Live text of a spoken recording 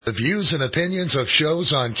The views and opinions of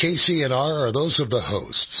shows on KCNR are those of the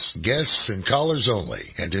hosts, guests, and callers only,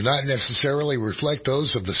 and do not necessarily reflect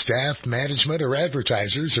those of the staff, management, or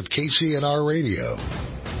advertisers of KCNR Radio.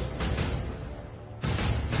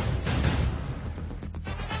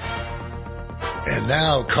 And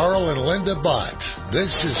now, Carl and Linda Bott.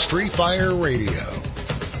 This is Free Fire Radio.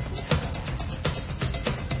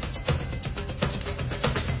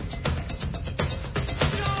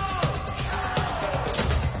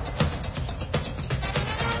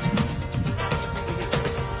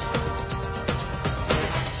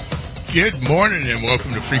 Good morning and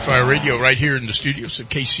welcome to Free Fire Radio right here in the studios of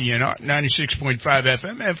KCNR 96.5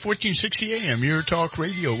 FM and 1460 AM. Your talk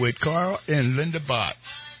radio with Carl and Linda Bott.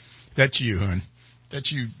 That's you, hon.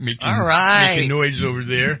 That's you making noise over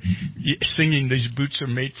there, singing "These Boots Are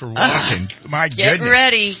Made for Walking." My goodness. Get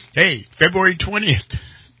ready. Hey, February 20th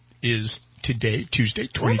is today, Tuesday,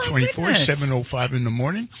 2024, 7:05 in the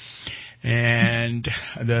morning. And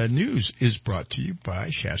the news is brought to you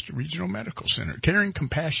by Shasta Regional Medical Center, Caring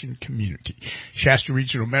Compassion Community, Shasta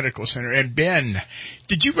Regional Medical Center. And Ben,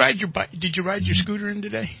 did you ride your scooter in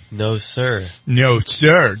today? No, sir. No,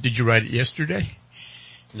 sir. Did you ride it yesterday?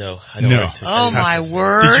 No, I don't. Oh my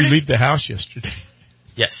word! Did you leave the house yesterday?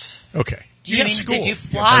 Yes. Okay. Do you mean did you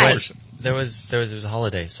fly? There was a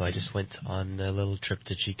holiday, so I just went on a little trip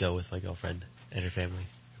to Chico with my girlfriend and her family.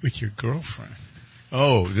 With your girlfriend?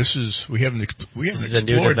 Oh, this is a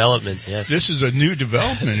new development, yes. This is a new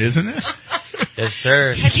development, isn't it? Yes,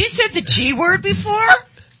 sir. Have you said the G word before?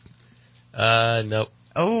 Nope.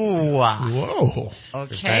 Oh. Whoa.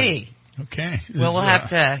 Okay. Okay. Well, we'll have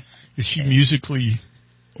to... Is she musically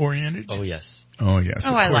oriented? Oh, yes. Oh, yes.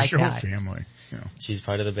 Oh, I like your that. Whole family. Yeah. She's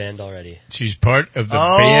part of the band already. She's part of the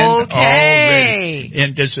band already. Okay.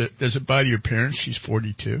 And does it bother your parents? She's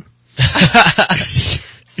 42.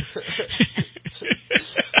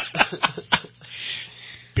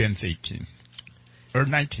 Ben's 18. Or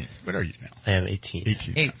 19. What are you now? I am 18.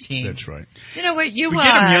 18. That's right. You know what? We get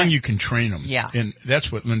them young, you can train them. Yeah. And that's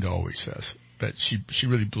what Linda always says. But she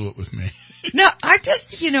really blew it with me. No, I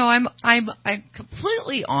just, I'm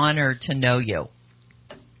completely honored to know you.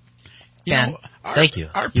 Ben. Thank you.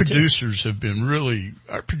 Our producers have been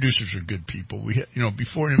our producers are good people. We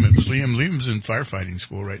before him it was Liam. Liam's in firefighting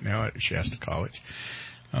school right now at Shasta College.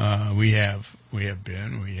 We have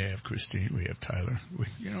Ben, we have Christine, we have Tyler.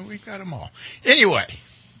 We've got them all. Anyway,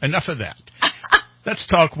 enough of that. Let's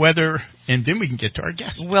talk weather, and then we can get to our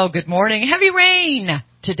guest. Well, good morning. Heavy rain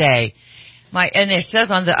today. And it says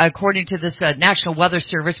according to this National Weather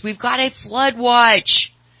Service, we've got a flood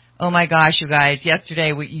watch. Oh my gosh, you guys!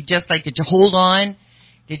 Yesterday, did you hold on?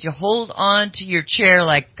 Did you hold on to your chair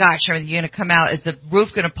like, gosh, are you going to come out? Is the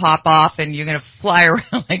roof going to pop off and you're going to fly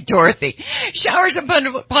around like Dorothy? Showers and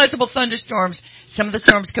possible thunderstorms. Some of the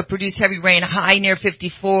storms could produce heavy rain, high near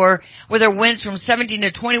 54, with their winds from 17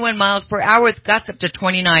 to 21 miles per hour with gusts up to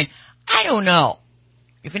 29. I don't know.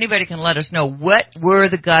 If anybody can let us know, what were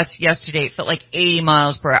the gusts yesterday? It felt like 80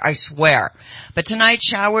 miles per hour, I swear. But tonight,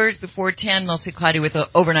 showers before 10, mostly cloudy with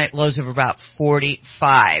overnight lows of about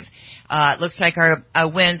 45. It looks like our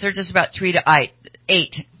winds are just about 3 to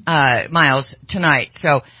 8 miles tonight.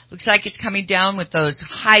 So looks like it's coming down with those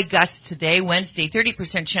high gusts today. Wednesday,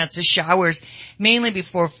 30% chance of showers, mainly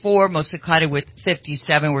before 4, mostly cloudy with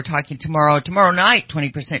 57. We're talking tomorrow. Tomorrow night,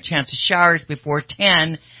 20% chance of showers before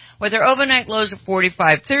 10. With our overnight lows of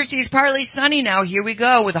 45. Thursday is partly sunny now. Here we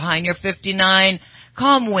go with a high near 59.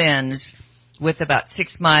 Calm winds with about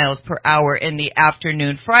 6 miles per hour in the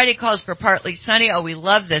afternoon. Friday calls for partly sunny. Oh, we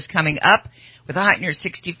love this coming up with a high near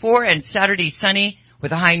 64. And Saturday sunny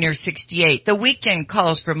with a high near 68. The weekend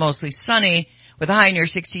calls for mostly sunny with a high near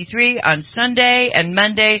 63. On Sunday and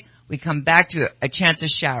Monday, we come back to a chance of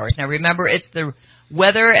showers. Now remember, it's the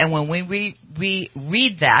weather, and when we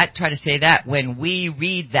read that, try to say that, when we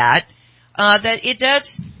read that, that it does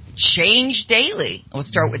change daily. We'll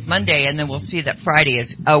start with Monday, and then we'll see that Friday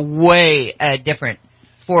is a different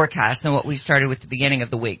forecast than what we started with the beginning of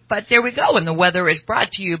the week. But there we go, and the weather is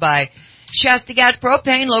brought to you by Shasta Gas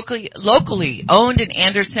Propane, locally owned in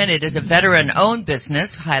Anderson. It is a veteran-owned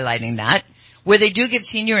business, highlighting that, where they do give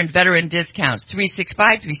senior and veteran discounts.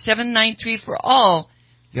 365-3793 for all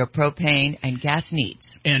your propane and gas needs.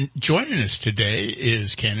 And joining us today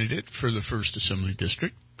is candidate for the 1st Assembly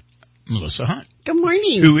District, Merlissa Hunt. Good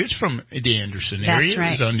morning. Who is from the Anderson area. That's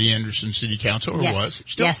right. Is on the Anderson City Council, or was?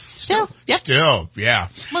 Still? Yes. Still. Yep. Still, yeah.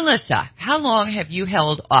 Melissa, how long have you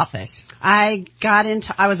held office? I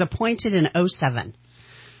was appointed in 2007.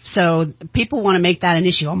 So people want to make that an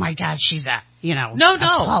issue. Oh my God, she's a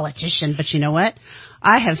politician. But you know what?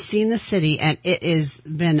 I have seen the city, and it has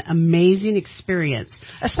been an amazing experience,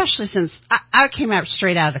 especially since I came out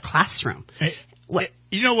straight out of the classroom. Hey,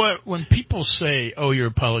 you know what? When people say, "Oh, you're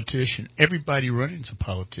a politician," everybody running's a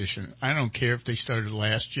politician. I don't care if they started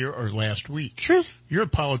last year or last week. True. You're a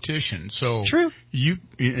politician, so True. You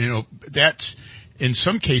know that's in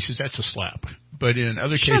some cases that's a slap, but in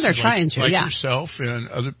other cases, they're trying to, like yeah. yourself and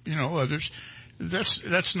others,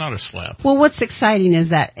 that's not a slap. Well, what's exciting is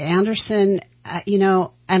that Anderson,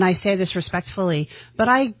 and I say this respectfully, but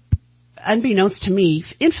I, unbeknownst to me,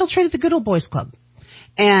 infiltrated the Good Old Boys Club.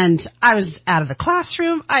 And I was out of the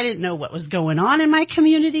classroom. I didn't know what was going on in my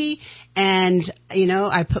community. And,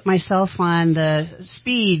 I put myself on the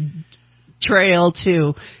speed trail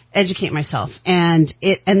to educate myself. And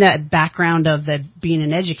that background of being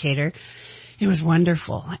an educator, it was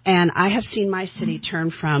wonderful. And I have seen my city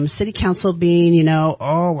turn from city council being,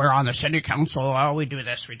 we're on the city council. Oh, we do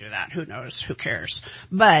this, we do that. Who knows? Who cares?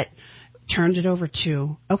 But turned it over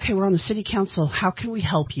to, okay, we're on the city council. How can we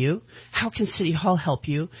help you? How can City Hall help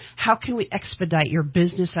you? How can we expedite your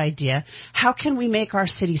business idea? How can we make our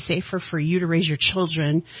city safer for you to raise your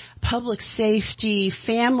children? Public safety,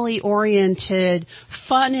 family-oriented,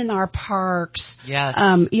 fun in our parks. Yes.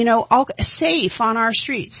 All safe on our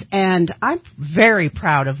streets. And I'm very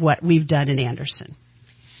proud of what we've done in Anderson.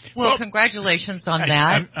 Well, congratulations on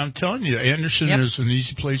that. I'm telling you, Anderson is an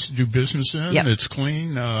easy place to do business in. Yep. It's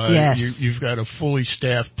clean. Yes. You've got a fully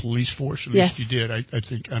staffed police force. At least you did. I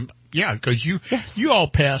think. Because you all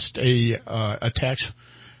passed a tax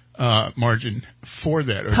margin for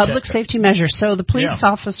that. Public safety measures. So the police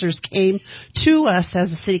officers came to us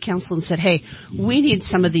as a city council and said, hey, we need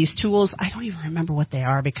some of these tools. I don't even remember what they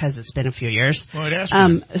are because it's been a few years. Well, it has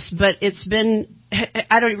been. But it's been,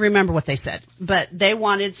 I don't even remember what they said. But they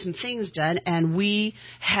wanted some things done, and we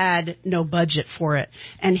had no budget for it.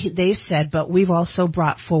 And they said, but we've also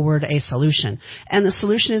brought forward a solution. And the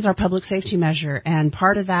solution is our public safety measure. And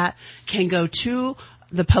part of that can go to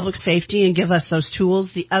the public safety and give us those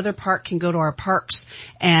tools. The other part can go to our parks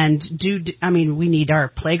and we need our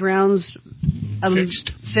playgrounds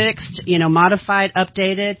fixed, modified,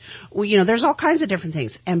 updated. There's all kinds of different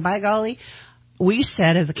things. And by golly, we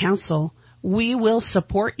said as a council, we will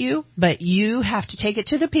support you, but you have to take it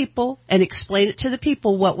to the people and explain it to the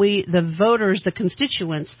people the voters, the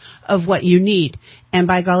constituents of what you need. And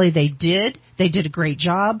by golly, they did. They did a great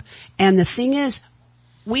job. And the thing is,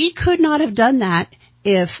 we could not have done that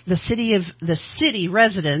if the city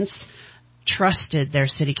residents trusted their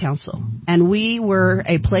city council. And we were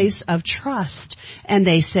a place of trust. And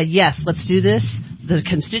they said, yes, let's do this. The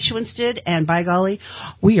constituents did. And by golly,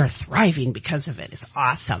 we are thriving because of it. It's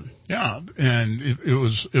awesome. Yeah. And it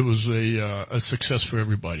was a success for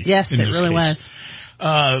everybody. Yes, it really was.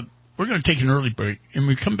 We're going to take an early break. And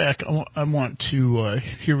when we come back, I want to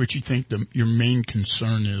hear what you think your main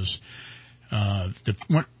concern is.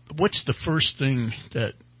 What's the first thing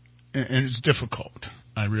that, and it's difficult,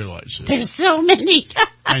 I realize it. There's so many.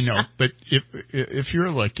 I know, but if you're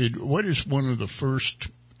elected, what is one of the first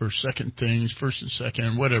and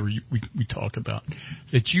second, whatever we talk about,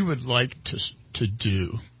 that you would like to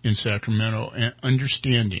do in Sacramento, and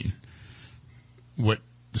understanding what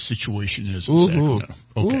the situation is in Sacramento?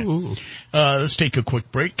 Okay. Let's take a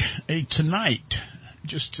quick break. Hey, tonight,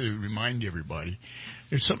 just to remind everybody,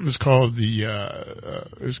 there's something that's called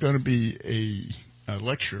there's going to be a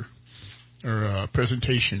lecture or a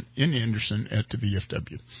presentation in Anderson at the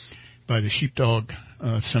VFW by the Sheepdog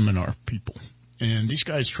Seminar people. And these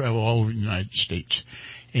guys travel all over the United States.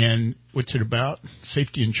 And what's it about?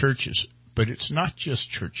 Safety in churches. But it's not just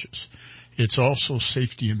churches. It's also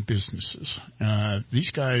safety in businesses.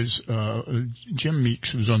 These guys, Jim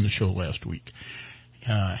Meeks, who was on the show last week,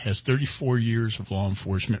 has 34 years of law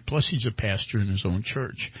enforcement, plus he's a pastor in his own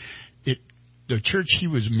church. The church he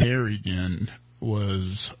was married in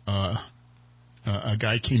was a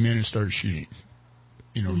guy came in and started shooting,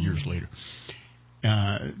 years later.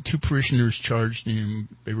 Two parishioners charged him.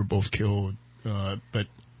 They were both killed. But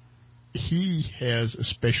he has a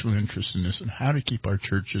special interest in this and how to keep our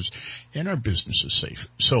churches and our businesses safe.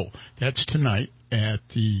 So that's tonight at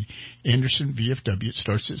the Anderson VFW. It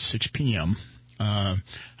starts at 6 p.m. I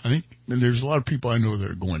think there's a lot of people I know that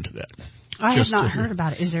are going to that. I have not heard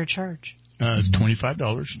about it. Is there a charge? It's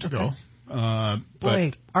 $25 to go.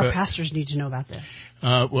 Boy, our pastors need to know about this.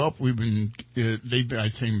 Well, I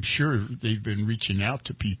think sure they've been reaching out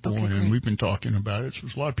to people, and we've been talking about it. So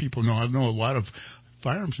there's a lot of people know. I know a lot of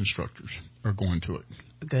firearms instructors are going to it.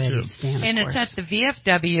 Good. And it's at the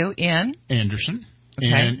VFW in Anderson. Okay.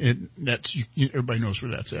 And everybody knows where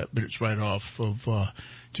that's at, but it's right off of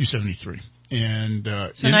 273. And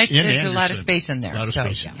so nice. There's a lot of space in there. A lot of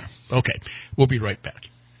space in there. Okay, we'll be right back.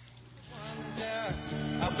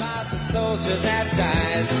 About the soldier that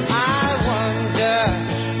dies, I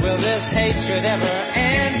wonder, will this hatred ever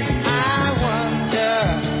end? I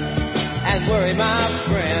wonder, and worry my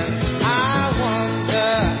friend. I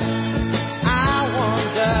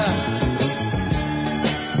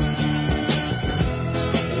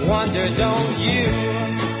wonder, don't you?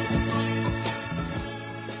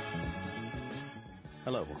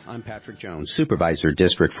 Hello, I'm Patrick Jones, Supervisor,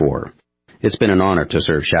 District 4. It's been an honor to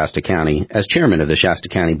serve Shasta County as chairman of the Shasta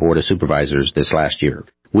County Board of Supervisors this last year.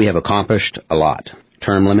 We have accomplished a lot.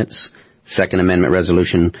 Term limits, Second Amendment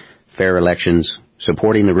resolution, fair elections,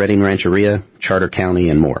 supporting the Redding Rancheria, Charter County,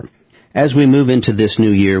 and more. As we move into this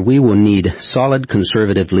new year, we will need solid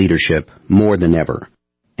conservative leadership more than ever.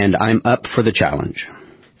 And I'm up for the challenge.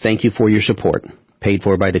 Thank you for your support. Paid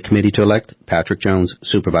for by the Committee to Elect, Patrick Jones,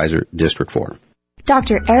 Supervisor, District 4.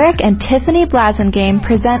 Dr. Eric and Tiffany Blasingame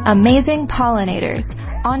present Amazing Pollinators,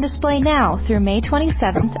 on display now through May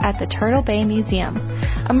 27th at the Turtle Bay Museum.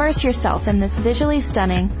 Immerse yourself in this visually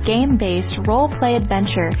stunning, game-based role-play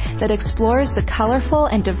adventure that explores the colorful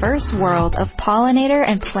and diverse world of pollinator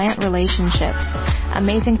and plant relationships.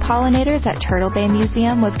 Amazing Pollinators at Turtle Bay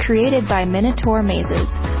Museum was created by Minotaur Mazes,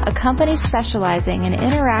 a company specializing in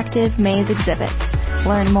interactive maze exhibits.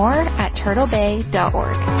 Learn more at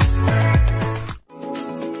turtlebay.org.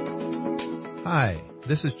 Hi,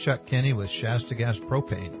 this is Chuck Kenny with Shasta Gas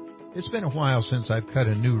Propane. It's been a while since I've cut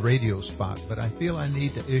a new radio spot, but I feel I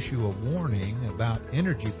need to issue a warning about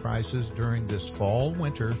energy prices during this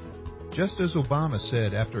fall-winter. Just as Obama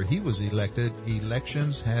said after he was elected,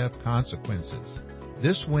 elections have consequences.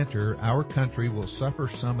 This winter, our country will suffer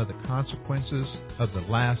some of the consequences of the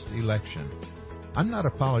last election. I'm not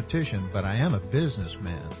a politician, but I am a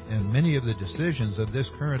businessman, and many of the decisions of this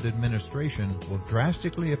current administration will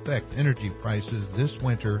drastically affect energy prices this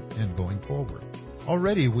winter and going forward.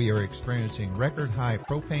 Already we are experiencing record-high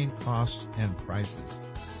propane costs and prices.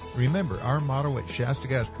 Remember, our motto at Shasta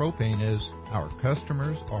Gas Propane is, our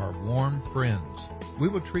customers are warm friends. We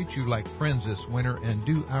will treat you like friends this winter and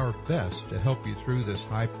do our best to help you through this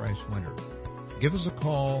high-priced winter. Give us a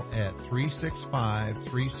call at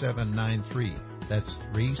 365-3793. That's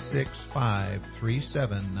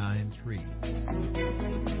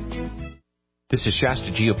 365-3793. This is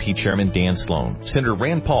Shasta GOP Chairman Dan Sloan. Senator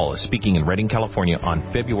Rand Paul is speaking in Redding, California on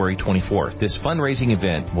February 24th. This fundraising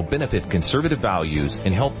event will benefit conservative values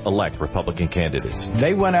and help elect Republican candidates.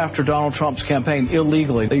 They went after Donald Trump's campaign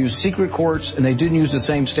illegally. They used secret courts, and they didn't use the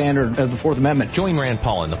same standard as the Fourth Amendment. Join Rand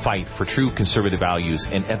Paul in the fight for true conservative values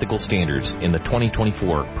and ethical standards in the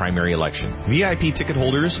 2024 primary election. VIP ticket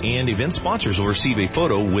holders and event sponsors will receive a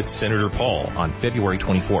photo with Senator Paul on February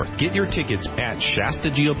 24th. Get your tickets at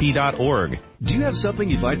shastagop.org. Do you have something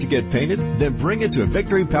you'd like to get painted? Then bring it to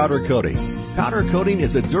Victory Powder Coating. Powder coating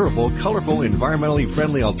is a durable, colorful, environmentally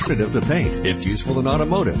friendly alternative to paint. It's useful in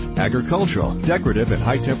automotive, agricultural, decorative, and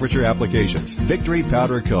high-temperature applications. Victory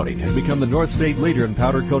Powder Coating has become the North State leader in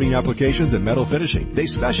powder coating applications and metal finishing. They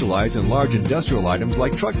specialize in large industrial items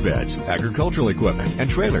like truck beds, agricultural equipment, and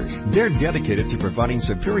trailers. They're dedicated to providing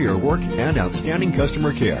superior work and outstanding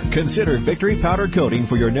customer care. Consider Victory Powder Coating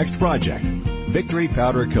for your next project. Victory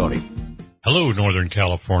Powder Coating. Hello, Northern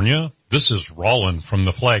California. This is Rollin from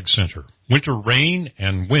the Flag Center. Winter rain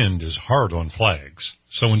and wind is hard on flags.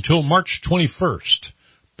 So until March 21st,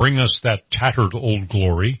 bring us that tattered old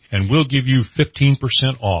glory, and we'll give you 15%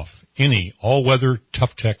 off any all-weather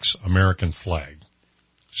Tough-Tex American flag.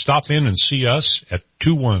 Stop in and see us at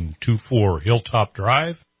 2124 Hilltop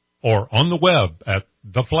Drive or on the web at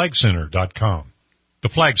theflagcenter.com. The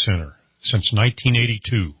Flag Center, since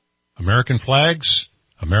 1982. American flags,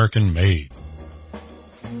 American made.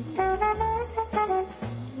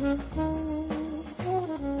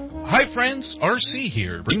 Hi friends, RC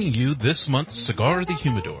here, bringing you this month's Cigar of the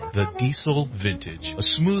Humidor, the Diesel Vintage. A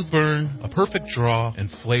smooth burn, a perfect draw,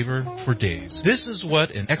 and flavor for days. This is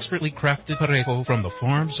what an expertly crafted Parejo from the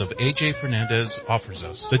farms of A.J. Fernandez offers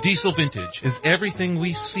us. The Diesel Vintage is everything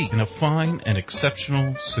we seek in a fine and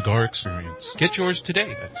exceptional cigar experience. Get yours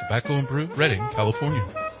today at Tobacco and Brew, Redding, California.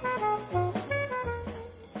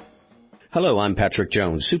 Hello, I'm Patrick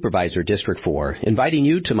Jones, Supervisor District 4, inviting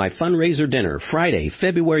you to my fundraiser dinner Friday,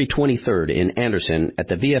 February 23rd in Anderson at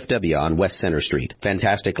the VFW on West Center Street.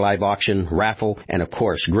 Fantastic live auction, raffle, and of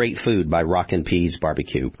course, great food by Rockin' Peas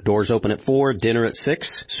Barbecue. Doors open at 4, dinner at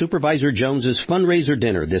 6. Supervisor Jones's fundraiser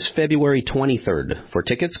dinner this February 23rd. For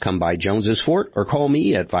tickets, come by Jones's Fort or call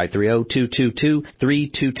me at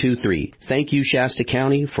 530-222-3223. Thank you, Shasta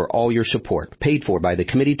County, for all your support. Paid for by the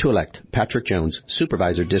Committee to Elect Patrick Jones,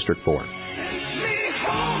 Supervisor District 4.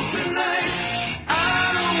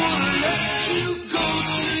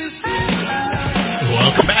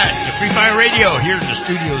 Welcome back to Free Fire Radio. Here in the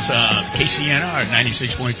studios of KCNR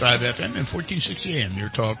 96.5 FM and 1460 AM. Your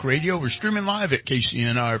talk radio. We're streaming live at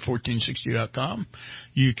KCNR1460.com.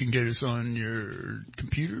 You can get us on your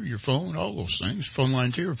computer, your phone, all those things. Phone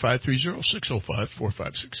lines here are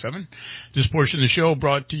 530-605-4567. This portion of the show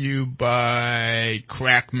brought to you by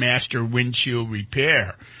Crackmaster Windshield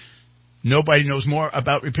Repair. Nobody knows more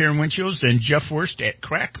about repairing windshields than Jeff Wurst at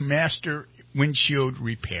Crackmaster Windshield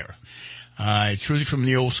Repair. It's really from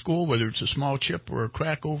the old school, whether it's a small chip or a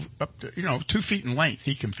crack over up to 2 feet in length.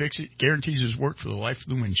 He can fix it, guarantees his work for the life of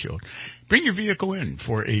the windshield. Bring your vehicle in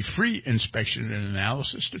for a free inspection and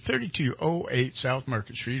analysis to 3208 South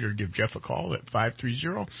Market Street, or give Jeff a call at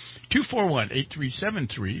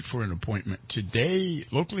 530-241-8373 for an appointment today.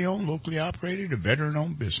 Locally owned, locally operated, a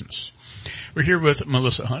veteran-owned business. We're here with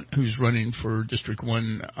Merlissa Hunt, who's running for District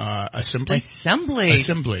 1 Assembly.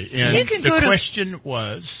 And You can the question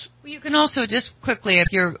was... Well, you can also just quickly, if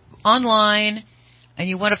you're online and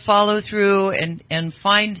you want to follow through and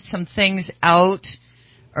find some things out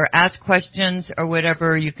or ask questions or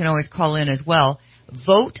whatever, you can always call in as well.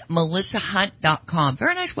 VoteMelissaHunt.com.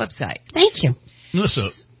 Very nice website. Thank you.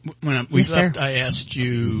 Melissa, when we left, I asked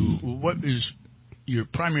you, what is your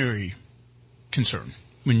primary concern?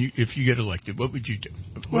 If you get elected, what would you do?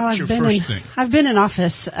 What's your first thing? I've been in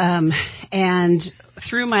office, and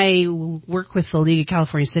through my work with the League of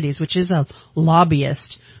California Cities, which is a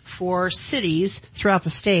lobbyist for cities throughout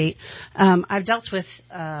the state, I've dealt with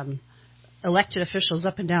elected officials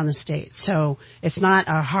up and down the state. So it's not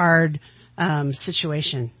a hard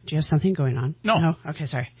situation. Do you have something going on? No. Okay,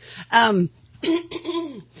 sorry. The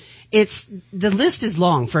list is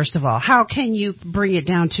long, first of all. How can you bring it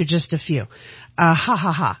down to just a few?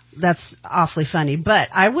 That's awfully funny, but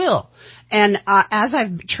I will. And as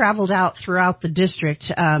I've traveled out throughout the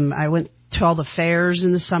district, I went to all the fairs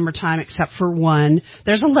in the summertime except for one.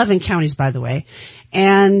 There's 11 counties, by the way.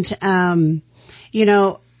 And,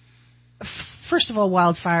 first of all,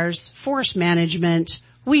 wildfires, forest management,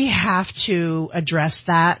 we have to address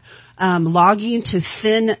that. Logging to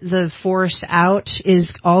thin the forest out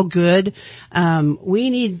is all good. We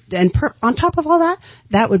need, on top of all that,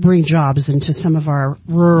 that would bring jobs into some of our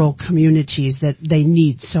rural communities that they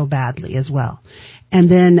need so badly as well. And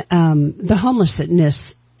then the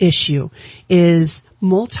homelessness issue is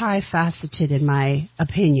multifaceted, in my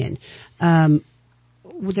opinion.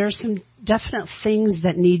 There's some definite things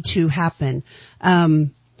that need to happen.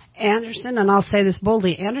 Anderson, and I'll say this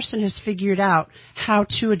boldly, Anderson has figured out how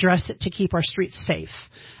to address it to keep our streets safe.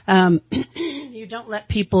 You don't let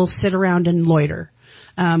people sit around and loiter.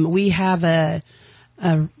 We have a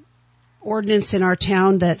ordinance in our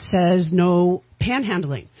town that says no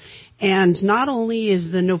panhandling. And not only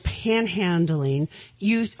is the no panhandling,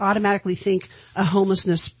 you automatically think a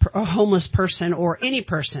homeless person or any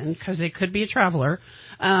person, because it could be a traveler,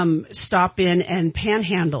 stop in and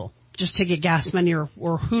panhandle just to get gas money or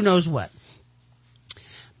who knows what.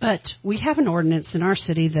 But we have an ordinance in our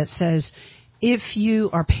city that says if you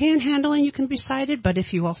are panhandling, you can be cited, but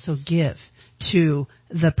if you also give to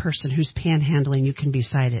the person who's panhandling, you can be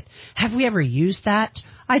cited. Have we ever used that?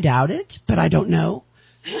 I doubt it, but I don't know.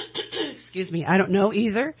 Excuse me, I don't know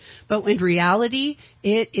either. But in reality,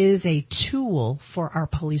 it is a tool for our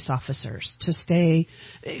police officers to stay.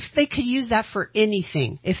 If they could use that for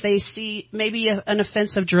anything, if they see maybe an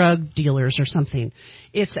offense of drug dealers or something,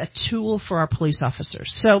 it's a tool for our police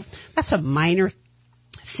officers. So that's a minor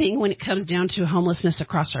thing when it comes down to homelessness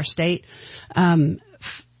across our state.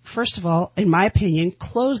 First of all, in my opinion,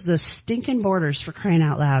 close the stinking borders, for crying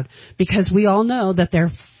out loud, because we all know that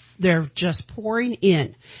they're just pouring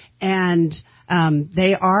in. And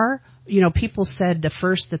they are, people said the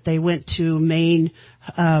first that they went to Maine,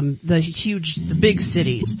 the big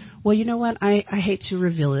cities. Well, you know what? I hate to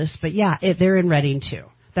reveal this, but yeah, they're in Reading too.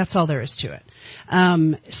 That's all there is to it.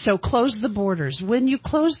 So close the borders. When you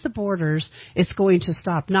close the borders, it's going to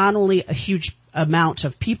stop not only a huge amount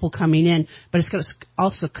of people coming in, but it's going to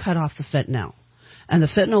also cut off the fentanyl. And the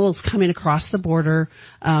fentanyl is coming across the border.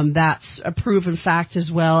 That's a proven fact as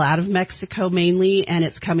well, out of Mexico mainly, and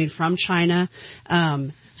it's coming from China.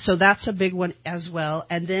 So that's a big one as well.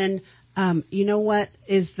 And then, you know what,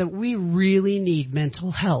 is that we really need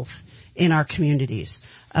mental health in our communities,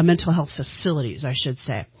 mental health facilities, I should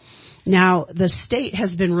say. Now, the state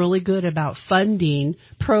has been really good about funding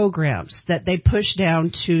programs that they push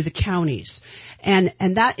down to the counties. And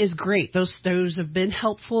that is great. Those have been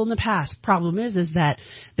helpful in the past. Problem is that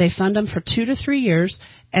they fund them for 2 to 3 years,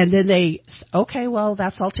 and then okay, well,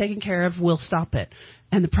 that's all taken care of. We'll stop it.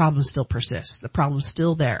 And the problem still persists. The problem's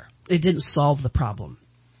still there. It didn't solve the problem.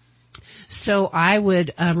 So I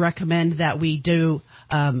would recommend that we do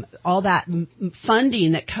all that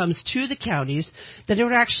funding that comes to the counties, that it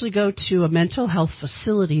would actually go to a mental health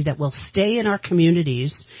facility that will stay in our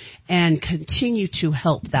communities and continue to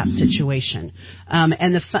help that situation.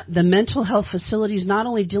 And the mental health facility is not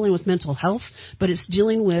only dealing with mental health, but it's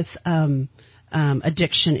dealing with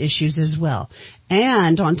addiction issues as well.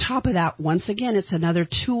 And on top of that, once again, it's another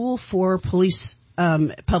tool for police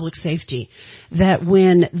public safety, that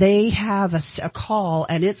when they have a call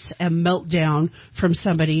and it's a meltdown from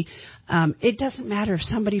somebody, it doesn't matter if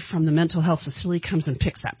somebody from the mental health facility comes and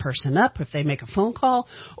picks that person up, if they make a phone call,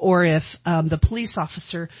 or if the police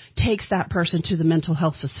officer takes that person to the mental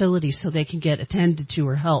health facility so they can get attended to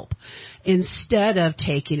or help, instead of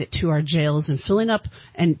taking it to our jails and filling up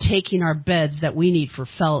and taking our beds that we need for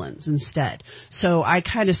felons instead. So I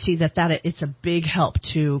kind of see that it's a big help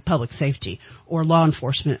to public safety or law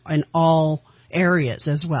enforcement in all areas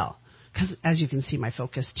as well. Because, as you can see, my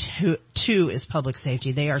focus, too, is public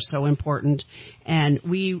safety. They are so important, and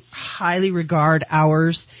we highly regard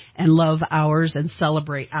ours and love ours and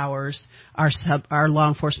celebrate ours, our law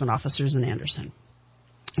enforcement officers in Anderson.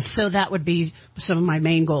 So that would be some of my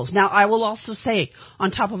main goals. Now, I will also say,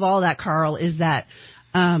 on top of all that, Carl, is that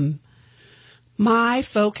my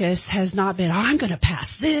focus has not been, I'm going to pass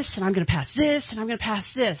this, and I'm going to pass this, and I'm going to pass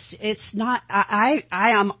this. It's not,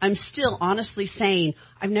 I'm still honestly saying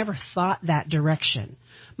I've never thought that direction.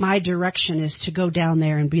 My direction is to go down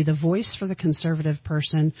there and be the voice for the conservative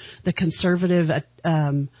person, the conservative,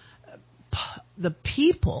 the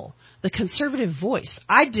people, the conservative voice.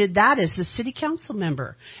 I did that as the city council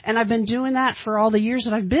member, and I've been doing that for all the years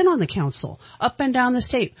that I've been on the council, up and down the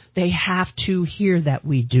state. They have to hear that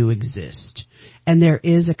we do exist. And there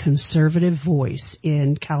is a conservative voice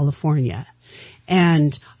in California.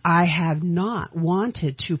 And I have not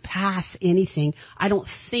wanted to pass anything. I don't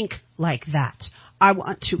think like that. I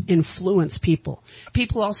want to influence people.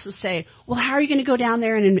 People also say, well, how are you going to go down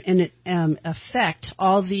there and affect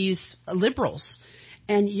all these liberals?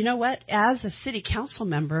 And you know what? As a city council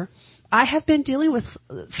member, I have been dealing with,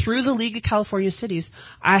 through the League of California Cities,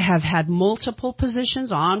 I have had multiple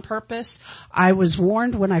positions on purpose. I was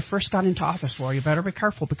warned when I first got into office, well, you better be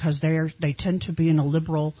careful because they tend to be in a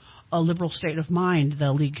liberal state of mind,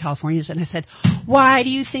 the League of Californians. And I said, why do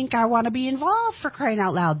you think I want to be involved, for crying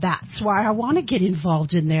out loud? That's why I want to get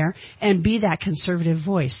involved in there and be that conservative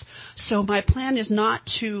voice. So my plan is not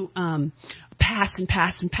to pass and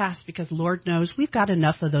pass and pass, because Lord knows we've got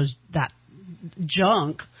enough of that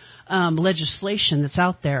junk legislation that's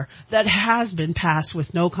out there that has been passed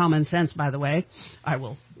with no common sense, by the way, I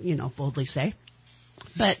will, boldly say.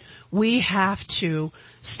 But we have to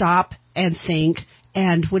stop and think.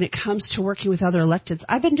 And when it comes to working with other electeds,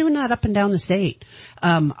 I've been doing that up and down the state.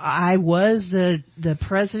 I was the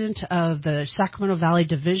president of the Sacramento Valley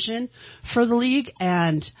Division for the League,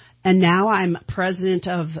 and now I'm president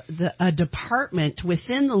of a department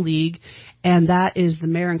within the League, and that is the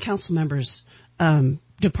mayor and council members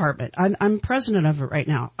department. I'm president of it right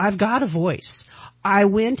now. I've got a voice. I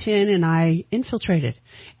went in and I infiltrated.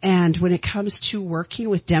 And when it comes to working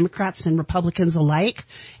with Democrats and Republicans alike,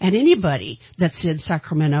 and anybody that's in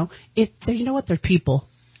Sacramento, you know what? They're people.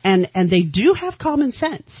 And they do have common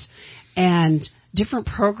sense. And different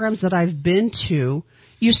programs that I've been to,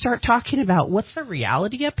 you start talking about what's the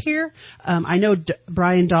reality up here. I know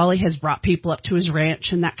Brian Dolly has brought people up to his ranch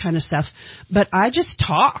and that kind of stuff, but I just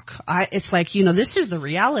talk. It's like, this is the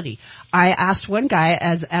reality. I asked one guy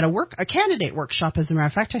at a candidate workshop, as a matter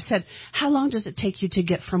of fact, I said, how long does it take you to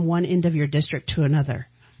get from one end of your district to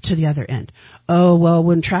the other end? Oh, well,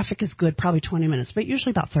 when traffic is good, probably 20 minutes, but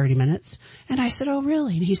usually about 30 minutes. And I said, oh,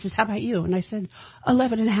 really? And he says, how about you? And I said,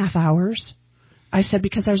 11 and a half hours. I said,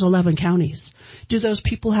 because there's 11 counties. Do those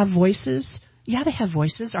people have voices? Yeah, they have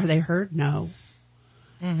voices. Are they heard? No.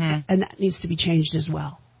 Mm-hmm. And that needs to be changed as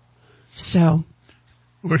well. So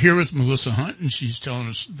we're here with Merlissa Hunt, and she's telling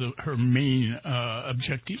us her main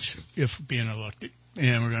objectives if being elected.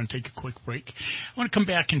 and we're going to take a quick break. I want to come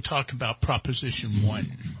back and talk about Proposition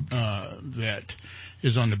 1 that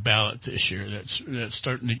is on the ballot this year. That's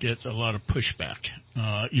starting to get a lot of pushback,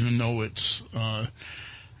 even though it's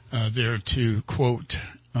there to, quote,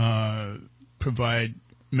 provide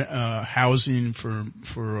housing for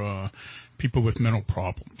people with mental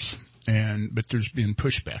problems. But there's been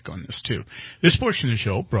pushback on this, too. This portion of the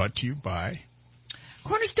show brought to you by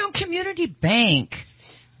Cornerstone Community Bank.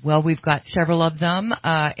 Well, we've got several of them,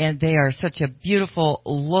 and they are such a beautiful,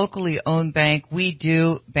 locally owned bank. We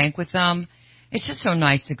do bank with them. It's just so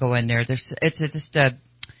nice to go in there. It's just a,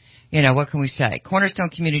 what can we say? Cornerstone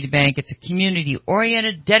Community Bank. It's a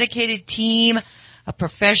community-oriented, dedicated team of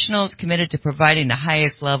professionals committed to providing the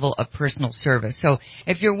highest level of personal service. So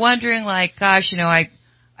if you're wondering, like, gosh, I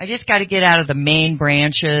just got to get out of the main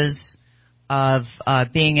branches of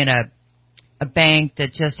being in a bank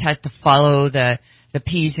that just has to follow the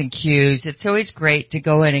P's and Q's. It's always great to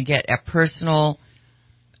go in and get a personal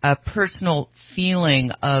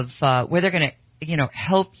feeling of where they're going to,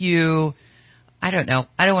 help you. I don't know.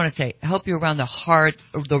 I don't want to say help you around the hard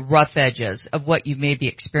or the rough edges of what you may be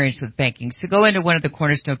experienced with banking. So go into one of the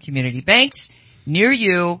Cornerstone Community Banks near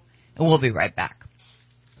you, and we'll be right back.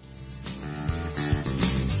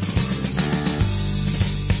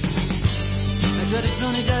 I dread it's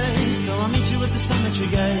sunny day, so I'll meet you at the cemetery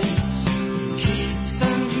gates.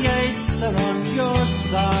 Keystone Yates are on your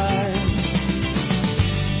side.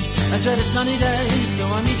 I dread it's sunny day, so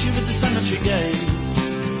I'll meet you at the cemetery gates.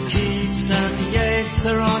 Keats and Yates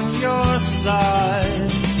are on your side.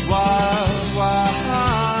 Wild,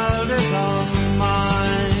 wild is on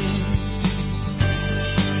mine.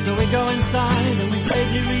 So we go inside and we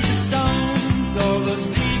bravely read the stones. All those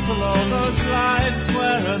people, all those lives,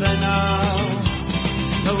 where are they now?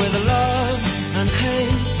 Oh, with love and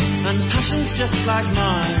hate and passions just like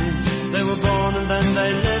mine. They were born and then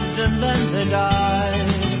they lived and then they died.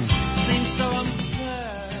 Seems so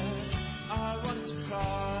unfair, I want to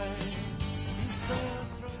cry.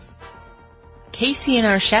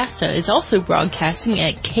 KCNR Shasta is also broadcasting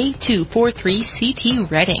at K243CT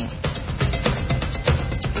Reading.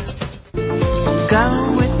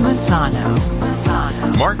 Go with Mazzano.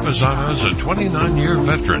 Mark Mazzano is a 29-year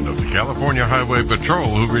veteran of the California Highway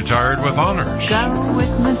Patrol who retired with honors. Go with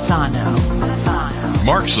Mazzano.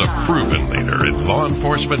 Mark's a proven leader in law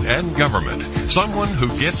enforcement and government, someone who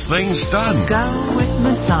gets things done. Go with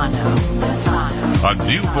Mazzano. A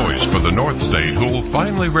new voice for the North State who will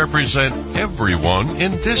finally represent everyone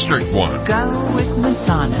in District 1. Go with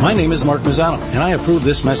Mazzano. My name is Mark Mazzano, and I approve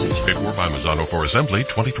this message. Paid for by Mazzano for Assembly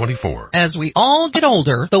 2024. As we all get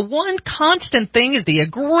older, the one constant thing is the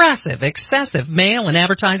aggressive, excessive mail and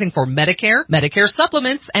advertising for Medicare, Medicare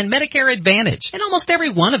supplements, and Medicare Advantage. And almost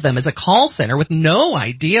every one of them is a call center with no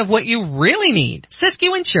idea of what you really need.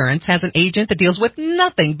 Siskiyou Insurance has an agent that deals with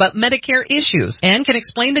nothing but Medicare issues and can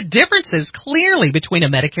explain the differences clearly between a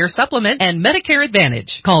Medicare supplement and Medicare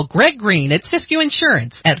Advantage. Call Greg Green at Siskiyou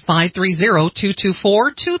Insurance at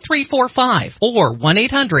 530-224-2345 or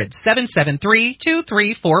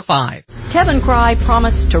 1-800-773-2345. Kevin Cry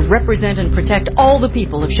promised to represent and protect all the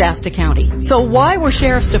people of Shasta County. So why were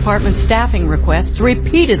Sheriff's Department staffing requests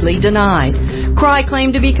repeatedly denied? Cry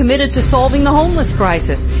claimed to be committed to solving the homeless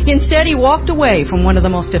crisis. Instead, he walked away from one of the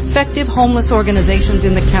most effective homeless organizations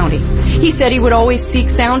in the county. He said he would always seek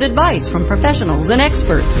sound advice from professionals and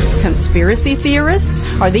experts. Conspiracy theorists?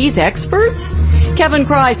 Are these experts? Kevin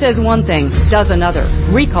Cry says one thing, does another.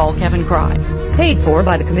 Recall Kevin Cry. Paid for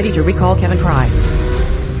by the Committee to Recall Kevin Cry.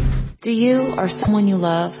 Do you or someone you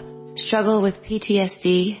love struggle with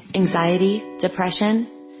PTSD, anxiety, depression,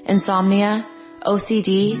 insomnia,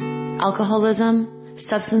 OCD, alcoholism,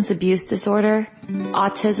 substance abuse disorder,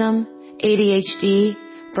 autism, ADHD,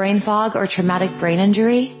 brain fog, or traumatic brain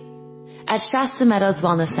injury? At Shasta Meadows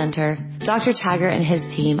Wellness Center, Dr. Taggart and his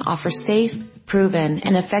team offer safe, proven,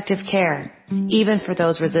 and effective care, even for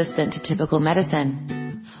those resistant to typical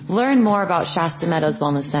medicine. Learn more about Shasta Meadows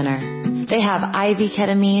Wellness Center. They have IV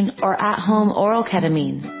ketamine or at-home oral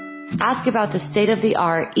ketamine. Ask about the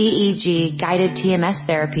state-of-the-art EEG guided TMS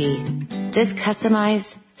therapy. This customized,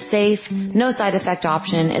 safe, no side effect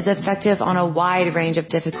option is effective on a wide range of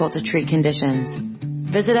difficult to treat conditions.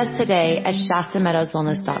 Visit us today at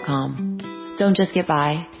ShastaMeadowsWellness.com. Don't just get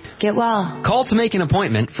by, get well. Call to make an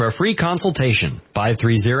appointment for a free consultation.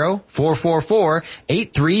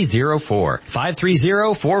 530-444-8304.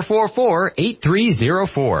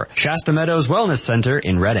 530-444-8304. Shasta Meadows Wellness Center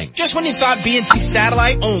in Reading. Just when you thought B&T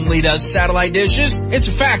Satellite only does satellite dishes, it's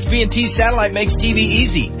a fact B&T Satellite makes TV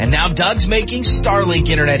easy. And now Doug's making Starlink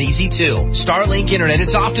Internet easy too. Starlink Internet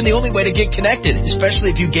is often the only way to get connected,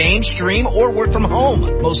 especially if you game, stream, or work from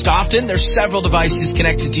home. Most often, there's several devices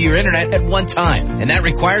connected to your internet at one time, and that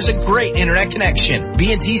requires a great internet connection.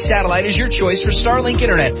 B&T Satellite is your choice for Starlink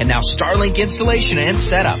Internet, and now Starlink installation and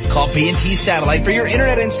setup. Call B&T Satellite for your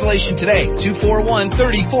internet installation today,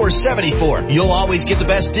 241-3474. You'll always get the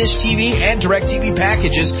best Dish TV and DirecTV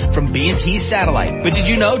packages from B&T Satellite. But did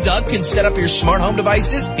you know Doug can set up your smart home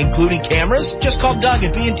devices, including cameras? Just call Doug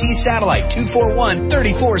at B&T Satellite,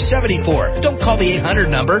 241-3474. Don't call the 800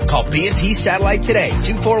 number. Call B&T Satellite today,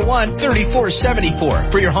 241-3474.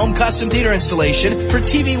 For your home custom theater installation, for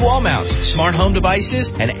TV wall mounts, smart home devices,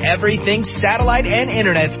 and everything satellite and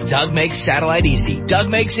internet, Doug makes satellite easy. Doug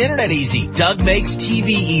makes internet easy. Doug makes TV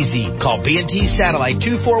easy. Call B&T Satellite,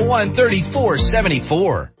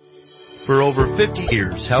 241-3474. For over 50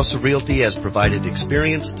 years, House of Realty has provided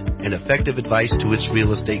experienced and effective advice to its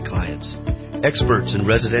real estate clients. Experts in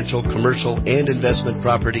residential, commercial, and investment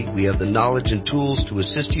property, we have the knowledge and tools to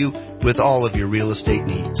assist you with all of your real estate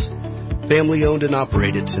needs. Family owned and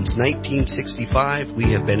operated since 1965,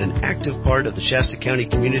 we have been an active part of the Shasta County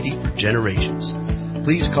community for generations.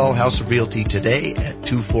 Please call House of Realty today at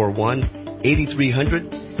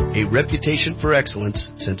 241-8300, a reputation for excellence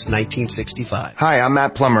since 1965. Hi, I'm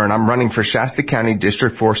Matt Plummer, and I'm running for Shasta County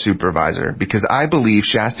District 4 Supervisor because I believe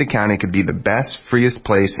Shasta County could be the best, freest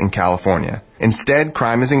place in California. Instead,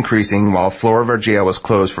 crime is increasing while a floor of our jail was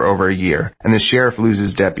closed for over a year, and the sheriff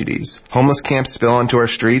loses deputies. Homeless camps spill onto our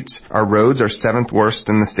streets, our roads are 7th worst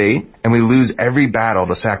in the state, and we lose every battle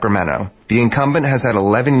to Sacramento. The incumbent has had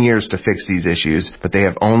 11 years to fix these issues, but they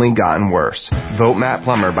have only gotten worse. Vote Matt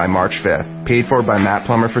Plummer by March 5th. Paid for by Matt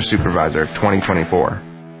Plummer for Supervisor, 2024.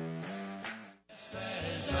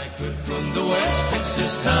 From the West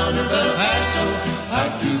Texas town of El Paso,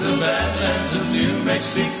 out to the Badlands of New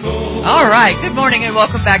Mexico. All right, good morning and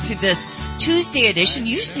welcome back to this Tuesday edition.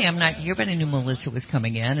 Usually I'm not here, but I knew Melissa was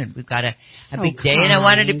coming in, and we've got a big day, and I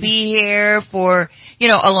wanted to be here for,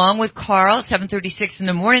 along with Carl, 7:36 in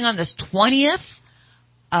the morning on this 20th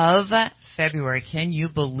of February. Can you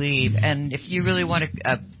believe? And if you really want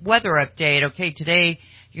a weather update, okay, today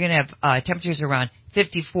you're going to have temperatures around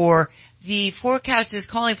 54. The forecast is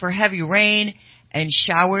calling for heavy rain and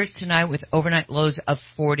showers tonight with overnight lows of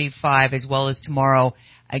 45, as well as tomorrow,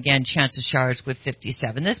 again, chance of showers with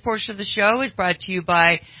 57. This portion of the show is brought to you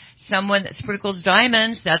by someone that sprinkles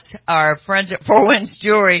diamonds. That's our friends at Four Winds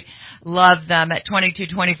Jewelry. Love them at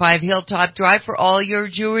 2225 Hilltop Drive for all your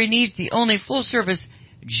jewelry needs. The only full-service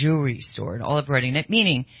jewelry store in all of Reading,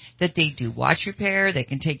 meaning that they do watch repair. They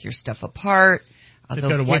can take your stuff apart. They've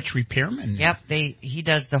got a watch repairman. Yep, he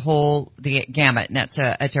does the gamut, and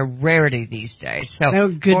it's a rarity these days. So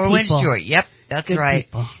Four Winds Jewelry. Yep, that's good right.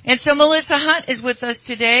 People. And so Merlissa Hunt is with us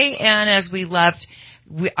today, and as we left,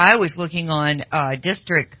 I was looking on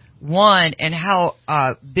District 1 and how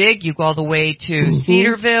big you go all the way to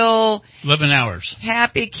Cedarville. 11 hours.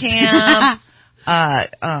 Happy Camp.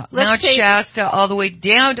 Mount Shasta all the way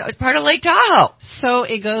down to part of Lake Tahoe. So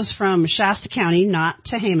it goes from Shasta County, not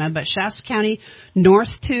Tehama, but Shasta County north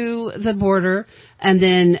to the border, and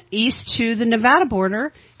then east to the Nevada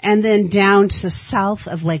border, and then down to south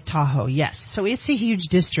of Lake Tahoe. Yes. So it's a huge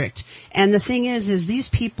district. And the thing is these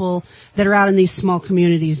people that are out in these small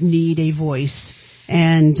communities need a voice.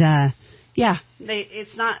 And, and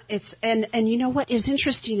you know what is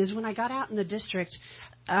interesting is when I got out in the district,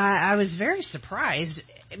 I was very surprised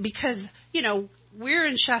because, we're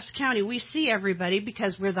in Shasta County. We see everybody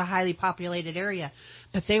because we're the highly populated area,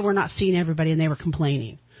 but they were not seeing everybody and they were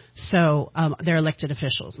complaining. So they're elected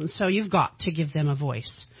officials. And so you've got to give them a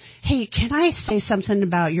voice. Hey, can I say something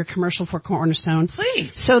about your commercial for Cornerstone?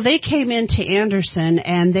 Please. So they came into Anderson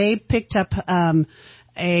and they picked up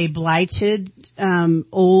a blighted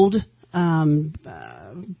old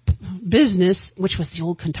business, which was the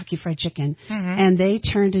old Kentucky Fried Chicken, and they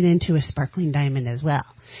turned it into a sparkling diamond as well.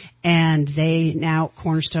 And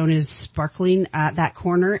Cornerstone is sparkling at that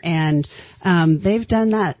corner, and they've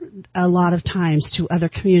done that a lot of times to other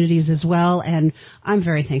communities as well, and I'm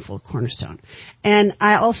very thankful to Cornerstone. And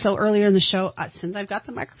I also, earlier in the show, since I've got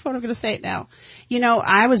the microphone, I'm going to say it now.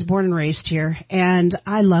 I was born and raised here, and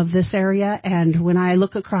I love this area, and when I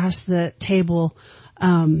look across the table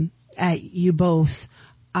at you both,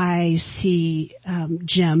 I see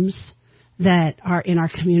gems that are in our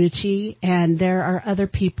community, and there are other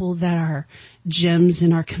people that are gems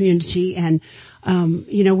in our community. And,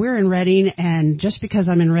 we're in Redding, and just because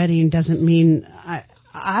I'm in Redding doesn't mean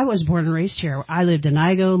I was born and raised here. I lived in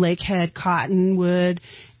Igo, Lakehead, Cottonwood,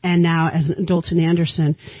 and now as an adult in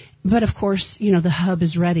Anderson. But, of course, the hub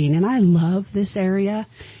is Redding, and I love this area.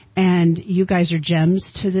 And you guys are gems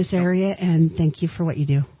to this area, and thank you for what you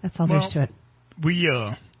do. That's all there is to it.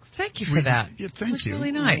 Thank you for that. Yeah, thank you.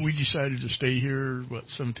 Really nice. We decided to stay here,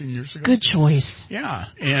 17 years ago? Good choice. Yeah,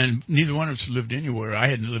 and neither one of us lived anywhere. I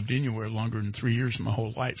hadn't lived anywhere longer than 3 years in my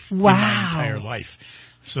whole life. Wow. In my entire life.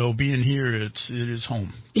 So being here, it is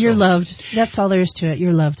home. You're loved. That's all there is to it.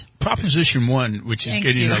 You're loved. Proposition 1, which is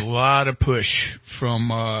getting a lot of push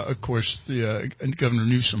from, of course, the Governor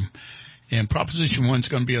Newsom. And Proposition 1 is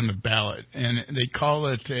going to be on the ballot. And they call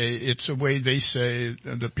it it's a way they say,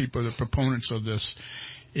 the proponents of this,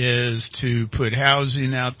 is to put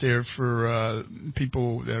housing out there for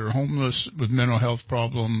people that are homeless with mental health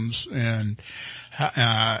problems.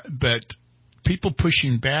 But people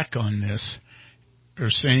pushing back on this are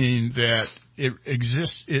saying that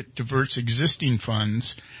it diverts existing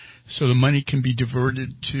funds, so the money can be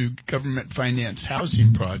diverted to government-financed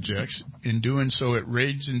housing projects. In doing so, it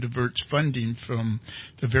raids and diverts funding from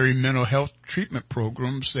the very mental health treatment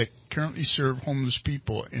programs that currently serve homeless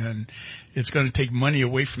people. And it's going to take money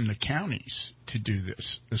away from the counties to do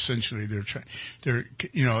this. Essentially,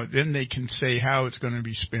 then they can say how it's going to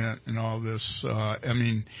be spent and all this.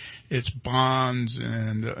 It's bonds,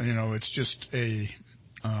 and it's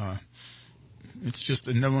just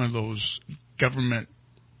another one of those government.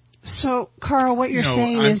 So, Carl, what you're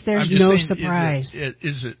saying is there's no surprise.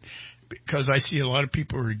 Is it because I see a lot of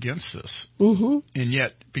people are against this, and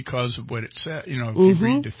yet because of what it said, if you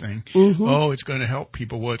read the thing, it's going to help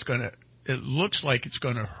people. Well, it looks like it's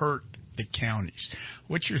going to hurt the counties.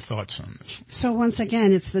 What's your thoughts on this? So once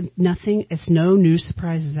again, it's no new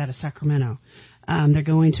surprises out of Sacramento. They're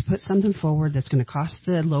going to put something forward that's going to cost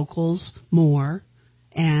the locals more,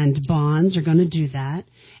 and bonds are going to do that.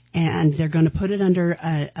 And they're going to put it under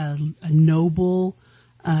a noble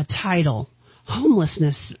title,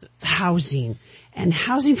 homelessness housing, and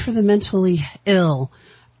housing for the mentally ill.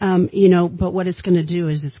 But what it's going to do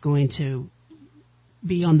is it's going to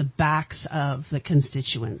be on the backs of the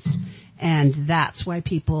constituents. And that's why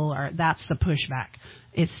that's the pushback.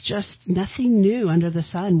 It's just nothing new under the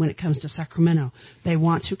sun when it comes to Sacramento. They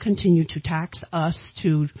want to continue to tax us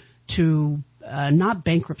to not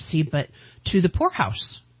bankruptcy, but to the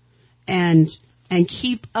poorhouse. And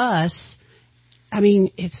keep us.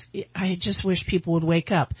 I just wish people would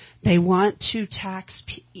wake up. They want to tax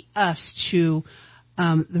us to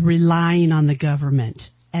relying on the government,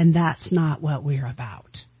 and that's not what we're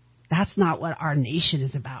about. That's not what our nation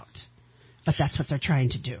is about. But that's what they're trying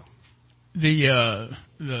to do. The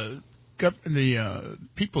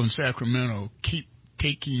people in Sacramento keep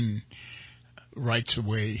taking rights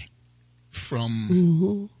away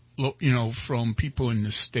from. From people in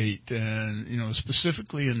the state, and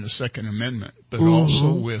specifically in the Second Amendment, but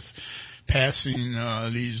also with passing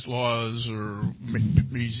these laws or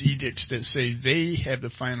these edicts that say they have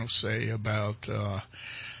the final say about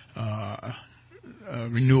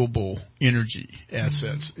renewable energy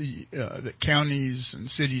assets. That counties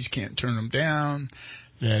and cities can't turn them down.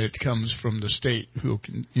 That it comes from the state who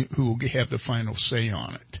will have the final say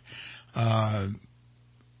on it.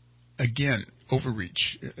 Again,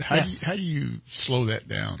 overreach. How do you slow that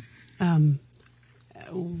down?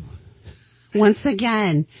 Once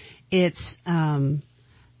again, it's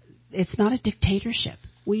not a dictatorship.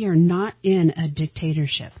 We are not in a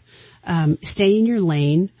dictatorship. Stay in your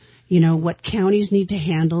lane. What counties need to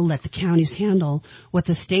handle, let the counties handle. What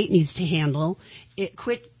the state needs to handle,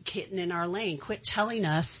 quit getting in our lane. Quit telling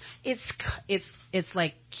us. It's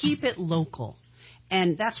like keep it local.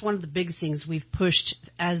 And that's one of the big things we've pushed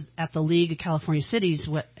at the League of California Cities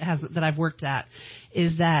that I've worked at,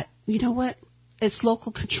 is that, it's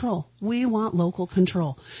local control. We want local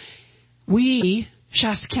control.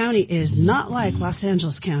 Shasta County is not like Los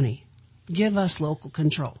Angeles County. Give us local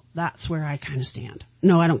control. That's where I kind of stand.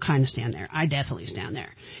 No, I don't kind of stand there. I definitely stand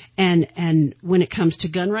there. And when it comes to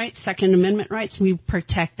gun rights, Second Amendment rights, we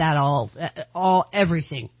protect that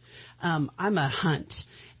everything. I'm a Hunt.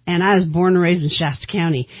 And I was born and raised in Shasta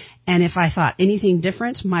County. And if I thought anything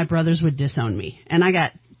different, my brothers would disown me. And I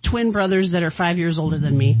got twin brothers that are 5 years older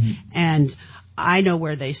than me. And I know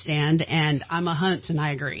where they stand. And I'm a Hunt, and I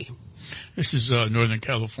agree. This is Northern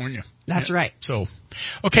California. That's right. So,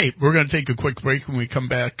 okay, we're going to take a quick break. When we come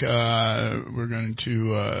back, we're going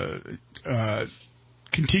to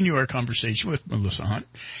continue our conversation with Merlissa Hunt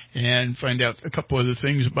and find out a couple other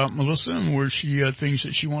things about Merlissa and where she things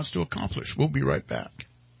that she wants to accomplish. We'll be right back.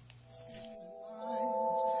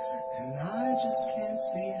 And I just can't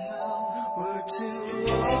see how we're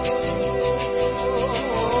too old.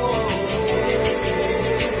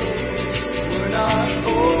 We're not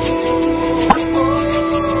old.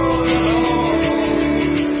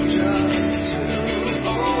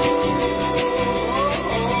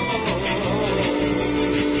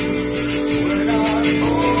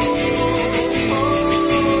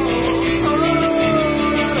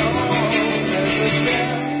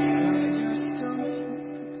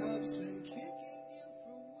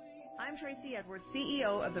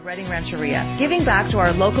 CEO of the Reading Rancheria. Giving back to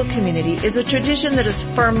our local community is a tradition that is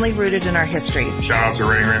firmly rooted in our history. Shout out to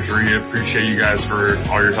Reading Rancheria. Appreciate you guys for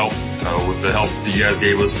all your help. With the help that you guys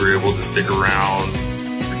gave us, we were able to stick around,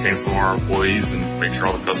 retain some of our employees, and make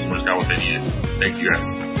sure all the customers got what they needed. Thank you guys.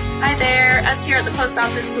 Hi there. Us here at the Post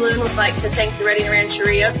Office Saloon would like to thank the Reading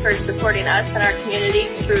Rancheria for supporting us and our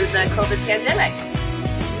community through the COVID pandemic.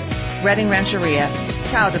 Reading Rancheria,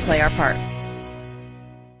 proud to play our part.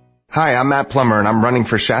 Hi, I'm Matt Plummer, and I'm running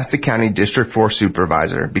for Shasta County District 4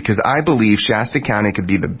 Supervisor because I believe Shasta County could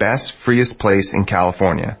be the best, freest place in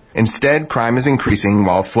California. Instead, crime is increasing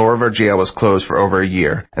while the floor of our jail was closed for over a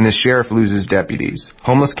year, and the sheriff loses deputies.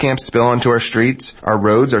 Homeless camps spill onto our streets, our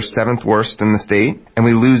roads are 7th worst in the state, and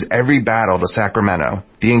we lose every battle to Sacramento.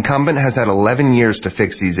 The incumbent has had 11 years to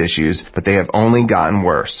fix these issues, but they have only gotten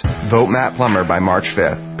worse. Vote Matt Plummer by March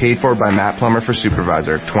 5th. Paid for by Matt Plummer for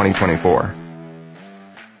Supervisor 2024.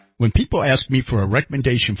 When people ask me for a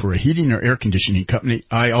recommendation for a heating or air conditioning company,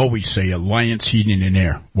 I always say Alliance Heating and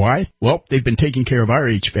Air. Why? Well, they've been taking care of our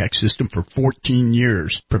HVAC system for 14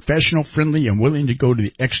 years. Professional, friendly, and willing to go to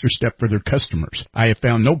the extra step for their customers. I have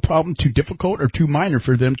found no problem too difficult or too minor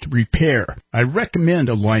for them to repair. I recommend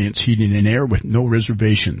Alliance Heating and Air with no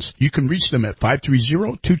reservations. You can reach them at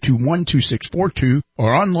 530-221-2642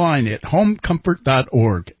 or online at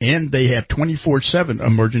homecomfort.org. And they have 24/7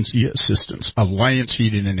 emergency assistance. Alliance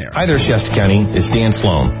Heating and Air. Hi there, Shasta County. It's Dan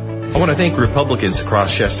Sloan. I want to thank Republicans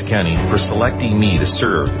across Shasta County for selecting me to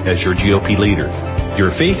serve as your GOP leader.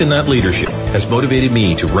 Your faith in that leadership has motivated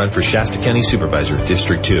me to run for Shasta County Supervisor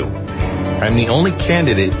District 2. I'm the only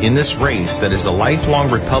candidate in this race that is a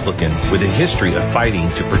lifelong Republican with a history of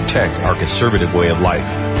fighting to protect our conservative way of life.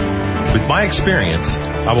 With my experience,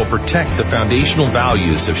 I will protect the foundational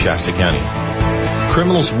values of Shasta County.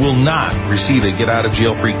 Criminals will not receive a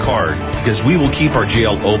get-out-of-jail-free card because we will keep our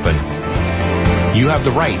jail open. You have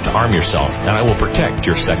the right to arm yourself, and I will protect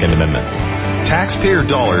your Second Amendment. Taxpayer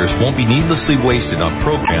dollars won't be needlessly wasted on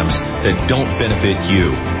programs that don't benefit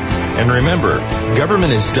you. And remember,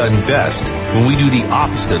 government is done best when we do the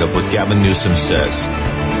opposite of what Gavin Newsom says.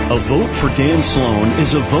 A vote for Dan Sloan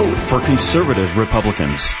is a vote for conservative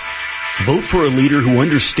Republicans. Vote for a leader who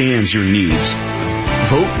understands your needs.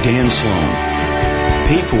 Vote Dan Sloan.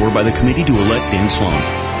 Paid for by the committee to elect Dan Sloan.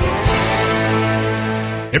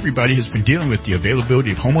 Everybody has been dealing with the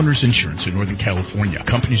availability of homeowners insurance in Northern California.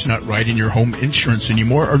 Companies not writing your home insurance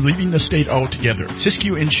anymore are leaving the state altogether.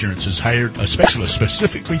 Siskiyou Insurance has hired a specialist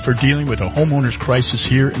specifically for dealing with a homeowner's crisis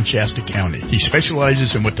here in Shasta County. He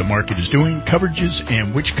specializes in what the market is doing, coverages,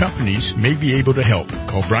 and which companies may be able to help.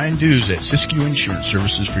 Call Brian Dews at Siskiyou Insurance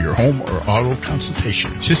Services for your home or auto consultation.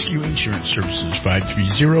 Siskiyou Insurance Services,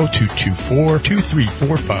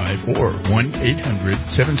 530-224-2345 or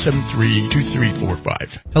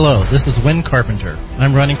 1-800-773-2345. Hello, this is Wynn Carpenter.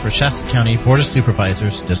 I'm running for Shasta County Board of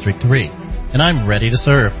Supervisors, District 3, and I'm ready to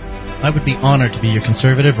serve. I would be honored to be your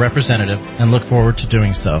conservative representative and look forward to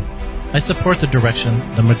doing so. I support the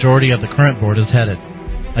direction the majority of the current board is headed.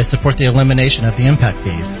 I support the elimination of the impact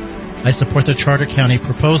fees. I support the Charter County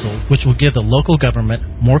proposal, which will give the local government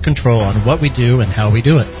more control on what we do and how we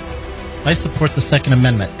do it. I support the Second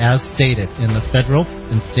Amendment as stated in the federal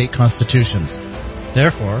and state constitutions.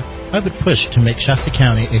 Therefore, I would push to make Shasta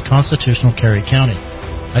County a constitutional carry county.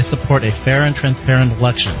 I support a fair and transparent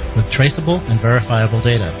election with traceable and verifiable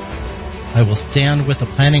data. I will stand with the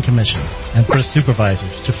Planning Commission and Board of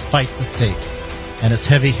Supervisors to fight the state and its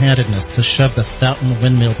heavy-handedness to shove the Fountain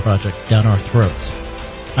Windmill project down our throats.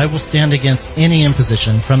 I will stand against any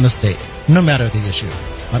imposition from the state, no matter the issue,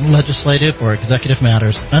 on legislative or executive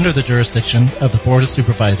matters under the jurisdiction of the Board of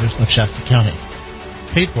Supervisors of Shasta County.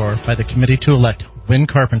 Paid for by the committee to elect Wynn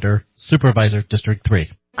Carpenter, Supervisor, District 3.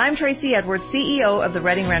 I'm Tracy Edwards, CEO of the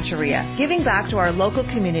Reading Rancheria. Giving back to our local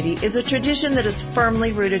community is a tradition that is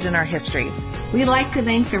firmly rooted in our history. We'd like to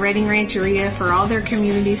thank the Reading Rancheria for all their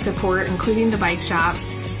community support, including the bike shop.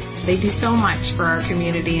 They do so much for our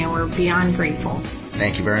community, and we're beyond grateful.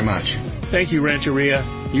 Thank you very much. Thank you,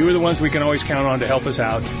 Rancheria. You are the ones we can always count on to help us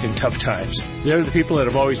out in tough times. They're the people that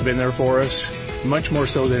have always been there for us, much more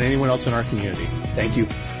so than anyone else in our community. Thank you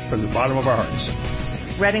from the bottom of our hearts.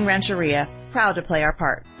 Reading Rancheria, proud to play our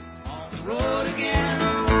part. On the road again,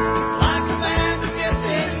 like a band of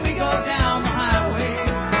gypsies, we go down the highway.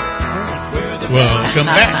 Welcome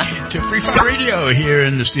back to Free Fire Radio here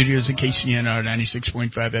in the studios of KCNR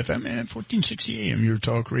 96.5 FM and 1460 AM, your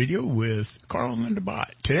talk radio with Carl and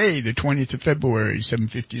Bott. Today, the 20th of February,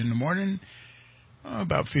 7:50 in the morning,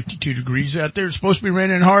 about 52 degrees out there. It's supposed to be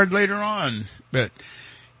raining hard later on, but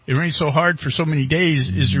it rained so hard for so many days.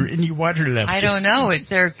 Is there any water left? I don't know.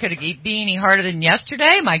 Could it be any harder than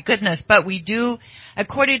yesterday? My goodness. But we do,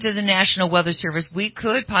 according to the National Weather Service, we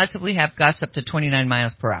could possibly have gusts up to 29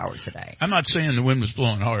 miles per hour today. I'm not saying the wind was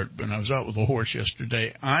blowing hard, but I was out with a horse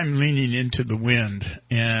yesterday. I'm leaning into the wind,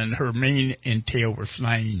 and her mane and tail were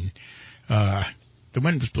flying. The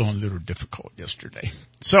wind was blowing a little difficult yesterday.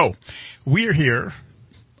 So we are here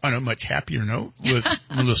on a much happier note with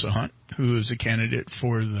Merlissa Hunt, who is a candidate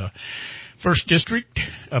for the 1st District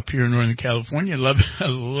up here in Northern California,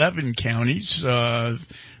 11 counties,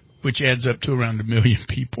 which adds up to around 1 million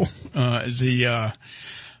people. The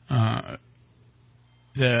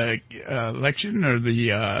election or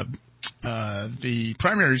the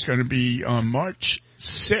primary is going to be on March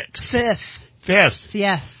 6th. 5th.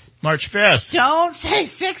 Yes. March 5th. Don't say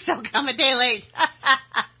 6th, they'll come a day late.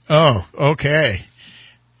 Oh, okay.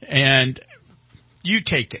 And you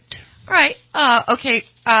take it. All right. Okay.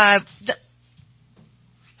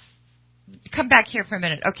 Come back here for a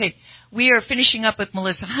minute. Okay. We are finishing up with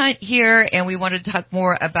Merlissa Hunt here, and we wanted to talk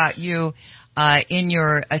more about you in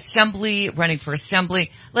your assembly, running for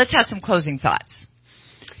assembly. Let's have some closing thoughts.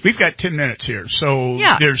 We've got 10 minutes here. So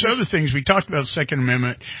there's other things. We talked about the Second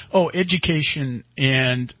Amendment. Oh, education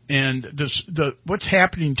and what's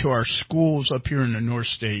happening to our schools up here in the North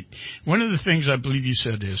State. One of the things I believe you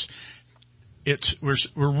said is we're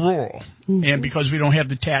rural, and because we don't have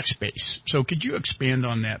the tax base. So could you expand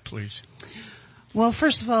on that, please? Well,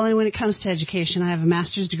 first of all, when it comes to education, I have a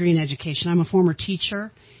master's degree in education. I'm a former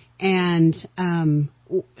teacher, and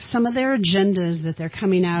some of their agendas that they're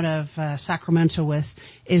coming out of Sacramento with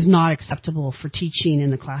is not acceptable for teaching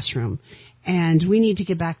in the classroom. And we need to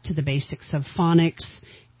get back to the basics of phonics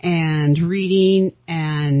and reading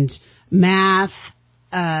and math,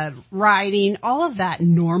 writing, all of that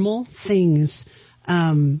normal things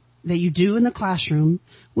that you do in the classroom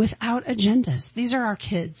without agendas. These are our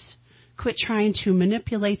kids. Quit trying to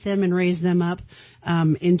manipulate them and raise them up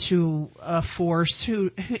into a force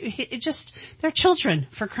they're children,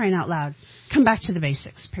 for crying out loud. Come back to the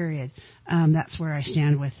basics, period. That's where I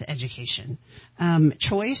stand with education.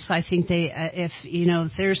 Choice, I think if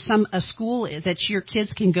there's a school that your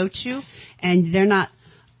kids can go to and they're not,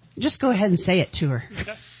 just go ahead and say it to her.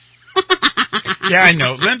 Yeah, I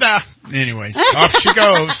know. Linda. Anyways, off she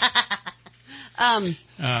goes.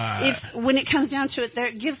 When it comes down to it,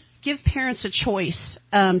 give parents a choice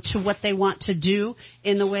to what they want to do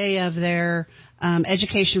in the way of their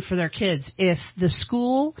education for their kids. If the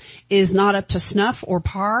school is not up to snuff or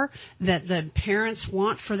par that the parents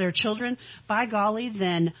want for their children, by golly,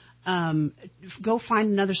 then go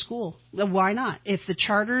find another school. Why not? If the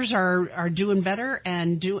charters are doing better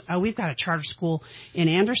we've got a charter school in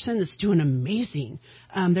Anderson that's doing amazing.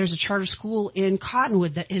 There's a charter school in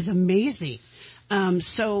Cottonwood that is amazing.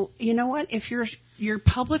 So you know what? If your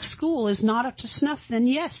public school is not up to snuff, then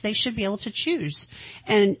yes, they should be able to choose.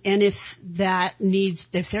 And if there needs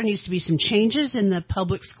to be some changes in the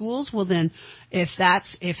public schools, well then, if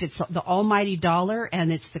it's the almighty dollar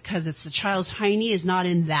and it's because it's the child's hiney is not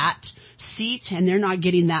in that seat and they're not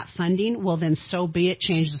getting that funding, well then so be it.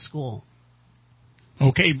 Change the school.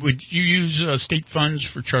 Okay, would you use state funds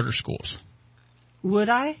for charter schools? Would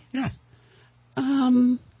I? Yeah.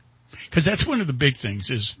 Because that's one of the big things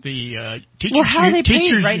is the teachers. Well, how are they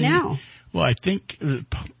paid right now? Well, I think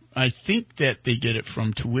that they get it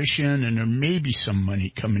from tuition, and there may be some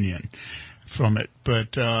money coming in from it.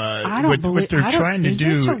 But what they're trying to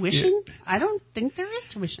do. Is there tuition? I don't think there is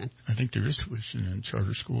tuition. I think there is tuition in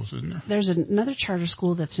charter schools, isn't there? There's another charter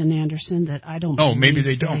school that's in Anderson that I don't. Oh, maybe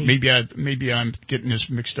they don't. Maybe I'm getting this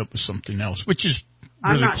mixed up with something else, which is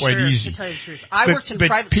really quite easy. To tell you the truth, I worked in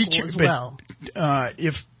private school as well.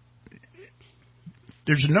 If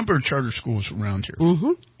there's a number of charter schools around here,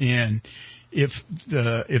 and if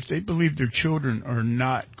they believe their children are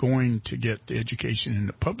not going to get the education in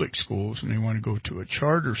the public schools and they want to go to a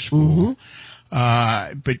charter school,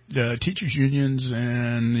 but the teachers unions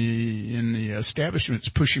and the establishments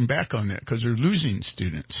pushing back on that because they're losing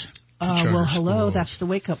students. Well, hello, that's the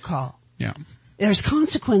wake up call. Yeah. There's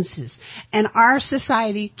consequences. And our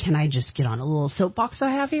society, can I just get on a little soapbox I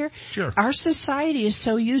have here? Sure. Our society is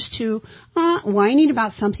so used to whining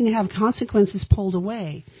about something to have consequences pulled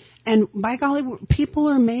away. And by golly, people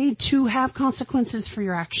are made to have consequences for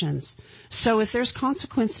your actions. So if there's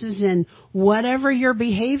consequences in whatever your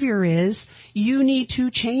behavior is, you need to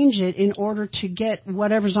change it in order to get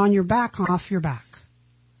whatever's on your back off your back.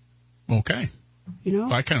 Okay. You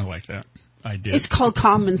know? I kind of like that. I did. It's called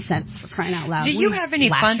common sense, for crying out loud. Do you have any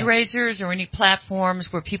fundraisers or any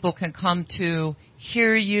platforms where people can come to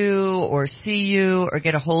hear you or see you or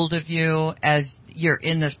get a hold of you as you're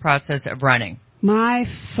in this process of running? My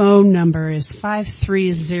phone number is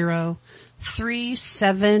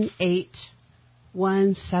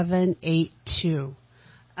 530-378-1782.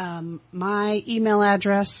 My email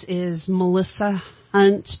address is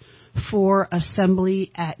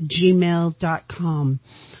melissahunt4assembly@gmail.com.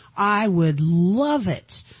 I would love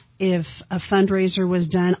it if a fundraiser was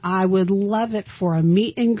done. I would love it for a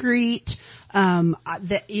meet and greet.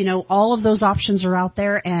 All of those options are out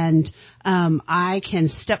there, and I can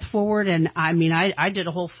step forward. And I did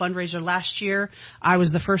a whole fundraiser last year. I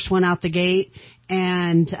was the first one out the gate,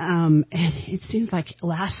 and it seems like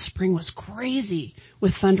last spring was crazy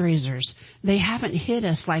with fundraisers. They haven't hit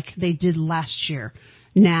us like they did last year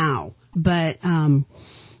now, but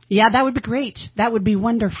yeah, that would be great. That would be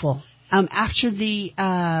wonderful. After the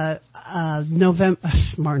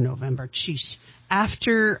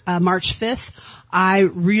after March 5th, I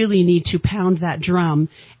really need to pound that drum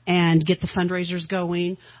and get the fundraisers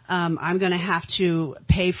going. I'm going to have to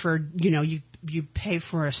pay for, you pay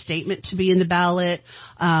for a statement to be in the ballot.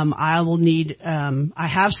 I will need, I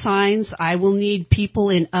have signs. I will need people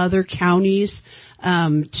in other counties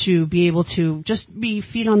to be able to just be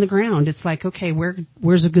feet on the ground. It's like, okay,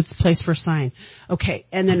 where's a good place for a sign? Okay,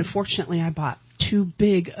 and then unfortunately I bought too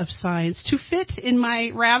big of signs to fit in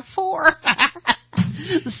my RAV4.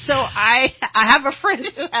 So I have a friend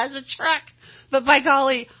who has a truck, but by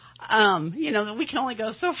golly, we can only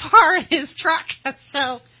go so far in his truck.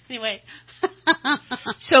 So anyway.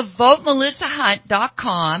 So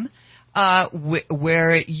votemelissahunt.com,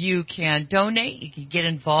 where you can donate, you can get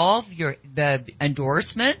involved, the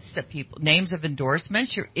endorsements, names of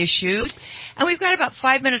endorsements, your issues. And we've got about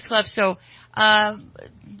 5 minutes left, so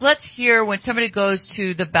let's hear when somebody goes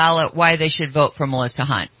to the ballot why they should vote for Merlissa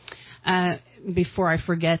Hunt. Before I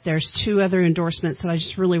forget, there's two other endorsements that I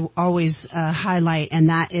just really always highlight, and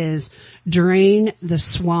that is Drain the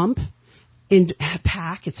Swamp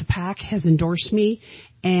PAC. It's a PAC, has endorsed me,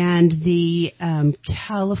 and the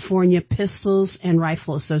California Pistols and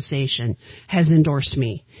Rifle Association has endorsed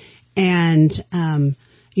me. And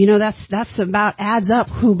that's about adds up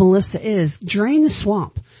who Merlissa is. Drain the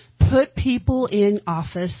Swamp. Put people in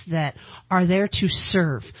office that are there to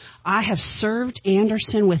serve. I have served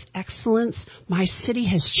Anderson with excellence. My city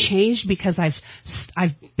has changed because I've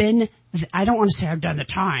been, I don't want to say I've done the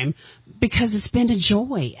time, because it's been a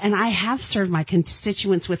joy. And I have served my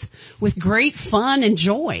constituents with great fun and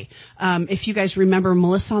joy. If you guys remember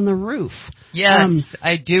Melissa on the Roof. Yes,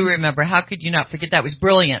 I do remember. How could you not forget that? It was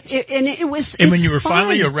brilliant. And when you were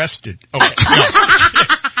finally arrested. Okay.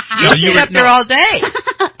 You were up there all day.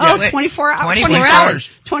 24 hours. 24 hours.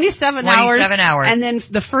 27 hours. And then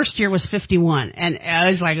the first year was 51. And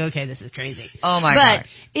I was like, okay, this is crazy. Oh, my gosh.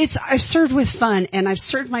 But I've served with fun, and I've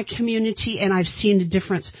served my community, and I've seen the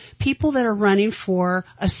difference. People that are running for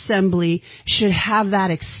assembly should have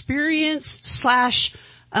that experience /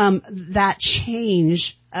 that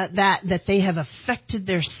change that they have affected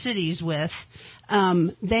their cities with.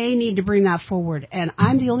 They need to bring that forward. And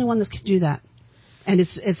I'm the only one that can do that. And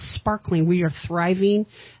it's sparkling. We are thriving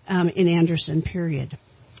in Anderson, period.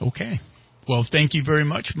 Okay. Well, thank you very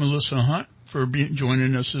much, Merlissa Hunt, for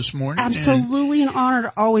joining us this morning. Absolutely an honor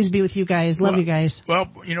to always be with you guys. Love you guys.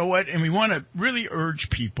 Well, you know what? And we want to really urge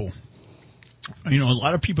people. A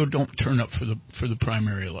lot of people don't turn up for the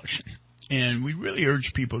primary election. And we really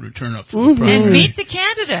urge people to turn up for the primary. And meet the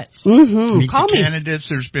candidates. Meet the candidates.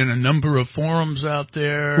 There's been a number of forums out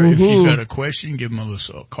there. If you've got a question, give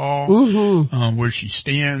Melissa a call. Where she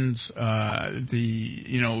stands.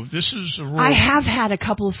 This is a role. I have had a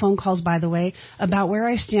couple of phone calls, by the way, about where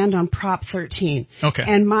I stand on Prop 13. Okay.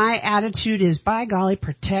 And my attitude is, by golly,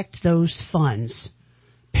 protect those funds.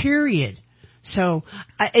 Period. So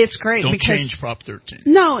it's great. Don't because change Prop 13.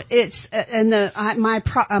 No, it's and my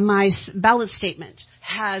ballot statement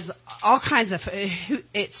has all kinds of.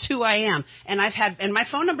 It's who I am, and my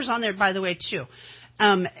phone number's on there, by the way, too.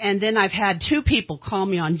 And then I've had two people call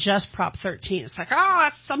me on just Prop 13. It's like,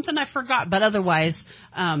 that's something I forgot, but otherwise,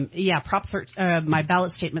 Prop 13. My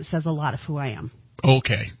ballot statement says a lot of who I am.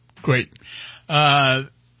 Okay. Great.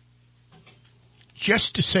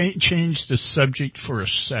 Just to change the subject for a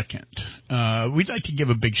second, we'd like to give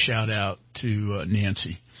a big shout-out to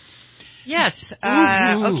Nancy. Yes.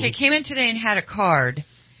 Okay, came in today and had a card.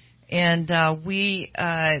 And we're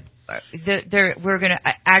going to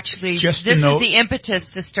actually, this is the impetus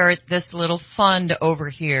to start this little fund over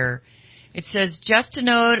here. It says, just a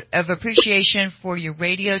note of appreciation for your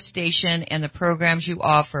radio station and the programs you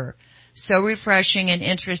offer. So refreshing and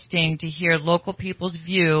interesting to hear local people's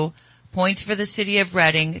view. Points for the city of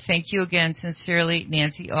Reading. Thank you again. Sincerely,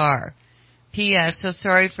 Nancy R. P.S. So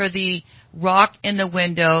sorry for the rock in the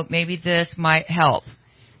window. Maybe this might help.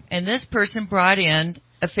 And this person brought in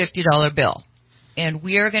a $50 bill. And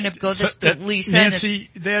we are going to go this to Lisa. Nancy,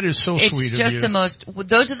 that is so sweet of you. It's just the most,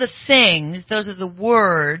 those are the things, those are the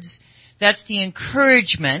words, that's the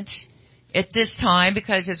encouragement at this time,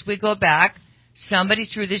 because as we go back, somebody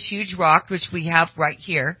threw this huge rock, which we have right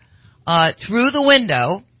here, through the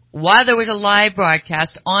window while there was a live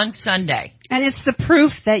broadcast on Sunday. And it's the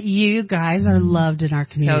proof that you guys are loved in our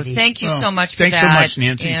community. So thank you so much for that. Thanks so much,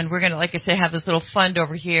 Nancy. And we're going to, like I said, have this little fund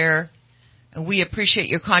over here. And we appreciate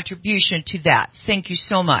your contribution to that. Thank you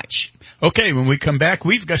so much. Okay, when we come back,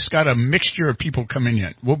 we've just got a mixture of people coming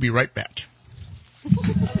in. We'll be right back.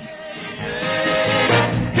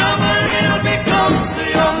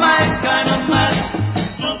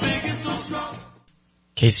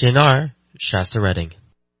 KCNR, Shasta Reading.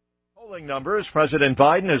 Numbers, President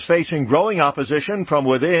Biden is facing growing opposition from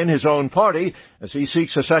within his own party as he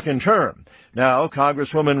seeks a second term. Now,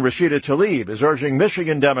 Congresswoman Rashida Tlaib is urging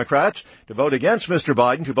Michigan Democrats to vote against Mr.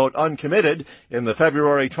 Biden to vote uncommitted in the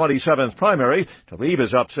February 27th primary. Tlaib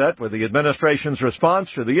is upset with the administration's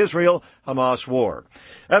response to the Israel-Hamas war.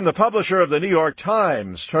 And the publisher of the New York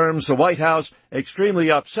Times terms the White House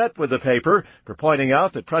extremely upset with the paper for pointing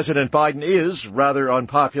out that President Biden is rather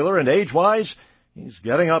unpopular and age-wise, he's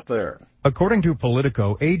getting up there. According to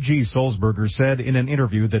Politico, A.G. Sulzberger said in an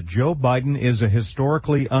interview that Joe Biden is a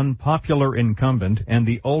historically unpopular incumbent and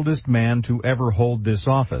the oldest man to ever hold this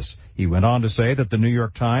office. He went on to say that the New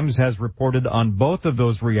York Times has reported on both of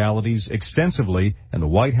those realities extensively, and the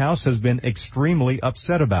White House has been extremely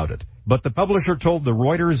upset about it. But the publisher told the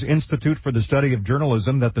Reuters Institute for the Study of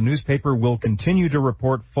Journalism that the newspaper will continue to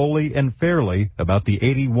report fully and fairly about the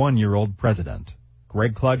 81-year-old president.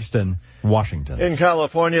 Greg Clugston, Washington. In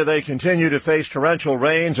California, they continue to face torrential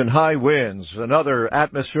rains and high winds. Another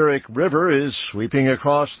atmospheric river is sweeping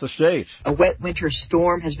across the state. A wet winter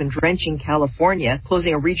storm has been drenching California,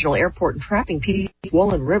 closing a regional airport and trapping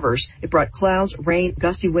swollen rivers. It brought clouds, rain,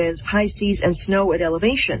 gusty winds, high seas, and snow at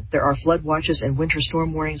elevation. There are flood watches and winter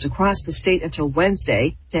storm warnings across the state until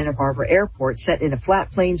Wednesday. Santa Barbara Airport set in a flat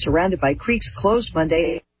plain surrounded by creeks closed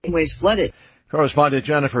Monday, ways flooded. Correspondent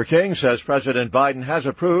Jennifer King says President Biden has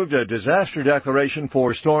approved a disaster declaration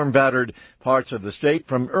for storm-battered parts of the state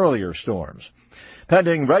from earlier storms.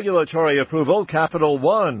 Pending regulatory approval, Capital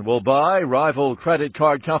One will buy rival credit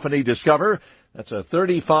card company Discover. That's a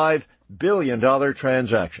 $35 billion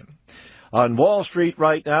transaction. On Wall Street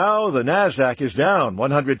right now, the Nasdaq is down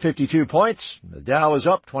 152 points. The Dow is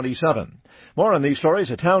up 27. More on these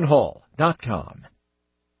stories at townhall.com.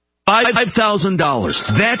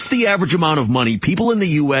 $5,000. That's the average amount of money people in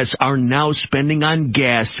the U.S. are now spending on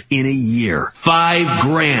gas in a year.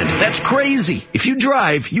 $5,000. That's crazy. If you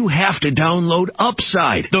drive, you have to download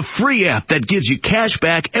Upside, the free app that gives you cash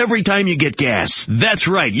back every time you get gas. That's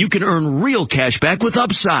right. You can earn real cash back with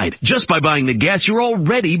Upside just by buying the gas you're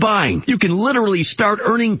already buying. You can literally start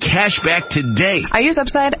earning cash back today. I use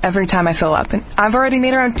Upside every time I fill up, and I've already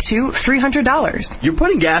made around $200-$300. You're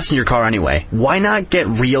putting gas in your car anyway. Why not get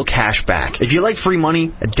real cash back? If you like free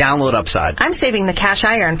money, download Upside. I'm saving the cash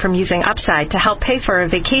I earn from using Upside to help pay for a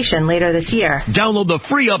vacation later this year. Download the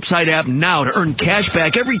free Upside app now to earn cash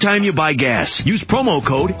back every time you buy gas. Use promo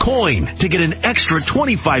code COIN to get an extra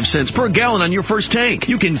 25 cents per gallon on your first tank.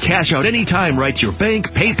 You can cash out anytime right to your bank,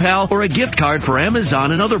 PayPal, or a gift card for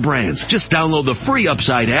Amazon and other brands. Just download the free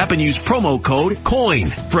Upside app and use promo code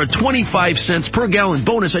COIN for a 25 cents per gallon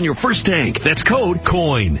bonus on your first tank. That's code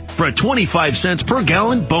COIN for a 25 cents per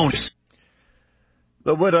gallon bonus.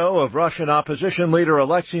 The widow of Russian opposition leader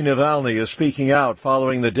Alexei Navalny is speaking out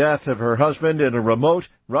following the death of her husband in a remote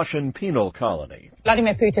Russian penal colony.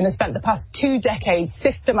 Vladimir Putin has spent the past 2 decades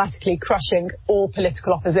systematically crushing all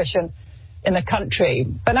political opposition in the country.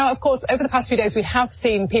 But now, of course, over the past few days, we have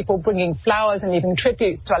seen people bringing flowers and even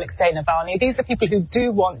tributes to Alexei Navalny. These are people who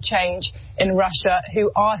do want change in Russia,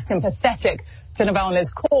 who are sympathetic to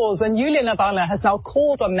Navalny's cause. And Yulia Navalny has now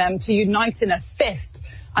called on them to unite in a fist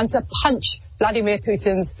and to punch Vladimir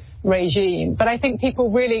Putin's regime. But I think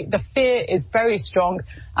people really, the fear is very strong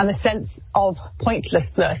and the sense of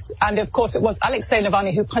pointlessness. And of course, it was Alexei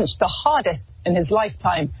Navalny who punched the hardest in his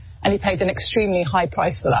lifetime, and he paid an extremely high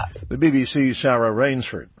price for that. The BBC's Sarah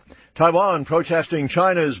Rainsford. Taiwan protesting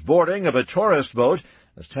China's boarding of a tourist boat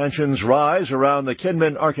as tensions rise around the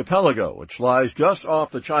Kinmen Archipelago, which lies just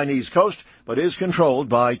off the Chinese coast but is controlled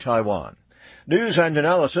by Taiwan. News and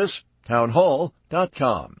analysis,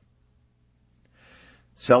 townhall.com.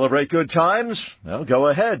 Celebrate good times? Well, go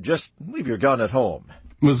ahead. Just leave your gun at home.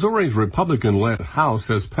 Missouri's Republican-led House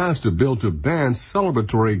has passed a bill to ban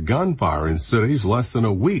celebratory gunfire in cities less than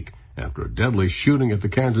a week after a deadly shooting at the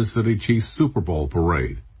Kansas City Chiefs Super Bowl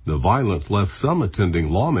parade. The violence left some attending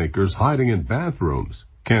lawmakers hiding in bathrooms.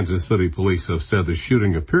 Kansas City police have said the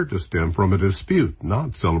shooting appeared to stem from a dispute,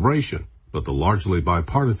 not celebration. But the largely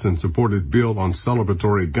bipartisan-supported bill on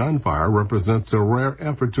celebratory gunfire represents a rare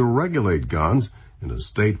effort to regulate guns in a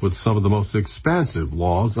state with some of the most expansive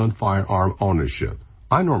laws on firearm ownership.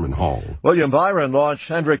 I'm Norman Hall. William Byron launched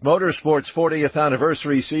Hendrick Motorsports' 40th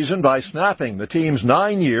anniversary season by snapping the team's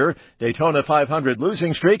 9-year Daytona 500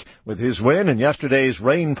 losing streak with his win in yesterday's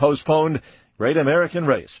rain-postponed Great American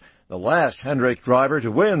Race. The last Hendrick driver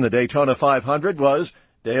to win the Daytona 500 was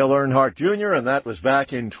Dale Earnhardt Jr., and that was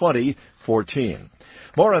back in 2014.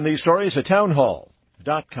 More on these stories at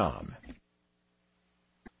townhall.com.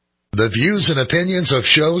 The views and opinions of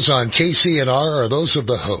shows on KCNR are those of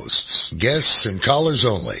the hosts, guests, and callers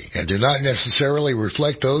only, and do not necessarily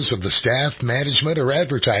reflect those of the staff, management, or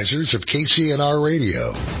advertisers of KCNR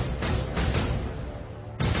Radio.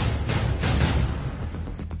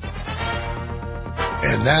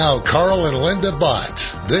 And now, Carl and Linda Bott.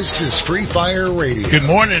 This is Free Fire Radio. Good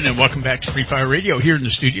morning and welcome back to Free Fire Radio here in the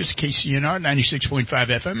studios, KCNR 96.5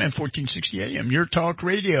 FM and 1460 AM. Your talk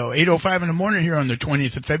radio, 8:05 in the morning here on the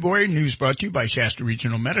 20th of February. News brought to you by Shasta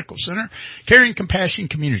Regional Medical Center, caring compassion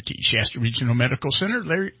community. Shasta Regional Medical Center.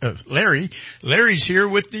 Larry's here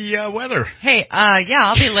with the weather. Hey,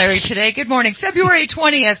 I'll be Larry today. Good morning, February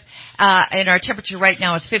 20th. And our temperature right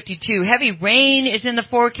now is 52. Heavy rain is in the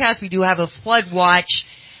forecast. We do have a flood watch.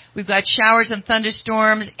 We've got showers and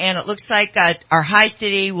thunderstorms, and it looks like our high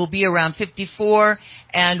today will be around 54,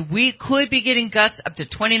 and we could be getting gusts up to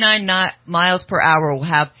 29 miles per hour. We'll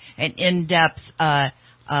have an in-depth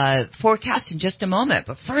forecast in just a moment.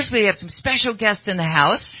 But first, we have some special guests in the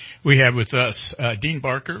house. We have with us Dean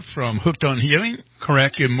Barker from Hooked on Healing.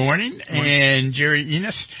 Correct. Good morning. And Jerry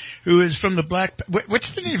Enos, who is from the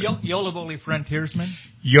what's the name? Yola-Boli Frontiersman.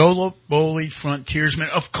 Yola-Boli Frontiersman.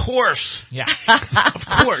 Of course. Yeah. Of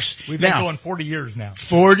course. We've been going 40 years now.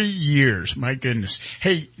 40 years. My goodness.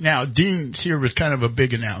 Hey, now, Dean's here with kind of a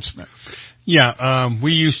big announcement. Yeah,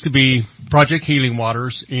 we used to be Project Healing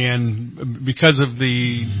Waters, and because of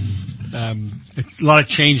the a lot of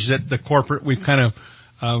changes at the corporate, we've kind of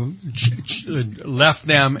left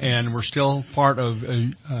them, and we're still part of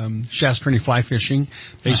Shasta Trinity Fly Fishing.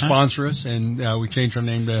 They sponsor us, and we changed our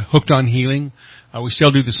name to Hooked on Healing. We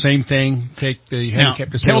still do the same thing, take the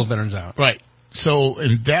handicapped disabled veterans out. Right. So,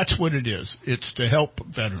 and that's what it is. It's to help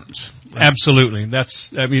veterans. Right? Absolutely.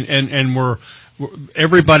 And we're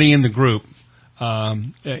everybody in the group,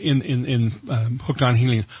 in Hooked on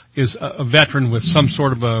Healing is a veteran with some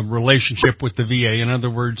sort of a relationship with the VA. In other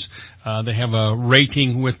words, they have a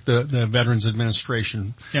rating with the Veterans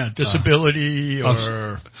Administration. Yeah, disability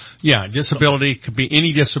disability could be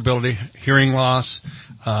any disability, hearing loss,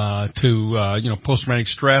 to post-traumatic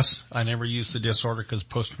stress. I never use the disorder because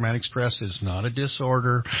post-traumatic stress is not a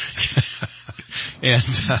disorder. I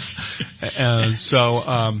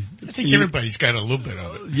think everybody's got a little bit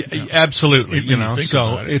of it. Yeah. Absolutely.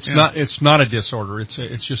 It's not a disorder.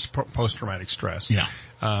 It's just post-traumatic stress. Yeah.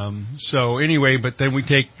 But then we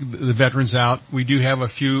take the veterans out. We do have a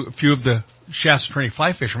few of the Shasta Trinity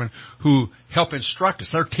fly fishermen who help instruct us.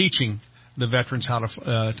 They're teaching the veterans how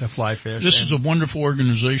to fly fish. This is a wonderful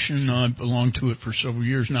organization. I've belonged to it for several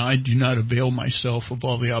years now. I do not avail myself of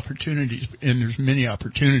all the opportunities, and there's many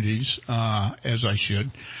opportunities, as I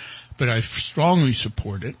should. But I strongly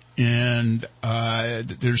support it, and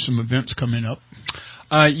there's some events coming up.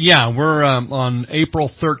 We're on April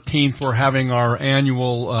 13th. We're having our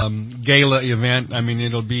annual gala event. I mean,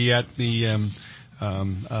 it'll be at the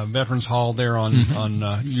Veterans Hall there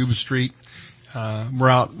on Yuba Street. We're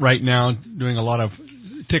out right now doing a lot of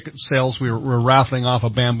ticket sales. We're raffling off a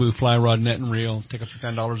bamboo fly rod, net and reel. Tickets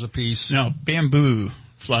are $10 a piece. Now, bamboo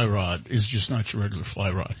fly rod is just not your regular fly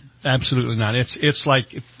rod. Absolutely not. It's like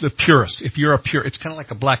the purist. If you're it's kind of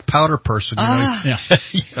like a black powder person.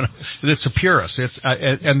 It's a purist.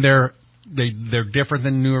 And they're they're different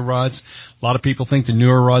than newer rods. A lot of people think the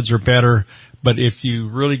newer rods are better, but if you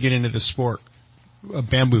really get into the sport,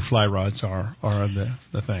 bamboo fly rods are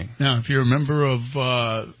the thing. Now, if you're a member of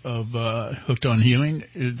Hooked on Healing,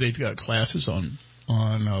 they've got classes on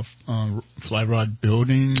fly rod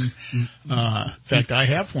building. In fact, I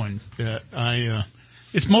have one that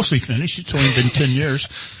it's mostly finished. It's only been 10 years.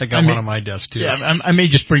 I got one on my desk, too. Yeah, I may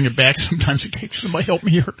just bring it back sometimes in case somebody help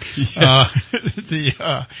me here.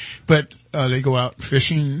 Yeah. But they go out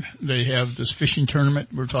fishing. They have this fishing tournament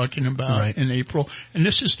we're talking about in April. And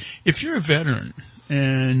this is, if you're a veteran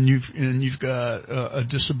and you've got a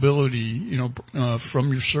disability,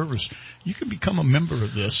 from your service, you can become a member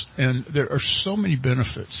of this, and there are so many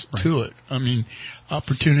benefits to it. I mean,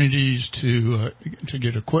 opportunities to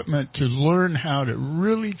get equipment, to learn how to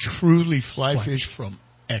really truly fly fish from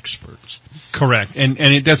experts. Correct, and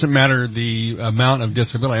it doesn't matter the amount of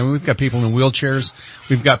disability. I mean, we've got people in wheelchairs,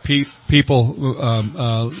 we've got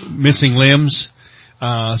people missing limbs,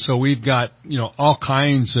 so we've got all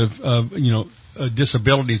kinds of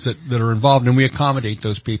disabilities that are involved, and we accommodate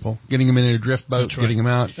those people, getting them in a drift boat, getting them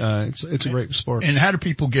out. It's a great sport. And how do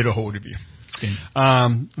people get a hold of you?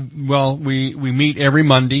 Well, we meet every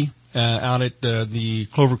Monday out at the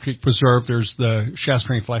Clover Creek Preserve. There's the Shasta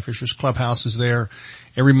County Fly Fishers Clubhouse is there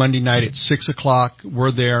every Monday night at 6:00.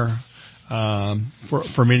 We're there for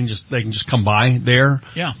a meeting. They can just come by there,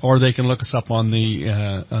 or they can look us up on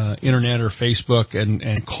the internet or Facebook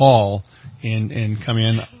and call. And come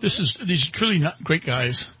in. These are truly not great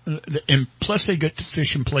guys, and plus they get to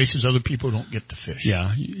fish in places other people don't get to fish.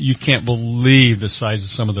 Yeah, you can't believe the size of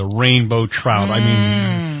some of the rainbow trout. I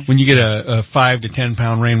mean, when you get a 5 to 10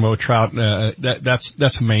 pound rainbow trout,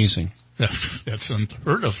 that's amazing. That's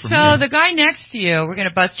unheard of. So the guy next to you, we're going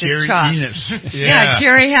to bust his chops. Yeah,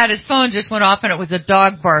 Jerry had his phone just went off, and it was a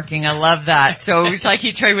dog barking. I love that. So it was like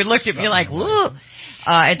he looked at me like, "Whoa."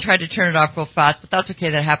 And tried to turn it off real fast, but that's okay.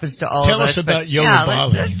 That happens to all of us. Tell us about Yola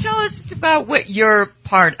Bali. Let's tell us about what your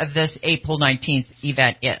part of this April 19th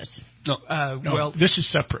event is. No, well, this is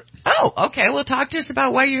separate. Oh, okay. Well, talk to us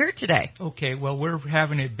about why you're here today. Okay. Well, we're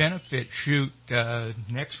having a benefit shoot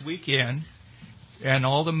next weekend, and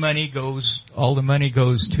all the money goes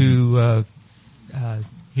to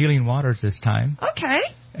Healing Waters this time. Okay.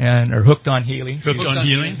 And are Hooked on Healing. Hooked on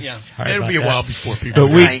Healing? Yeah. It'll be a while before people.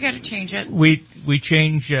 You got to change it. We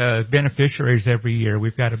change beneficiaries every year.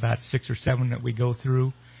 We've got about 6 or 7 that we go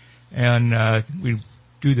through, and we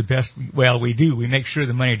do the best. Well, we do. We make sure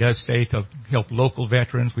the money does stay to help local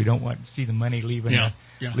veterans. We don't want to see the money leaving the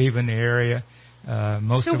area.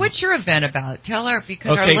 So what's your event about? Tell her,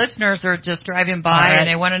 because our listeners are just driving by and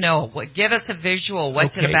they want to know. Give us a visual.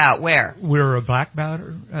 What's it about? Where? We're a black belt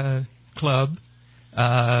club.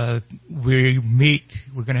 We meet.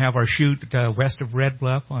 We're going to have our shoot west of Red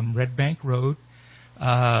Bluff on Red Bank Road.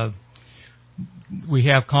 We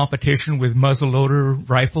have competition with muzzleloader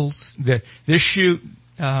rifles. This shoot,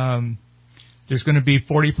 there's going to be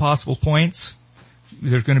 40 possible points.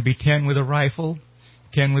 There's going to be 10 with a rifle,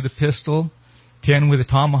 10 with a pistol, 10 with a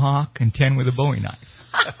tomahawk, and 10 with a Bowie knife.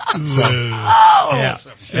 And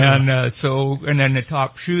then the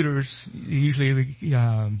top shooters, usually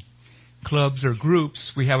the clubs or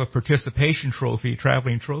groups, we have a participation trophy,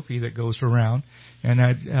 traveling trophy that goes around, and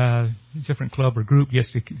that different club or group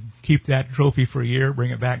gets to keep that trophy for a year,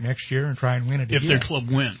 bring it back next year, and try and win it again. If their club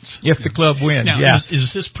wins. If the club wins, now,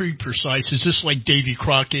 is this pretty precise? Is this like Davy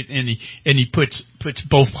Crockett and he puts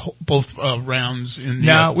both rounds in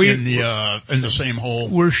the same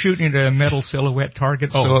hole? We're shooting at a metal silhouette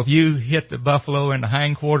target, so if you hit the buffalo in the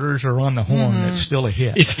hindquarters or on the horn, it's still a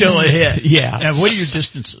hit. It's still a hit. Yeah. Now, what are your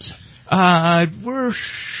distances? We're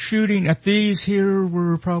shooting at these here.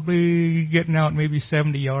 We're probably getting out maybe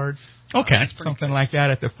 70 yards. Okay. Something like that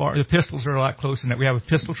at the far. The pistols are a lot closer than that. We have a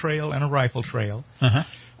pistol trail and a rifle trail.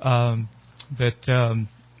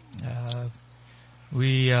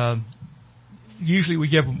 We usually we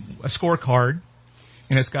give a scorecard,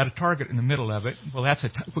 and it's got a target in the middle of it. Well,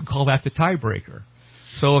 we call that the tiebreaker.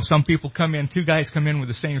 So if some people come in, 2 guys come in with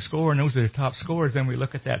the same score, and those are the top scores, then we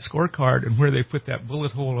look at that scorecard, and where they put that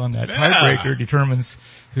bullet hole on that tiebreaker determines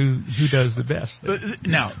who does the best. But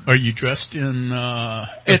now, are you dressed in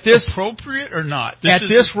appropriate or not? This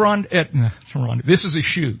is a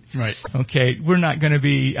shoot. Right. Okay, we're not going to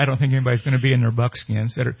be, I don't think anybody's going to be in their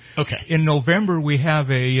buckskins. Okay. In November, we have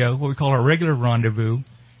what we call our regular rendezvous,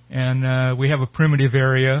 and we have a primitive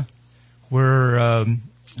area where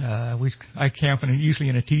I camp usually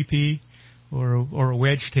in a teepee or a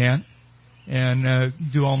wedge tent, and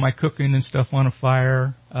do all my cooking and stuff on a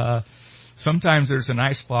fire. Sometimes there's an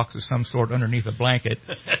ice box of some sort underneath a blanket.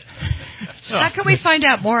 How can we find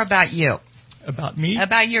out more about you? About me?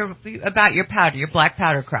 About your powder, your black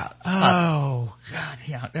powder crowd. Oh, God,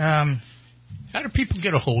 yeah. How do people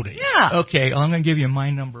get a hold of you? Yeah. Okay, I'm going to give you my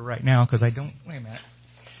number right now because I don't... Wait a minute.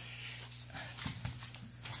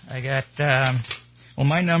 I got...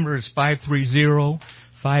 my number is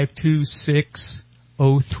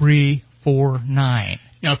 530-526-0349.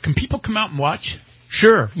 Now, can people come out and watch?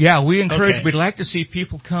 Sure. Yeah, we encourage... Okay. We'd like to see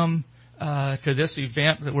people come to this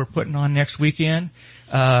event that we're putting on next weekend.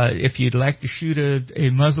 If you'd like to shoot a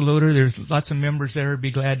muzzleloader, there's lots of members there who'd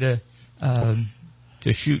be glad to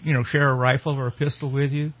shoot, share a rifle or a pistol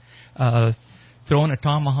with you. Throwing a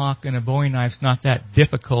tomahawk and a Bowie knife's not that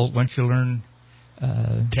difficult once you learn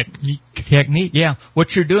technique. Yeah,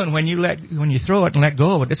 what you're doing when you throw it and let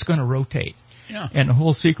go of it, it's going to rotate. Yeah. And the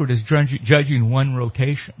whole secret is judging one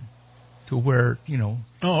rotation to where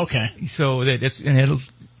Oh, okay. So that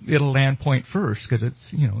it'll land point first because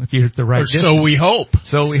it's if you hit the right distance. So we hope.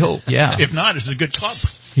 Yeah. If not, it's a good club.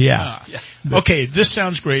 Yeah. Okay, this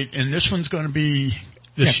sounds great, and this one's going to be.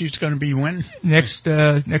 The shoot's going to be when? Next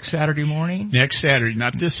Saturday morning. Next Saturday,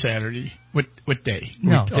 not this Saturday. What day?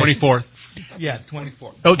 No, 24th. Yeah,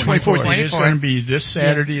 24th. Oh, 24th. It's going to be this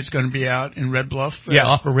Saturday. It's going to be out in Red Bluff.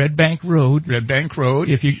 Off of Red Bank Road. Red Bank Road.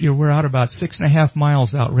 If we're out about 6.5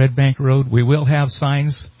 miles out Red Bank Road. We will have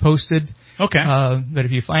signs posted. Okay. But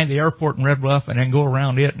if you find the airport in Red Bluff and then go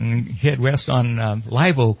around it and head west on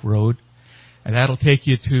Live Oak Road, and that'll take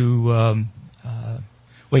you to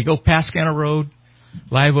go past Scanner Road,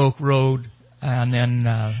 Live Oak Road, and then...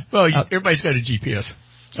 everybody's got a GPS,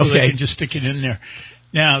 so they can just stick it in there.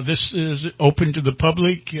 Now, this is open to the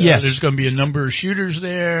public. Yes. There's going to be a number of shooters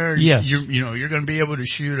there. Yes. You're going to be able to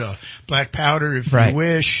shoot a black powder if you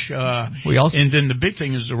wish. And then the big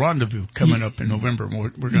thing is the rendezvous coming up in November. We're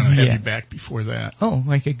going to have you back before that. Oh,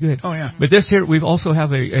 okay, good. Oh, yeah. But this here, we also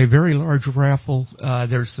have a very large raffle.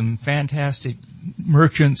 There's some fantastic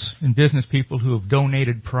merchants and business people who have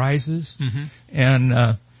donated prizes. Mm-hmm.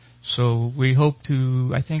 And so we hope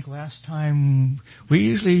to, I think last time, we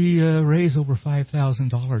usually raise over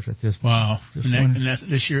 $5,000 at this point. Wow. And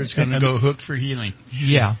this year it's going to go Hook for Healing.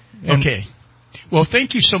 Yeah. Okay. Well,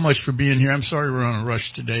 thank you so much for being here. I'm sorry we're on a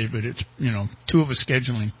rush today, but it's, two of us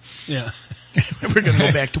scheduling. Yeah. We're going to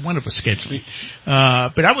go back to one of us scheduling.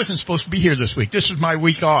 But I wasn't supposed to be here this week. This is my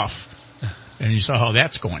week off. And you saw how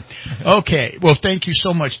that's going. Okay. Well, thank you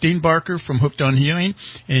so much. Dean Barker from Hooked on Healing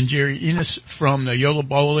and Jerry Enos from the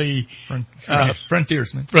Yollobole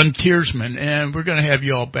Frontiersman. And we're going to have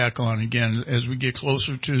you all back on again as we get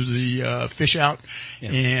closer to the fish out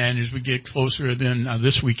and as we get closer then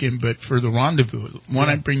this weekend, but for the rendezvous.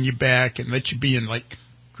 Want to bring you back and let you be in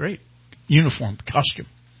great uniform costume.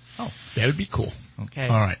 Oh, that would be cool. Okay.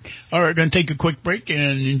 All right. We're going to take a quick break,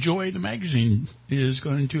 and Enjoy the Magazine is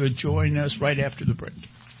going to join us right after the break.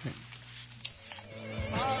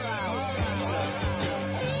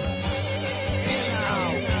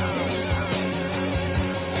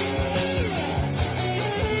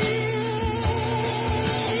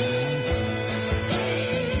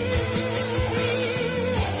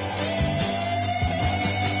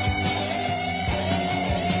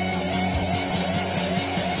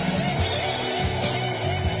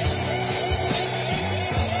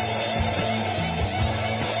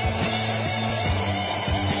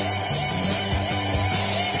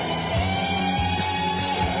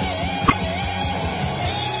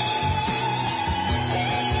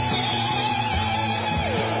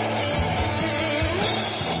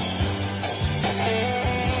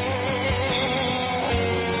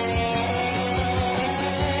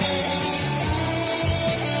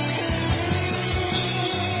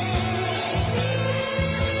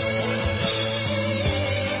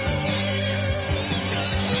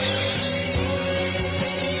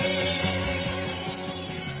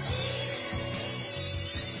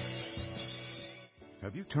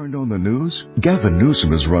 Turned on the news? Gavin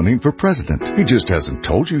Newsom is running for president. He just hasn't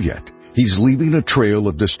told you yet. He's leaving a trail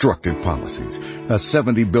of destructive policies, a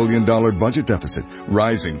 $70 billion budget deficit,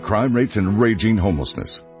 rising crime rates, and raging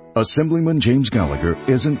homelessness. Assemblyman James Gallagher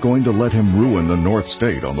isn't going to let him ruin the North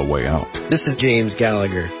State on the way out. This is James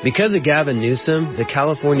Gallagher. Because of Gavin Newsom, the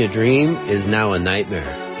California dream is now a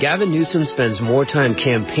nightmare. Gavin Newsom spends more time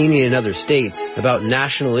campaigning in other states about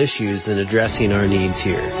national issues than addressing our needs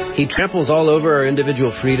here. He tramples all over our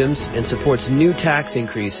individual freedoms and supports new tax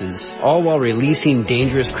increases, all while releasing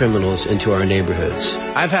dangerous criminals into our neighborhoods.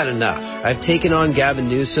 I've had enough. I've taken on Gavin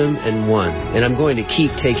Newsom and won, and I'm going to keep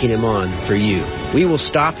taking him on for you. We will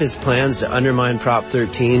stop his plans to undermine Prop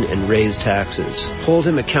 13 and raise taxes, hold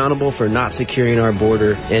him accountable for not securing our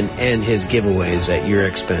border, and end his giveaways at your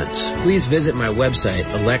expense. Please visit my website,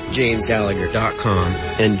 electjamesgallagher.com,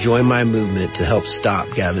 and join my movement to help stop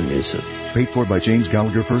Gavin Newsom. Paid for by James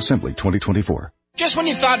Gallagher for Assembly 2024. Just when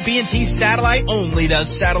you thought B&T Satellite only does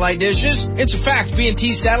satellite dishes, it's a fact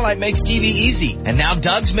B&T Satellite makes TV easy. And now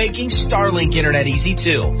Doug's making Starlink Internet easy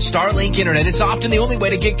too. Starlink Internet is often the only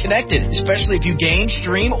way to get connected, especially if you game,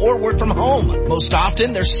 stream, or work from home. Most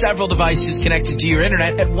often, there's several devices connected to your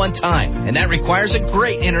internet at one time, and that requires a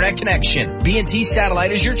great internet connection. B&T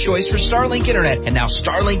Satellite is your choice for Starlink Internet, and now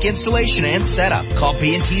Starlink installation and setup. Call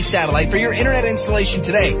B&T Satellite for your internet installation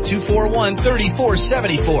today,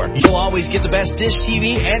 241-3474. You'll always get the best Dish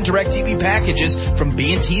TV and DirecTV packages from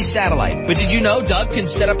B&T Satellite. But did you know Doug can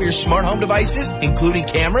set up your smart home devices, including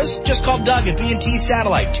cameras? Just call Doug at B&T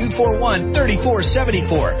Satellite,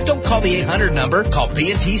 241-3474. Don't call the 800 number. Call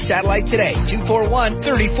B&T Satellite today,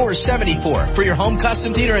 241-3474. For your home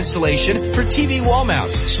custom theater installation, for TV wall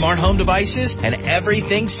mounts, smart home devices, and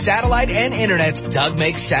everything satellite and internet, Doug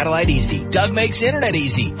makes satellite easy. Doug makes internet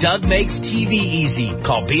easy. Doug makes TV easy.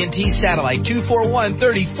 Call B&T Satellite,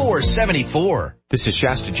 241-3474. This is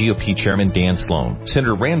Shasta GOP Chairman Dan Sloan.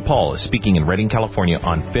 Senator Rand Paul is speaking in Redding, California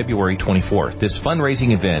on February 24th. This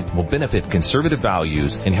fundraising event will benefit conservative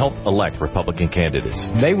values and help elect Republican candidates.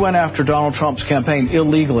 They went after Donald Trump's campaign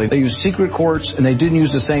illegally. They used secret courts, and they didn't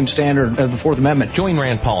use the same standard as the Fourth Amendment. Join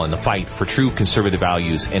Rand Paul in the fight for true conservative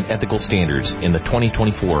values and ethical standards in the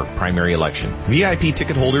 2024 primary election. VIP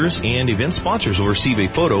ticket holders and event sponsors will receive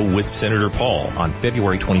a photo with Senator Paul on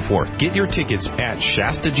February 24th. Get your tickets at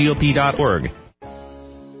shastagop.org.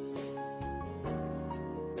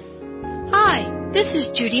 Hi, this is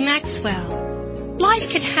Judy Maxwell. Life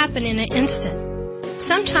can happen in an instant.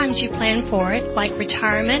 Sometimes you plan for it, like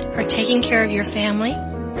retirement or taking care of your family.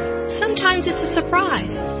 Sometimes it's a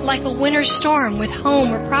surprise, like a winter storm with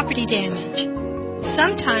home or property damage.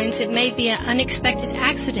 Sometimes it may be an unexpected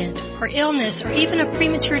accident or illness or even a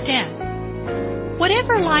premature death.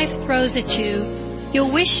 Whatever life throws at you,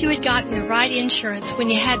 you'll wish you had gotten the right insurance when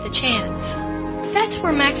you had the chance. That's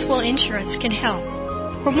where Maxwell Insurance can help.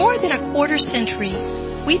 For more than a quarter century,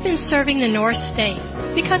 we've been serving the North State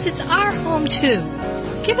because it's our home too.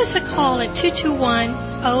 Give us a call at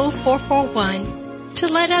 221-0441 to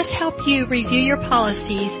let us help you review your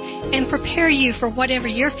policies and prepare you for whatever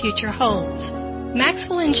your future holds.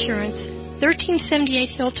 Maxwell Insurance, 1378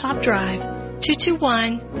 Hilltop Drive,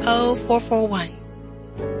 221-0441.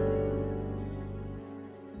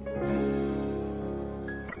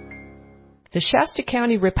 The Shasta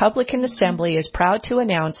County Republican Assembly is proud to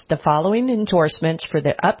announce the following endorsements for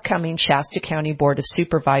the upcoming Shasta County Board of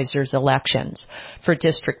Supervisors elections. For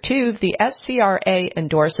District 2, the SCRA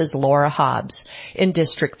endorses Laura Hobbs. In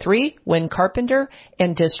District 3, Wynn Carpenter.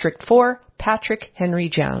 In District 4, Patrick Henry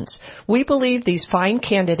Jones. We believe these fine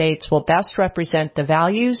candidates will best represent the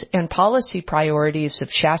values and policy priorities of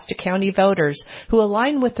Shasta County voters who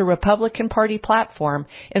align with the Republican Party platform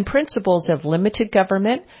and principles of limited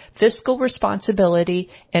government, fiscal responsibility,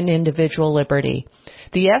 and individual liberty.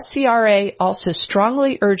 The SCRA also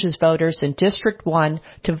strongly urges voters in District 1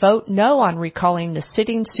 to vote no on recalling the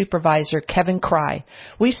sitting Supervisor Kevin Cry.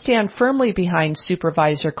 We stand firmly behind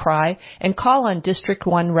Supervisor Cry and call on District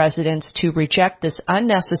 1 residents to reject this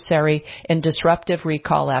unnecessary and disruptive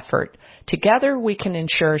recall effort. Together, we can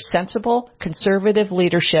ensure sensible, conservative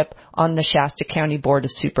leadership on the Shasta County Board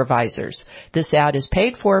of Supervisors. This ad is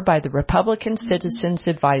paid for by the Republican Citizens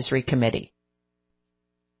Advisory Committee.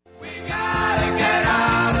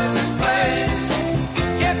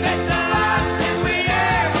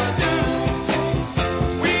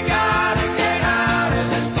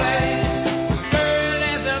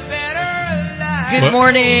 Good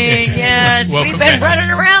morning. Yes, we've been running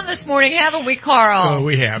around this morning, haven't we, Carl? Oh,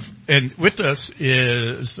 we have. And with us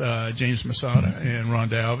is James Masada and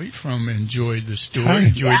Rhonda Alvey from Enjoy the Store,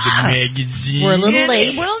 Enjoy the Magazine. We're a little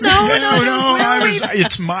late. Well, no.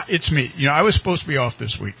 It's me. You know, I was supposed to be off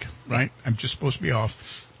this week, right? I'm just supposed to be off.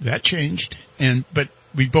 That changed, but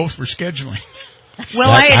we both were scheduling.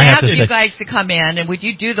 Well, I had asked you guys to come in, and would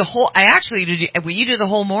you do the whole? Will you do the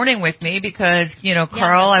whole morning with me? Because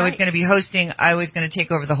Carl, I was going to be hosting. I was going to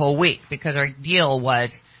take over the whole week because our deal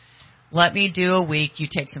was let me do a week. You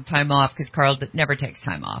take some time off, because Carl never takes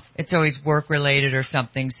time off. It's always work-related or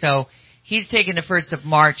something. So he's taking the 1st of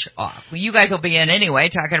March off. Well, you guys will be in anyway,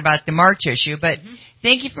 talking about the March issue. But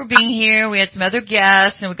thank you for being here. We had some other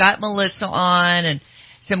guests, and we got Merlissa on, and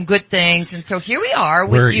some good things. And so here we are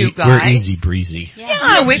with you guys. We're easy breezy.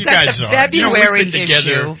 Yeah, we've got the February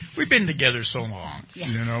issue. We've been together so long. Yeah.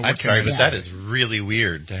 You know, I'm sorry, but that is really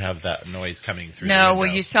weird to have that noise coming through. No, well,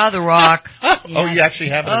 you saw the rock. Oh, you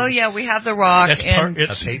actually have it. Oh, yeah, we have the rock. And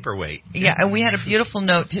a paperweight. Yeah, and we had a beautiful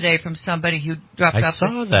note today from somebody who dropped off. I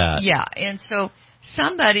saw that. Yeah, and so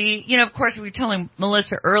somebody, you know, of course, we were telling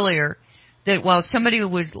Melissa earlier that while somebody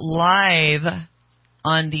was live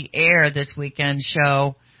on the air this weekend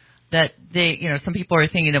show, that they, you know, some people are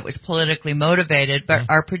thinking it was politically motivated, but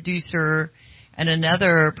our producer and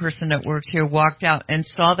another person that works here walked out and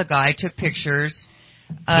saw the guy, took pictures.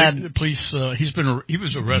 The police, he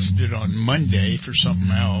was arrested on Monday for something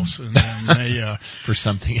else, and then they, for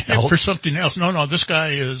something else? For something else. No, this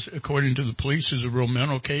guy is, according to the police, is a real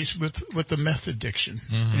mental case with a meth addiction.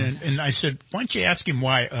 Mm-hmm. And I said, why don't you ask him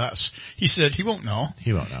why us? He said he won't know.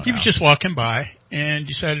 He won't know. He was just walking by and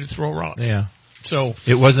decided to throw a rock. Yeah. So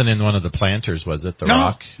it wasn't in one of the planters, was it? The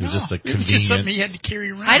rock? It was just a convenient. It was just something he had to carry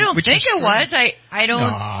around. I don't think it was. I don't.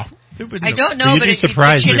 I don't know. But you'd be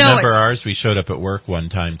surprised. Remember ours? We showed up at work one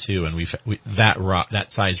time too, and we that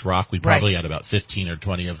size rock. We probably had about 15 or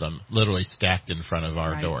 20 of them, literally stacked in front of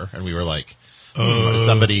our door, and we were like,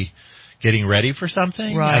 somebody getting ready for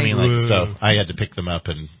something. Right. I mean, so I had to pick them up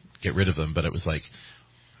and get rid of them, but it was like.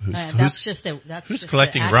 Who's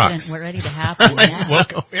collecting rocks? We're ready to happen.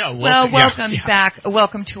 Welcome back.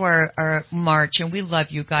 Welcome to our March, and we love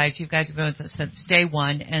you guys. You guys have been with us since day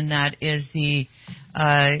one, and that is the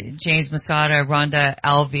James Masada, Rhonda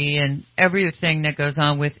Alvey, and everything that goes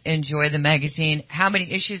on with Enjoy the Magazine. How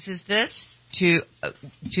many issues is this?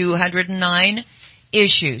 209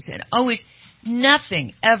 issues, and always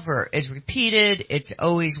nothing ever is repeated. It's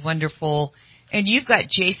always wonderful. And you've got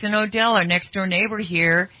Jason O'Dell, our next door neighbor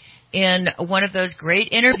here, in one of those great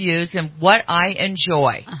interviews, and what I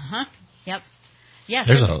enjoy. Yep. Yes,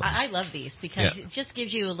 I love these because it just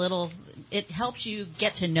gives you it helps you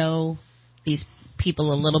get to know these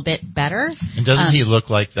people a little bit better. And doesn't he look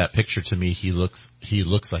like that picture to me? He looks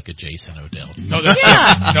like a Jason O'Dell. No, he's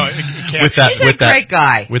a great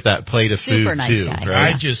guy with that plate of food nice too. Guy.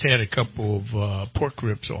 Right? I just had a couple of pork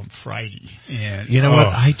ribs on Friday, and you know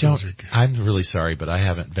what? I'm really sorry, but I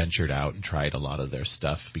haven't ventured out and tried a lot of their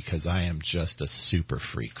stuff because I am just a super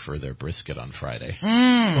freak for their brisket on Friday.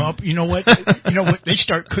 Well, you know what? They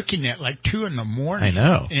start cooking at like 2 a.m. I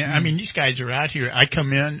know. And I mean, these guys are out here. I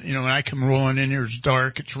come in, when I come rolling in here, it's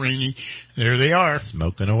dark, it's rainy. There they are,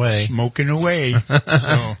 smoking away. So,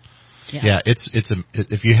 it's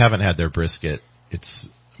if you haven't had their brisket, it's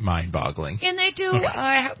mind-boggling. And they do.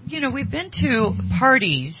 We've been to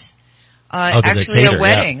parties. Actually, a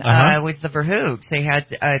wedding with the Verhoogs. They had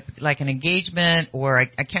like an engagement, or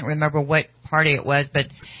I can't remember what party it was,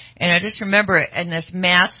 and I just remember in this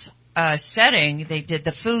mass setting, they did.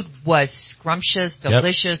 The food was scrumptious,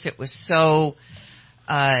 delicious. It was so.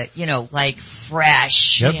 Like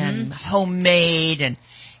fresh and homemade,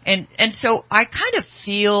 and so I kind of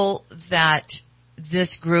feel that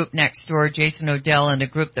this group next door, Jason O'Dell and the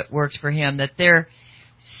group that works for him, that they're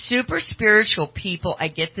super spiritual people. I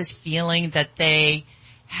get this feeling that they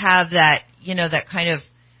have that, that kind of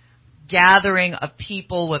gathering of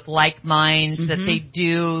people with like minds, that they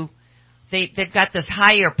do. They've got this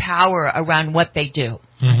higher power around what they do.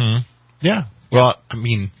 Mm-hmm. Yeah. Well, I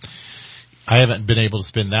mean, I haven't been able to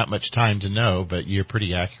spend that much time to know, but you're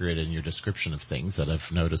pretty accurate in your description of things that I've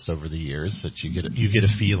noticed over the years, that you get a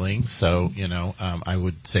feeling. So, I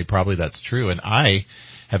would say probably that's true. And I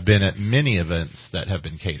have been at many events that have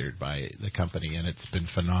been catered by the company, and it's been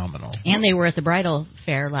phenomenal. And they were at the bridal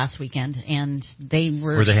fair last weekend, and they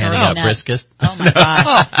were they handing out brisket? Oh my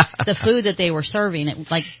gosh. The food that they were serving, it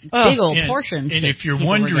like big old portions. And if you're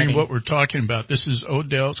wondering what we're talking about, this is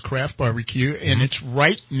Odell's Craft Barbecue, and it's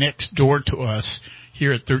right next door to us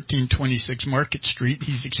here at 1326 Market Street.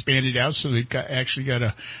 He's expanded out, so they've actually got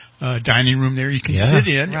a dining room there. You can sit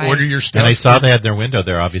in, order your stuff. And I saw they had their window.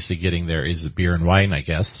 They're obviously getting their beer and wine, I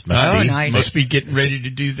guess. Must be getting ready to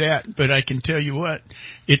do that. But I can tell you what,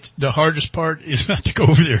 the hardest part is not to go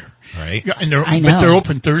over there. Right. Yeah, but they're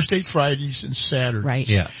open Thursday, Fridays, and Saturdays. Right.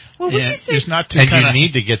 Yeah. Well, would you say it's not to and you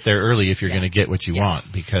need to get there early if you're going to get what you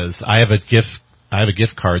want, because I have a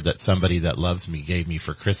gift card that somebody that loves me gave me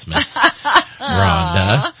for Christmas,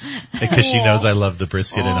 Rhonda, because she knows I love the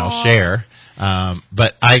brisket and I'll share.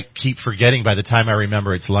 But I keep forgetting by the time I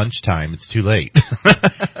remember it's lunchtime, it's too late.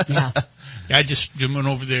 Yeah. I just went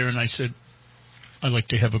over there and I said, I'd like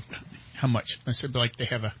to have how much? I said, I'd like to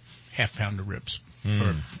have a half pound of ribs.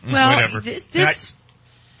 Or whatever.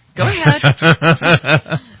 Go ahead.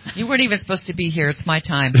 You weren't even supposed to be here. It's my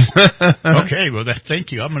time. Okay, well,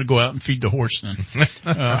 thank you. I'm going to go out and feed the horse then.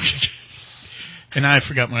 And I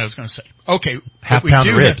forgot what I was going to say. Okay. Half pound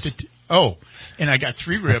of ribs. And I got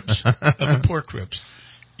 3 ribs of the pork ribs.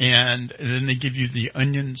 And then they give you the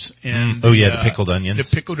onions and the pickled onions. The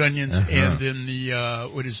pickled onions and then the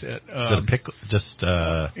what is that? Is it a pickle? Just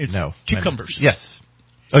no cucumbers. Yes.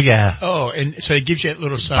 Oh yeah. Oh, and so it gives you that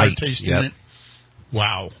little sour taste in it.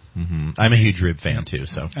 Wow. Mm-hmm. I'm a huge rib fan too,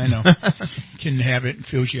 so I know. Can have it and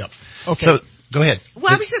fills you up. Okay. So go ahead.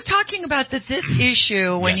 Well, I was just talking about this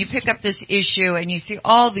issue when you pick up this issue and you see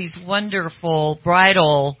all these wonderful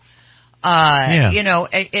bridal. You know,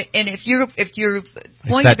 and if you're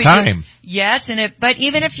going to be time. Yes, but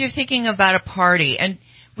even if you're thinking about a party, and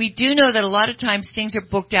we do know that a lot of times things are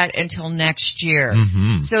booked out until next year.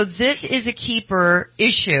 Mm-hmm. So this is a keeper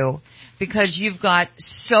issue because you've got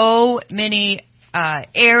so many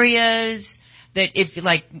areas that if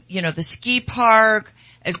like, you know, the ski park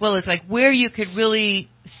as well as like where you could really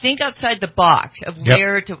think outside the box of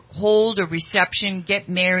where to hold a reception, get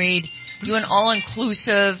married, do an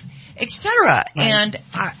all-inclusive, etc. Right. And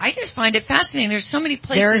I just find it fascinating. There's so many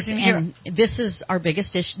places in here. And this is our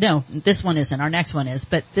biggest issue. No, this one isn't. Our next one is.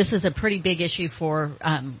 But this is a pretty big issue for,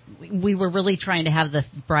 we were really trying to have the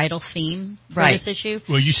bridal theme for this issue.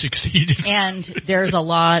 Well, you succeeded. And there's a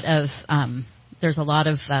lot of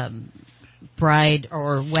bride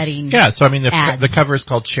or wedding. Yeah, so I mean the cover is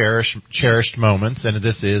called Cherished Moments, and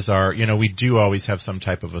this is our, you know, we do always have some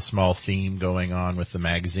type of a small theme going on with the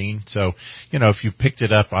magazine. So, you know, if you picked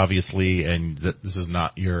it up obviously and this is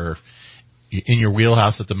not in your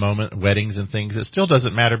wheelhouse at the moment, weddings and things, it still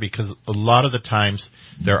doesn't matter because a lot of the times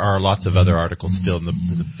there are lots of other articles still in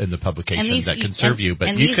the publications that can serve you,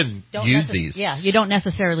 but you can use these. Yeah, you don't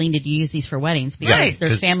necessarily need to use these for weddings because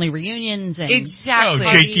there's family reunions and exactly.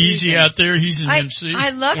 Oh, Jake Easy out there, he's an MC. I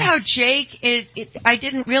love how Jake is. I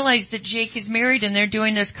didn't realize that Jake is married and they're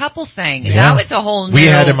doing this couple thing. Yeah. That was a whole new. We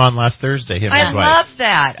had him on last Thursday. Him and his wife. I love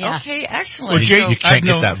that. Yeah. Okay, excellent. Well, Jake, you can't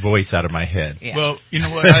get that voice out of my head. Yeah. Well, you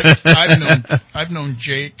know what? I've known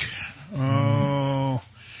Jake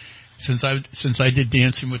since I did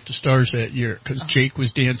Dancing with the Stars that year because Jake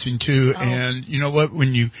was dancing too. And you know what?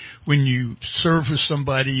 When you serve with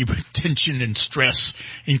somebody with tension and stress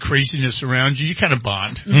and craziness around you, you kind of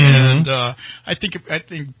bond. Mm-hmm. And I think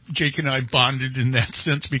Jake and I bonded in that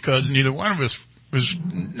sense because neither one of us was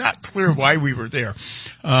not clear why we were there.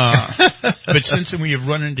 But since then we have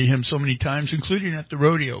run into him so many times, including at the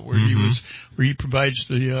rodeo where he provides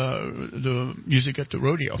the music at the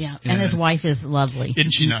rodeo. Yeah. And his wife is lovely.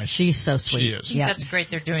 Isn't she nice? She's so sweet. She is. Yeah. That's great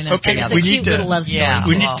they're doing that. Okay, and it's a cute little love story. Yeah.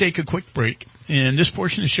 We need to take a quick break. And this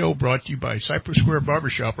portion of the show brought to you by Cypress Square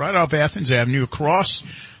Barbershop right off Athens Avenue across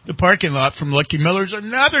the parking lot from Lucky Miller's,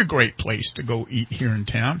 another great place to go eat here in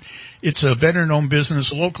town. It's a veteran-owned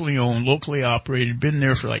business, locally owned, locally operated, been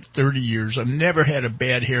there for like 30 years. I've never had a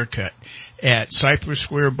bad haircut at Cypress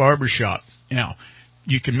Square Barbershop. Now,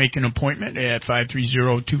 you can make an appointment at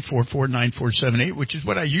 530-244-9478, which is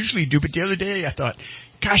what I usually do. But the other day I thought,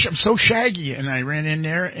 gosh, I'm so shaggy. And I ran in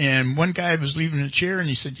there, and one guy was leaving a chair, and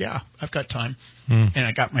he said, yeah, I've got time. And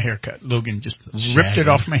I got my hair cut. Logan just ripped it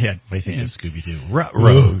off my head. What do you think of Scooby-Doo?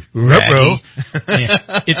 Ruh-roh.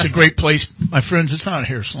 It's a great place. My friends, it's not a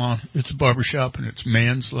hair salon. It's a barbershop, and it's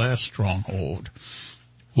man's last stronghold.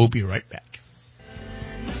 We'll be right back.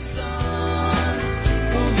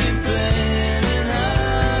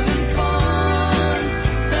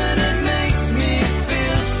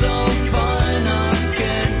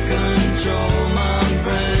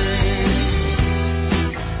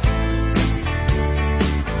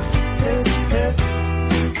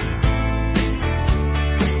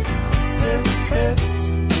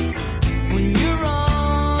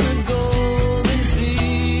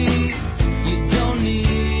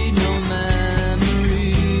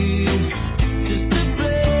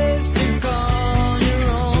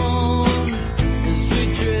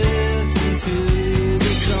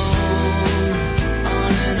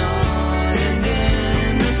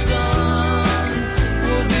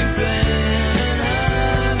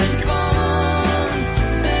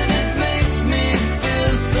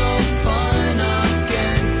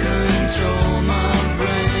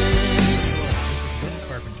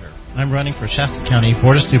 Running for Shasta County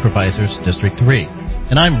Board of Supervisors, District 3,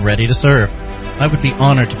 and I'm ready to serve. I would be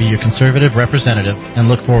honored to be your conservative representative and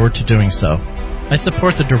look forward to doing so. I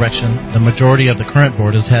support the direction the majority of the current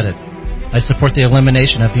board is headed. I support the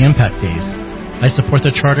elimination of the impact fees. I support the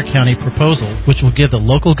Charter County proposal, which will give the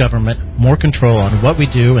local government more control on what we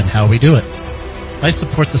do and how we do it. I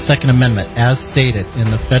support the Second Amendment as stated in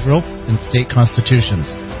the federal and state constitutions.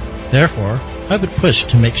 Therefore, I would push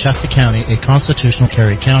to make Shasta County a constitutional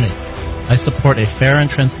carry county. I support a fair and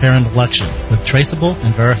transparent election with traceable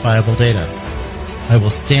and verifiable data. I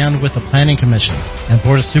will stand with the Planning Commission and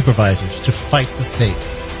Board of Supervisors to fight the state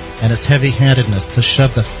and its heavy-handedness to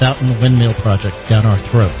shove the Fountain Windmill project down our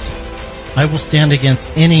throats. I will stand against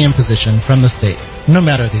any imposition from the state, no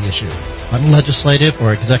matter the issue, on legislative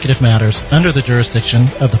or executive matters under the jurisdiction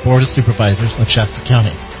of the Board of Supervisors of Shasta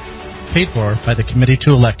County. Paid for by the committee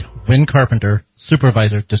to elect Wynn Carpenter,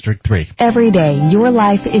 Supervisor, District 3. Every day, your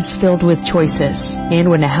life is filled with choices. And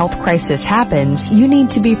when a health crisis happens, you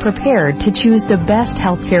need to be prepared to choose the best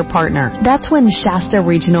healthcare partner. That's when Shasta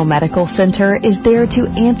Regional Medical Center is there to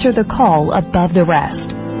answer the call above the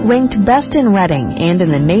rest. Ranked best in Reading and in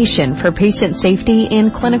the nation for patient safety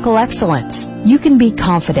and clinical excellence, you can be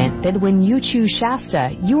confident that when you choose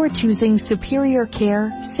Shasta, you are choosing superior care,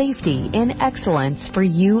 safety, and excellence for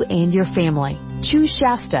you and your family. Choose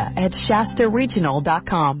Shasta at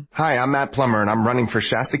ShastaRegional.com. Hi, I'm Matt Plummer, and I'm running for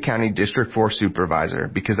Shasta County District 4 Supervisor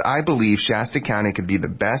because I believe Shasta County could be the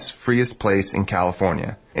best, freest place in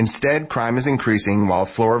California. Instead, crime is increasing while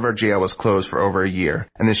a floor of our jail was closed for over a year,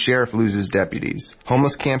 and the sheriff loses deputies.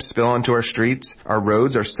 Homeless camps spill onto our streets, our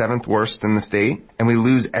roads are 7th worst in the state, and we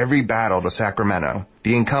lose every battle to Sacramento.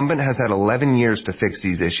 The incumbent has had 11 years to fix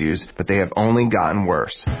these issues, but they have only gotten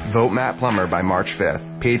worse. Vote Matt Plummer by March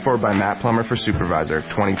 5th. Paid for by Matt Plummer for Supervisor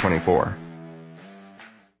 2024.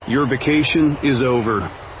 Your vacation is over,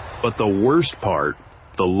 but the worst part,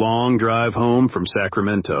 the long drive home from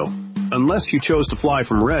Sacramento. Unless you chose to fly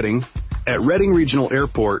from Reading, at Reading Regional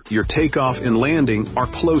Airport, your takeoff and landing are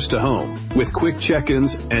close to home, with quick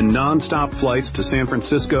check-ins and non-stop flights to San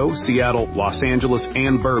Francisco, Seattle, Los Angeles,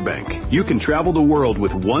 and Burbank. You can travel the world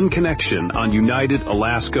with one connection on United,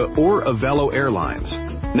 Alaska, or Avelo Airlines.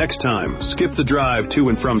 Next time, skip the drive to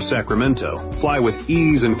and from Sacramento. Fly with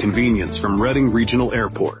ease and convenience from Reading Regional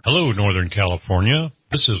Airport. Hello, Northern California.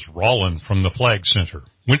 This is Rollin from the Flag Center.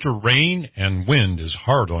 Winter rain and wind is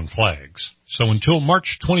hard on flags. So until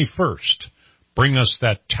March 21st, bring us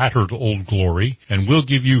that tattered old glory, and we'll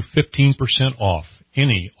give you 15% off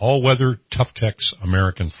any all-weather Tough-Tex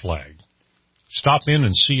American flag. Stop in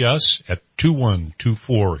and see us at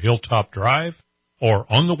 2124 Hilltop Drive or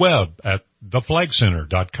on the web at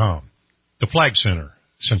theflagcenter.com. The Flag Center,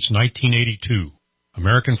 since 1982.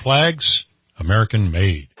 American flags, American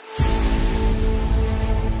made.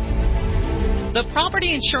 The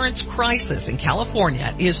property insurance crisis in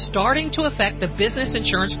California is starting to affect the business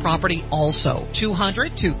insurance property also.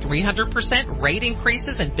 200 to 300% rate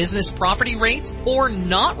increases in business property rates or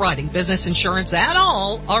not writing business insurance at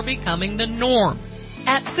all are becoming the norm.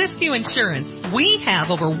 At Siskiyou Insurance, we have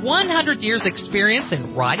over 100 years experience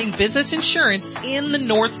in writing business insurance in the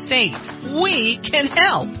North State. We can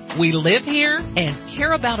help. We live here and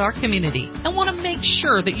care about our community and want to make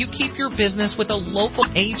sure that you keep your business with a local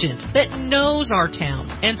agent that knows our town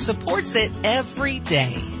and supports it every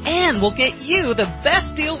day. And we'll get you the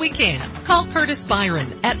best deal we can. Call Curtis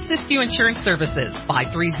Byron at Siskiyou Insurance Services,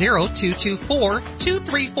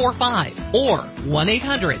 530-224-2345 or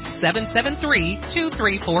 1-800-773-2345.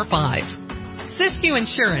 Siskiyou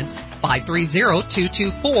Insurance,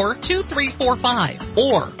 530-224-2345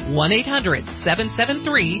 or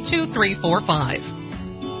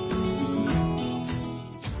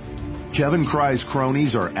 1-800-773-2345. Kevin Cry's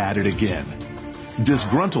cronies are at it again.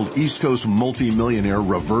 Disgruntled East Coast multimillionaire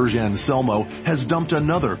Reverge Anselmo has dumped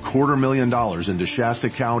another $250,000 into Shasta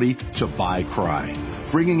County to buy Cry,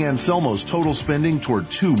 bringing Anselmo's total spending toward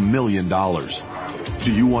 $2 million.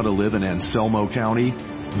 Do you want to live in Anselmo County?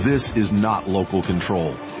 This is not local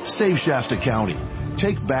control. Save Shasta County.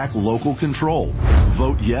 Take back local control.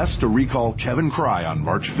 Vote yes to recall Kevin Cry on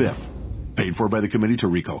March 5th. Paid for by the Committee to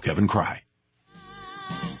Recall Kevin Cry.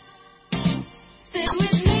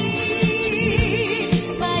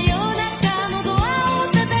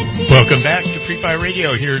 Welcome back to Free Fire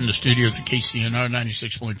Radio here in the studios of KCNR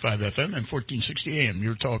 96.5 FM and 1460 AM,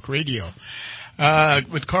 Your Talk Radio.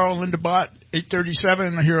 With Carl and Linda Bott,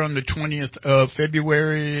 8:37 here on the 20th of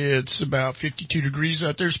February. It's about 52 degrees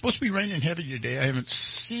out there. It's supposed to be raining heavy today. I haven't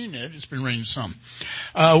seen it. It's been raining some.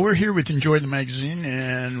 We're here with Enjoy the Magazine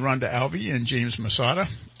and Rhonda Alvey and James Masada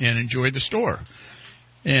and Enjoy the Store.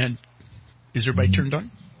 And is everybody turned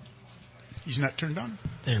on? He's not turned on?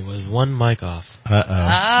 There was one mic off.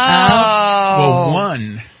 Oh. Well,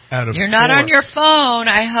 one out of You're four. not on your phone,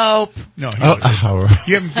 I hope. No, You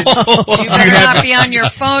you haven't better not be on your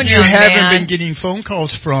phone, You young haven't man. been getting phone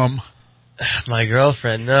calls from... My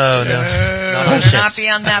girlfriend. No. Not be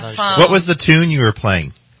on that phone. What was the tune you were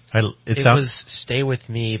playing? It was "Stay With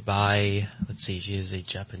Me" by, let's see, she is a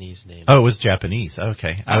Japanese name. Oh, it was Japanese.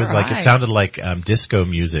 Okay. I was like, it sounded like disco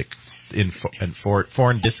music in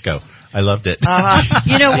foreign disco. I loved it.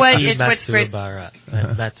 You know what? It's what's great. Matsubara,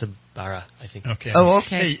 I think. Okay. Oh,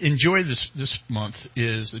 okay. Hey, enjoy this month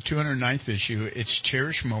is the 209th issue. It's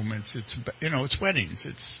Cherish Moments. It's it's weddings.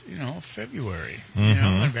 It's February.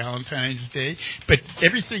 And Valentine's Day. But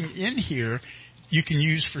everything in here you can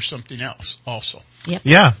use for something else also. Yep.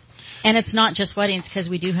 Yeah. And it's not just weddings, because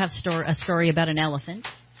we do have a story about an elephant.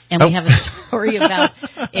 And we have a story about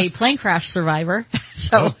a plane crash survivor.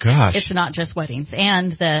 So gosh. It's not just weddings.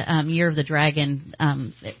 And the Year of the Dragon,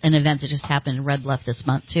 an event that just happened in Red Bluff this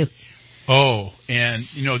month, too. Oh, and,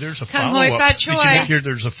 there's a follow-up. Did you hear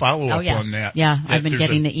there's a follow-up on that? Yeah, I've been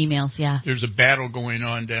getting the emails, There's a battle going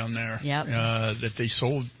on down there that they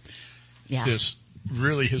sold this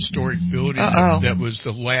really historic building that was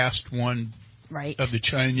the last one of the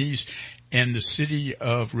Chinese, and the city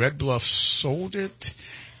of Red Bluff sold it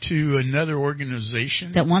to another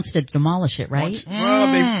organization that wants to demolish it, right?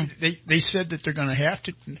 Well, they said that they're going to have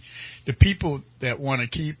to. The people that want to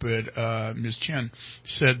keep it, Ms. Chen,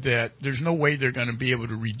 said that there's no way they're going to be able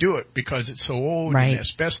to redo it because it's so old and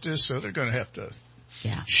asbestos, so they're going to have to.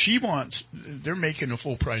 Yeah. They're making a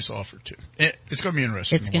full price offer too. It's going to be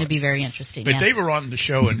interesting. It's going to be very interesting. But they were on the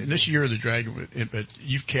show, and this Year of the Dragon, but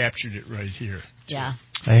you've captured it right here. Too. Yeah.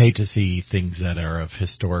 I hate to see things that are of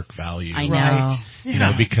historic value. I know.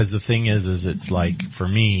 Right? Because the thing is it's like, for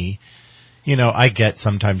me, I get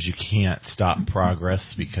sometimes you can't stop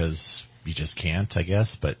progress because you just can't, I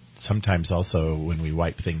guess, but sometimes also when we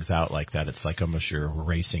wipe things out like that, it's like almost you're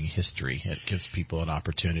erasing history. It gives people an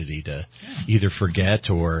opportunity to either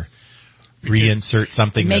forget or reinsert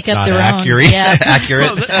something that's not accurate. Yeah.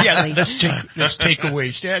 accurate. Well, let's take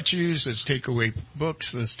away statues. Let's take away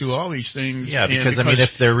books. Let's do all these things. Yeah, because if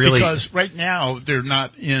they're really, because right now they're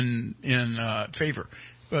not in favor.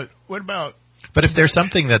 But what about? But if there's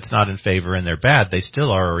something that's not in favor and they're bad, they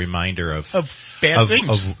still are a reminder of bad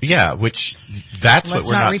things. Which that's what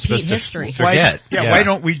we're not supposed history. to forget. Why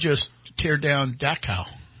don't we just tear down Dachau?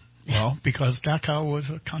 Well, because Dachau was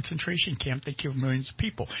a concentration camp. They killed millions of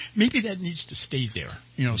people. Maybe that needs to stay there,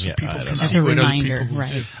 so people can see what other people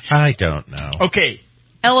did. I don't know. Okay.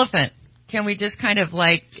 Elephant. Can we just kind of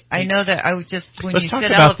I know that I was just, when let's you talk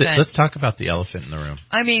said about elephant. Let's talk about the elephant in the room.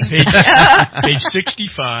 I mean. Page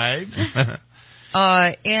 65.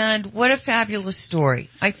 And what a fabulous story.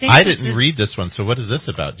 I didn't read this one, so what is this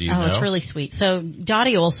about? Do you know? Oh, it's really sweet. So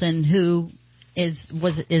Dottie Olson, who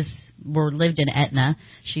lived in Etna.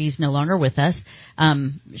 She's no longer with us.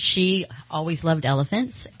 She always loved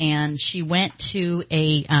elephants, and she went to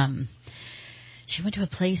a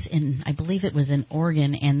place in, I believe it was in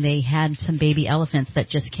Oregon, and they had some baby elephants that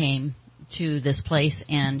just came to this place,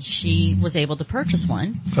 and she was able to purchase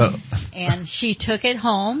one. Oh. And she took it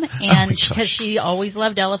home, and because she always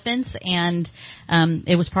loved elephants, and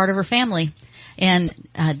it was part of her family. And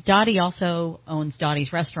Dottie also owns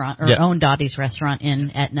Dottie's Restaurant, or owned Dottie's Restaurant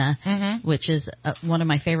in Etna, which is one of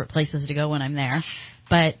my favorite places to go when I'm there.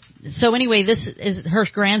 But so anyway, this is her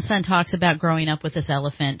grandson talks about growing up with this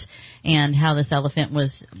elephant and how this elephant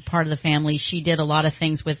was part of the family. She did a lot of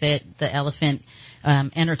things with it. The elephant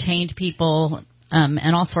entertained people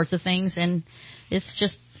and all sorts of things, and it's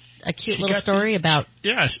just a cute little story about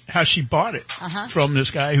how she bought it from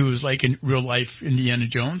this guy who was like in real life Indiana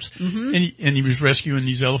Jones, and he was rescuing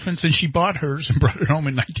these elephants, and she bought hers and brought it home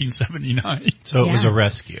in 1979. So it was a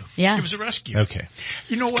rescue. Yeah, it was a rescue. Okay,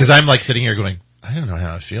 you know what? Because I'm like sitting here going, I don't know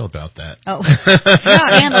how I feel about that. Oh,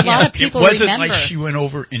 and a lot of people It wasn't remember. like she went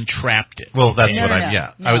over and trapped it. Well, that's what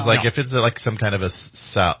No. I was like, if it's like some kind of a,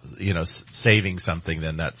 saving something,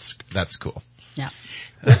 then that's cool. Yeah.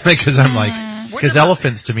 Because I'm like, because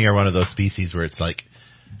elephants to me are one of those species where it's like,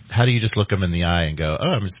 how do you just look them in the eye and go, oh,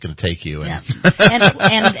 I'm just going to take you? And,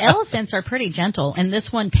 and elephants are pretty gentle, and this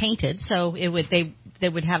one painted, so they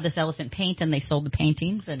would have this elephant paint, and they sold the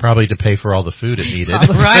paintings. And probably to pay for all the food it needed.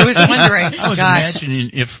 I was wondering. I was imagining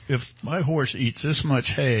if my horse eats this much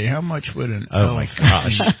hay, how much would an elephant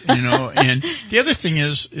eat? And the other thing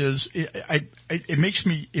is it makes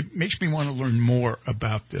me want to learn more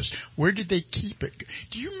about this. Where did they keep it?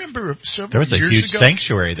 Do you remember there was a huge ago,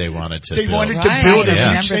 sanctuary they wanted to build. They wanted to build a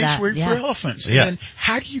huge sanctuary for elephants. Yeah. And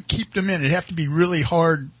how do you keep them in? It'd have to be really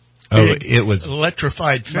hard. It was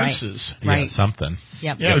electrified fences. Right. Yeah, something.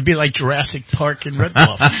 Yep. Yeah, it would be like Jurassic Park in Red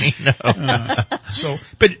Bluff. I know.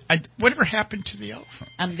 Whatever happened to the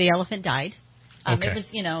elephant? The elephant died. Okay. It was,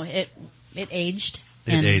 it aged.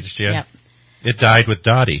 It aged, yeah. Yep. It died with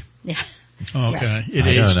Dottie. Yeah. Okay.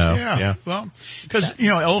 I don't know. Yeah. Well, because,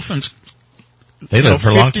 elephants, they live for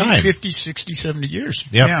a long time. 50, 60, 70 years.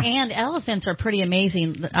 Yep. Yeah. And elephants are pretty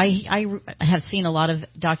amazing. I have seen a lot of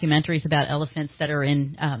documentaries about elephants that are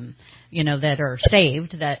in, that are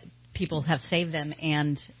saved, that people have saved them,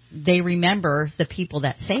 and they remember the people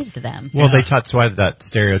that saved them. Well, that's why that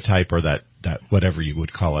stereotype or that whatever you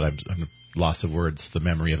would call it, I'm loss of words, the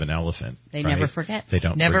memory of an elephant. They right? never forget. They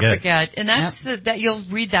don't never forget. And that's that you'll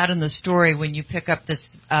read that in the story when you pick up this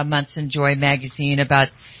Months in Joy magazine about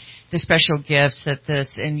the special gifts that this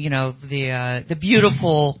and the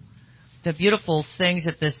beautiful things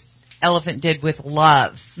that this elephant did with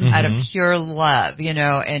love, out of pure love,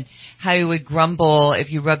 and how he would grumble if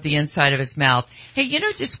you rubbed the inside of his mouth. Hey,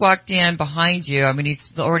 just walked in behind you. I mean, he's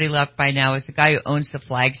already left by now. Is the guy who owns the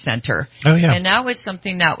Flag Center. Oh, yeah. And that was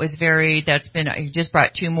something that was he just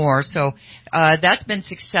brought 2 more. So, that's been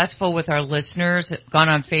successful with our listeners that have gone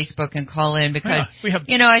on Facebook and call in because, we have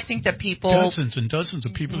I think that people. Dozens and dozens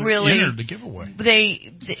of people really, that entered the giveaway.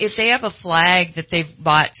 If they have a flag that they've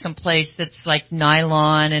bought someplace that's like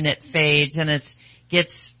nylon and it fades and it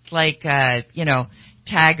gets like, tagger,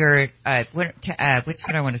 what's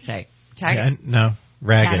what I want to say? Tagger? No,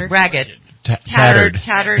 ragged. Ragged. Tattered.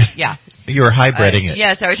 Yeah. You were hybriding it.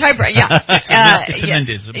 Yes, I was hybrid. Yeah.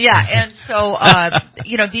 And so,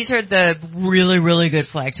 these are the really, really good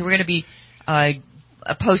flags. So we're going to be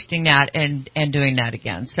posting that and doing that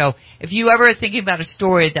again. So if you ever are thinking about a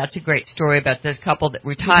story, that's a great story about this couple that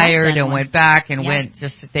retired and went back and went we've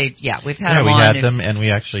had them on. Yeah, we had them, and we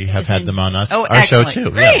actually have had them on our excellent. show too.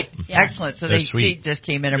 Great. Yeah. Excellent. So they just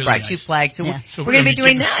came in and really brought nice. 2 flags. So So we're going to be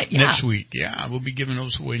doing that. Next week. Yeah, we'll be giving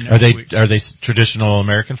those away next week. Are they traditional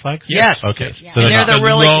American flags? Yes. Okay. Yeah. So they're the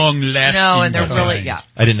really long-lasting. No, and they're really I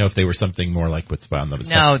didn't know if they were something more like what's on the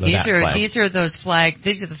No, these are those flags.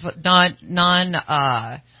 These are the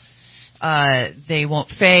they won't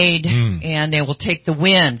fade, and they will take the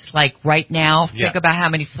winds. Like right now, think about how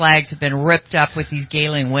many flags have been ripped up with these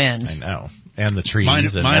galing winds. I know. And the trees. Mine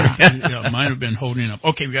have been holding up.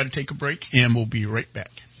 Okay, we got to take a break, and we'll be right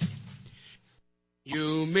back.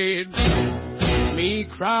 You made me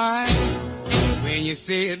cry when you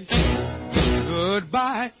said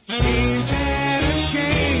goodbye. Ain't that a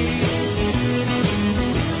shame?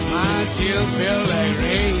 My tears feel like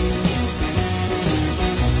rain.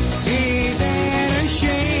 Ain't that a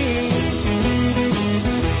shame?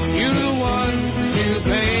 You're the one to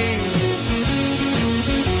blame.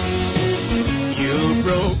 You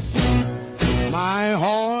broke my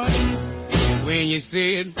heart when you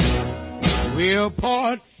said we'll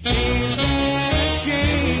part. Ain't that a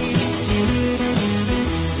shame?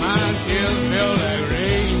 My tears feel like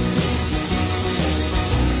rain.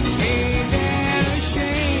 Ain't that a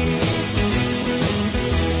shame?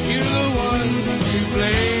 You're the one to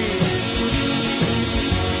blame.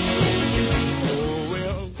 Oh,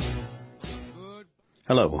 well. Good.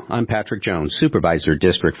 Hello, I'm Patrick Jones, Supervisor,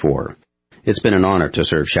 District 4. It's been an honor to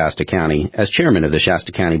serve Shasta County as chairman of the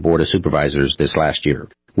Shasta County Board of Supervisors this last year.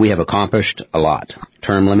 We have accomplished a lot.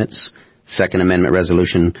 Term limits, Second Amendment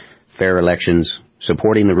resolution, fair elections,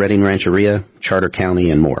 supporting the Redding Rancheria, Charter County,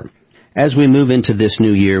 and more. As we move into this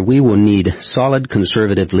new year, we will need solid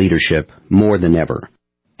conservative leadership more than ever.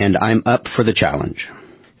 And I'm up for the challenge.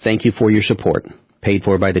 Thank you for your support. Paid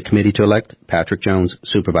for by the Committee to Elect, Patrick Jones,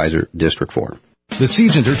 Supervisor, District 4. The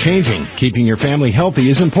seasons are changing. Keeping your family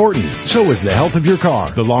healthy is important. So is the health of your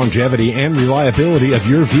car. The longevity and reliability of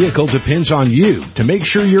your vehicle depends on you to make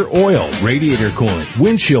sure your oil, radiator coolant,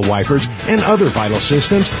 windshield wipers, and other vital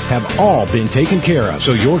systems have all been taken care of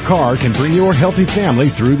so your car can bring your healthy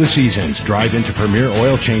family through the seasons. Drive into Premier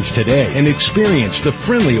Oil Change today and experience the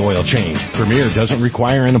friendly oil change. Premier doesn't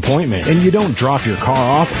require an appointment, and you don't drop your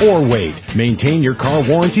car off or wait. Maintain your car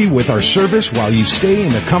warranty with our service while you stay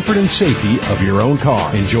in the comfort and safety of your own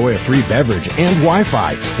car. Enjoy a free beverage and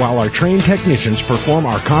Wi-Fi while our trained technicians perform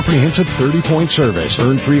our comprehensive 30-point service.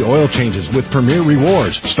 Earn free oil changes with Premier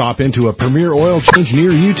Rewards. Stop into a Premier Oil Change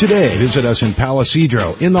near you today. Visit us in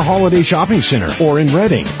Palisadro, in the Holiday Shopping Center, or in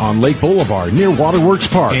Redding, on Lake Boulevard near Waterworks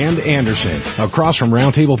Park, and Anderson, across from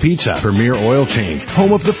Round Table Pizza. Premier Oil Change,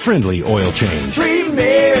 home of the friendly oil change.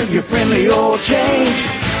 Premier, your friendly oil change.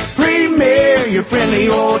 Premier, your friendly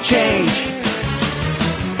oil change.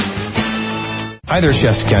 Hi there,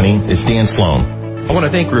 Shasta County. It's Dan Sloan. I want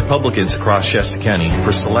to thank Republicans across Shasta County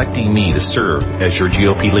for selecting me to serve as your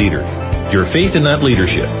GOP leader. Your faith in that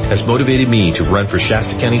leadership has motivated me to run for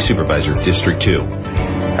Shasta County Supervisor, District 2.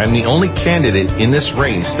 I'm the only candidate in this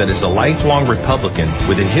race that is a lifelong Republican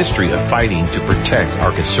with a history of fighting to protect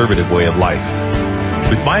our conservative way of life.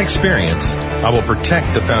 With my experience, I will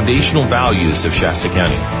protect the foundational values of Shasta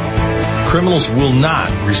County. criminals will not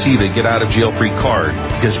receive a get-out-of-jail-free card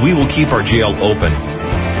because we will keep our jail open.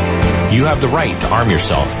 You have the right to arm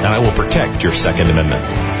yourself, and I will protect your Second Amendment.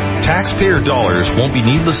 Taxpayer dollars won't be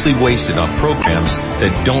needlessly wasted on programs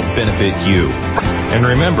that don't benefit you. And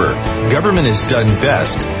remember, government is done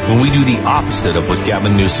best when we do the opposite of what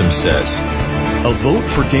Gavin Newsom says. A vote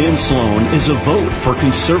for Dan Sloan is a vote for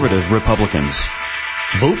conservative Republicans.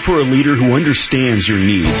 Vote for a leader who understands your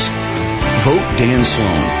needs. Vote Dan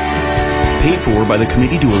Sloan. Paid for by the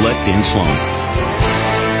Committee to Elect Dan Sloan.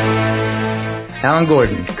 Alan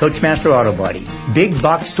Gordon, Coachmaster Auto Body. Big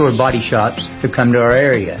box store body shops to come to our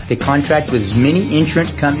area. They contract with as many insurance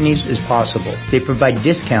companies as possible. They provide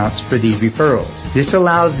discounts for these referrals. This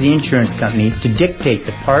allows the insurance company to dictate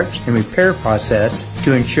the parts and repair process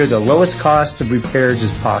to ensure the lowest cost of repairs as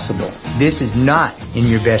possible. This is not in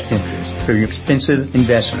your best interest for your expensive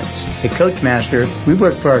investments. At Coachmaster, we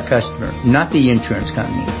work for our customer, not the insurance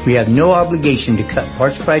company. We have no obligation to cut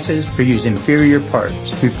parts prices or use inferior parts.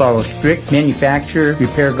 We follow strict manufacturer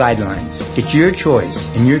repair guidelines. It's your choice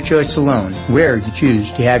and your choice alone where you choose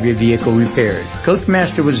to have your vehicle repaired.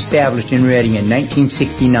 Coachmaster was established in Reading in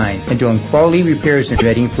 1969 and doing quality repairs in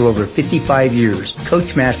Reading for over 55 years.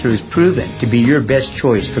 Coachmaster is proven to be your best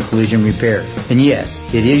choice for collision repair. And yes,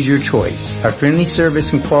 it is your choice. Our friendly service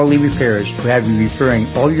and quality repairs will have you referring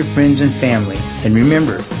all your friends and family. And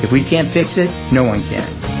remember, if we can't fix it, no one can.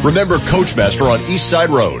 Remember Coachmaster on East Side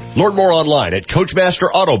Road. Learn more online at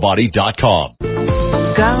CoachmasterAutobody.com.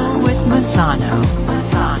 Go with Mazzano.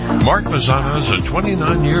 Mark Mazzano is a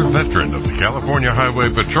 29-year veteran of the California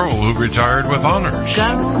Highway Patrol who retired with honors.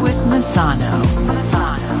 Go with Mazzano.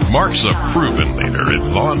 Mark's a proven leader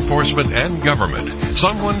in law enforcement and government,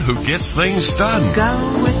 someone who gets things done.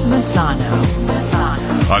 Go with Mazzano.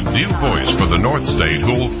 A new voice for the North State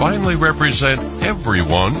who will finally represent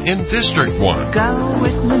everyone in District 1. Go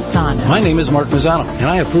with Mazzano. My name is Mark Mazzano, and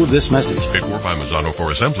I approve this message. Paid for by Mazzano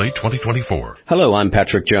for Assembly 2024. Hello, I'm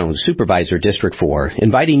Patrick Jones, Supervisor District 4,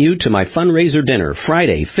 inviting you to my fundraiser dinner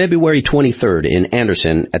Friday, February 23rd in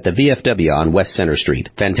Anderson at the VFW on West Center Street.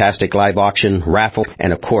 Fantastic live auction, raffle,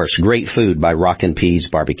 and of course, great food by Rockin' Peas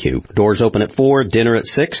Barbecue. Doors open at 4, dinner at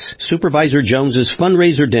 6. Supervisor Jones's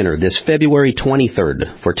fundraiser dinner this February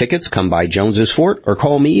 23rd. For tickets, come by Jones's Fort or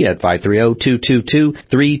call me at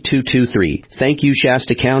 530-222-3223. Thank you,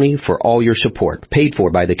 Shasta County, for all your support. Paid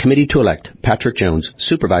for by the Committee to Elect Patrick Jones,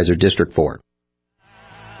 Supervisor District 4.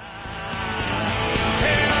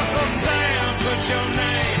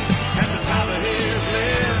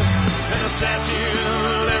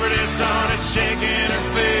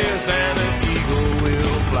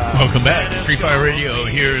 Welcome back. Free Fire Radio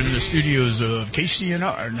here in the studios of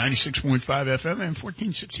KCNR 96.5 FM and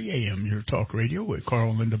 1460 AM. Your talk radio with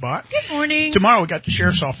Carl and Linda Bott. Good morning. Tomorrow we got the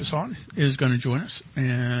Sheriff's Office on, is going to join us.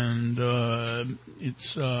 And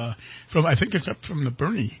it's from, I think it's up from the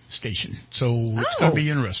Bernie station. So it's going to be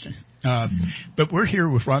interesting. But we're here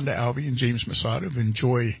with Rhonda Albee and James Masada of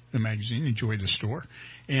Enjoy the Magazine, Enjoy the Store.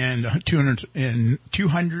 And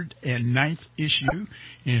 209th issue, and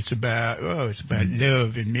it's about love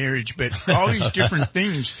and marriage, but all these different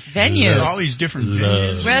things, venues, all these different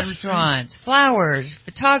venues, restaurants, flowers,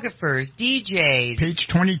 photographers, DJs. Page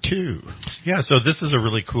 22. Yeah, so this is a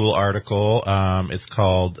really cool article. It's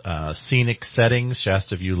called "Scenic Settings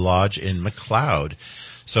Shasta View Lodge in McLeod."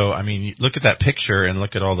 So, I mean, look at that picture and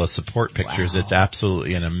look at all the support pictures. Wow. It's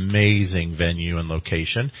absolutely an amazing venue and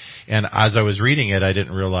location. And as I was reading it, I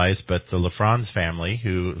didn't realize, but the LaFrance family,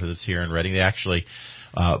 who is here in Reading, they actually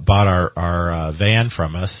bought our van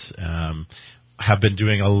from us, have been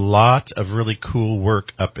doing a lot of really cool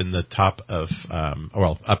work up in the top of,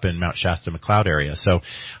 up in Mount Shasta, McLeod area. So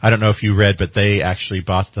I don't know if you read, but they actually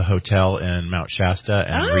bought the hotel in Mount Shasta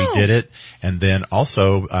and redid it. And then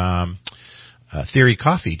also, Theory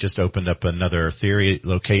Coffee just opened up another Theory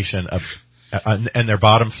location and their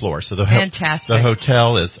bottom floor. So the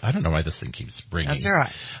hotel is, I don't know why this thing keeps ringing. That's all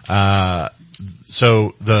right.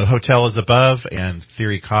 So the hotel is above and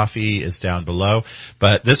Theory Coffee is down below.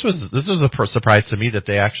 But this was a surprise to me that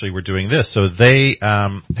they actually were doing this. So they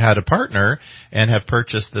had a partner and have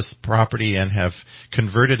purchased this property and have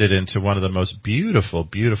converted it into one of the most beautiful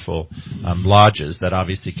lodges that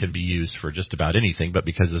obviously can be used for just about anything. But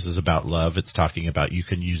because this is about love, it's talking about you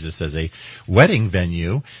can use this as a wedding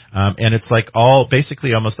venue. And it's like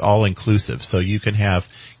basically almost all inclusive. So you can have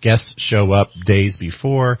guests show up days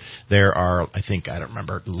before. There are, I don't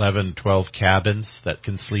remember, 11, 12 cabins that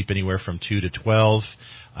can sleep anywhere from 2 to 12.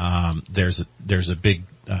 There's a big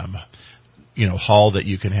hall that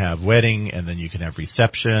you can have wedding, and then you can have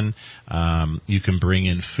reception. You can bring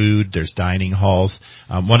in food. There's dining halls.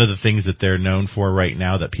 One of the things that they're known for right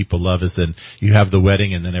now that people love is then you have the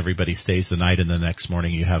wedding, and then everybody stays the night, and the next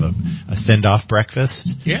morning you have a send-off breakfast.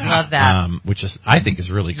 Yeah, love that. Which I think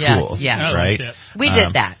is really cool. Yeah, right. We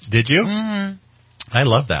did that. Did you? Mm-hmm. I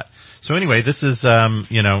love that. So anyway, this is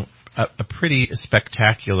a pretty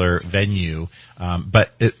spectacular venue, but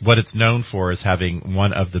what it's known for is having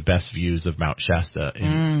one of the best views of Mount Shasta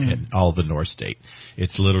in all the North State.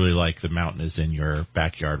 It's literally like the mountain is in your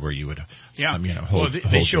backyard where you would, hold.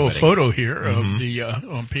 They show hold a photo here of the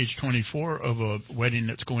on page 24 of a wedding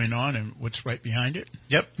that's going on, and what's right behind it.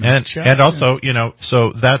 Yep, and also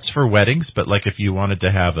so that's for weddings, but like if you wanted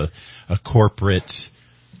to have a corporate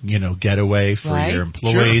getaway for your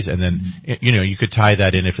employees. Sure. And then, you could tie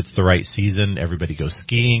that in if it's the right season. Everybody goes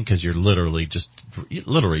skiing because you're literally just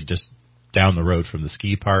down the road from the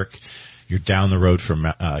ski park. You're down the road from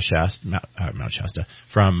Mount Shasta,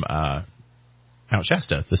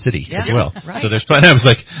 the city as well. Right. So there's plenty. I was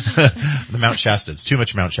like, the Mount Shasta. It's too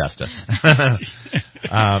much Mount Shasta.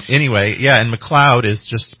 Anyway, and McLeod is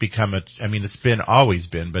just become it's always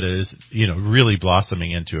been, but it is, really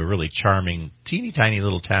blossoming into a really charming, teeny tiny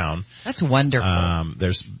little town. That's wonderful.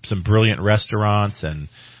 There's some brilliant restaurants and,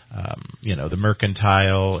 the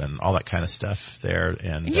Mercantile and all that kind of stuff there.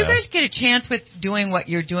 And you guys get a chance with doing what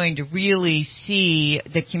you're doing to really see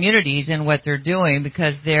the communities and what they're doing,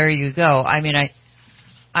 because there you go. I mean,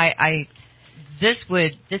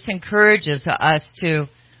 this encourages us to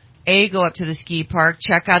go up to the ski park,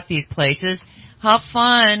 check out these places, have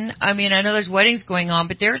fun. I mean, I know there's weddings going on,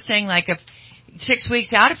 but they're saying like if 6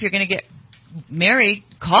 weeks out, if you're going to get married,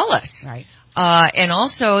 call us. Right. And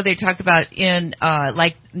also they talked about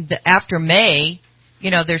after May,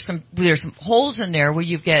 there's some holes in there where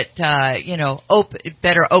you get,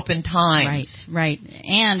 better open times. Right.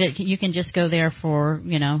 And you can just go there for,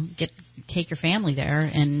 take your family there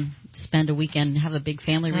and spend a weekend, have a big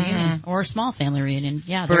family reunion or a small family reunion.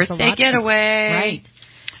 Yeah. Birthday getaway.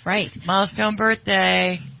 Right. Milestone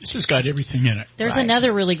birthday. This has got everything in it. There's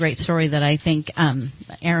another really great story that I think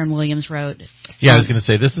Aaron Williams wrote. Yeah, I was going to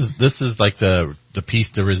say this is like the piece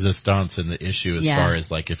de resistance in the issue as far as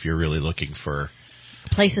like if you're really looking for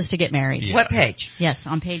places to get married. Yeah. What page? Yes,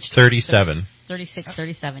 on page 37. 36,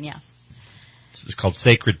 37, yeah. It's called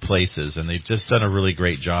Sacred Places, and they've just done a really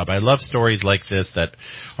great job. I love stories like this that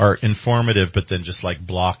are informative, but then just like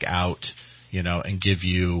block out, and give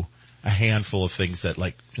you a handful of things that,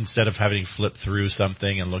 like, instead of having to flip through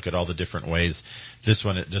something and look at all the different ways, this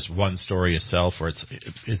one, just one story itself, where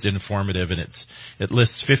it's informative, and it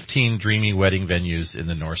lists 15 dreamy wedding venues in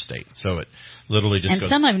the North State. So it literally just goes. And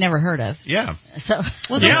some I've never heard of. Yeah. So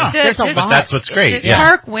there's a lot. But that's what's great. This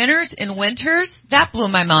Park Winners in Winters, that blew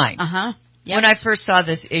my mind. Uh-huh. Yep. When I first saw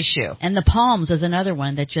this issue. And the Palms is another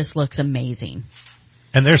one that just looks amazing.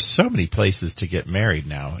 And there's so many places to get married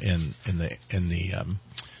now in the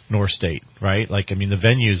North State, right? Like, I mean, the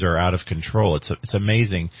venues are out of control. It's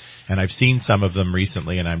amazing. And I've seen some of them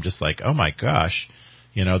recently, and I'm just like, oh my gosh,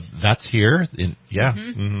 that's here.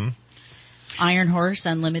 Iron Horse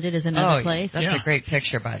Unlimited is another place. That's a great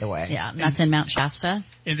picture, by the way. Yeah, that's in Mount Shasta.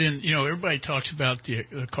 And then, everybody talks about the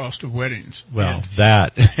cost of weddings. Well,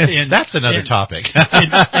 that's another topic.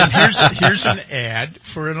 and here's an ad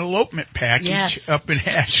for an elopement package up in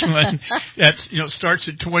Ashland. That's, starts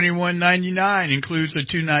at $21.99, includes a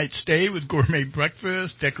 2-night stay with gourmet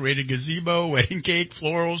breakfast, decorated gazebo, wedding cake,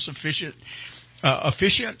 florals, efficient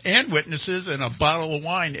and witnesses, and a bottle of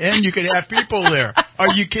wine, and you could have people there. Are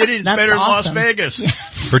you kidding? It's better awesome. than Las Vegas.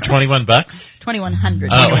 For $21? $2,100.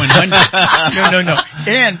 Oh. $2,100. No.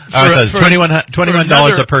 And for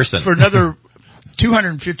 $21 a person. For another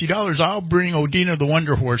 $250, I'll bring Odina the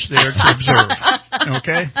Wonder Horse there to observe.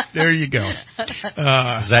 Okay? There you go.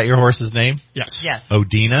 Is that your horse's name? Yes.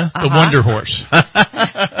 Odina? The Wonder Horse.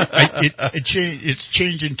 It's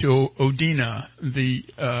changing to Odina, the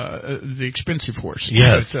expensive horse.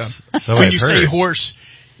 Yes. But, so when you say horse,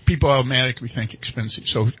 people automatically think expensive.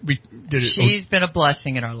 So we did it. She's been a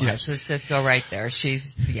blessing in our lives. Let's just go right there. She's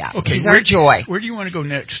she's our joy. Where do you want to go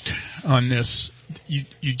next on this? You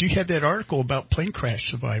do have that article about plane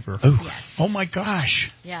crash survivor. Oh, oh my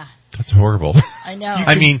gosh! Yeah. That's horrible. I know.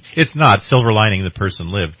 I mean, it's not silver lining the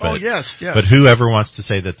person lived, but yes. But whoever wants to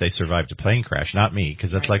say that they survived a plane crash, not me,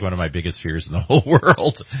 because that's like one of my biggest fears in the whole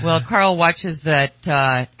world. Well, Carl watches that.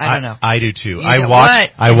 I don't know. I do too. You I know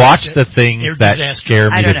watch the things that scare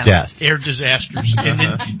me to death. Air disasters, and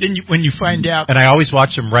then when you find out, and I always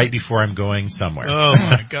watch them right before I'm going somewhere. Oh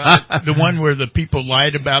my God! The one where the people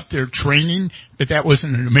lied about their training, but that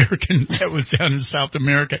wasn't an American. That was down in South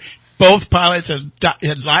America. Both pilots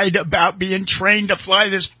had lied about being trained to fly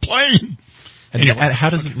this plane. And how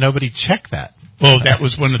does nobody check that? Well, that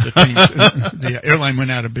was one of the things. The airline went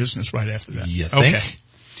out of business right after that. You think? Okay.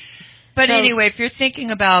 But anyway, if you're thinking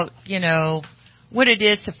about, what it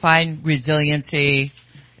is to find resiliency,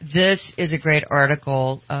 this is a great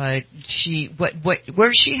article. Where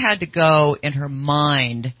she had to go in her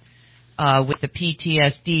mind with the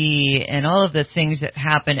PTSD and all of the things that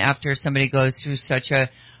happen after somebody goes through such a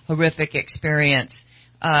horrific experience.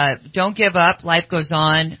 Don't give up. Life goes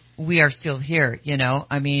on. We are still here,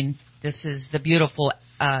 I mean, this is the beautiful,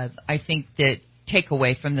 I think, that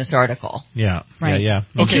takeaway from this article. Yeah. Right. Yeah.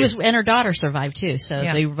 And and her daughter survived too, so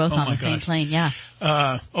they were both on the same plane. Yeah.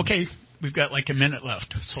 Okay. We've got like a minute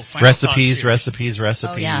left. So recipes.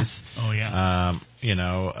 Oh,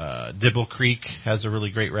 yeah. Dibble Creek has a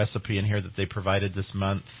really great recipe in here that they provided this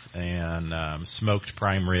month, and smoked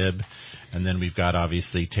prime rib. And then we've got,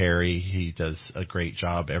 obviously, Terry. He does a great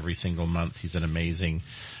job every single month. He's an amazing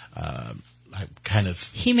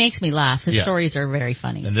He makes me laugh. His stories are very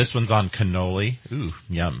funny. And this one's on cannoli. Ooh,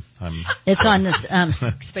 yum. It's on this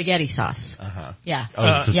spaghetti sauce. Uh-huh. Yeah. Oh,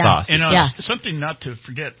 it's the sauce. And something not to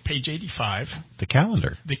forget, page 85. The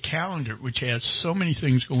calendar. The calendar, which has so many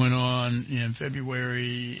things going on in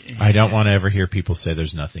February. I don't want to ever hear people say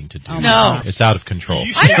there's nothing to do. Oh, no. It's out of control.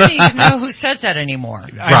 I don't even know who says that anymore.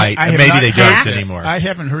 Right. I maybe they don't anymore. I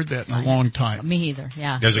haven't heard that in a long time. Me either,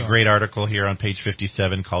 yeah. There's a great article here on page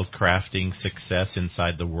 57 called Crafting Success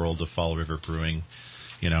Inside the World of Fall River Brewing.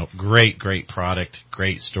 Great product,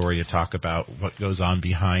 great story to talk about what goes on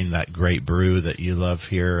behind that great brew that you love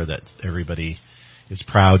here, that everybody is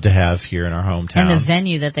proud to have here in our hometown. And the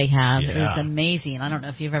venue that they have is amazing. I don't know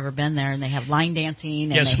if you've ever been there, and they have line dancing.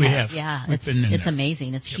 And yes, we have. Yeah, it's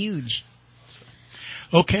amazing. It's huge.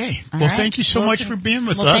 Okay. Thank you so much for being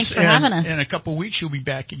with us. Thanks for having us. In a couple of weeks, you'll be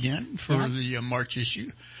back again for the March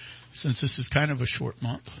issue, since this is kind of a short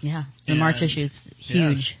month. Yeah, the March issue is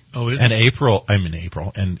huge. Oh, is it? April,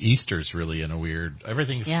 and Easter's really in a weird,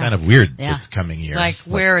 everything's kind of weird this coming year. Like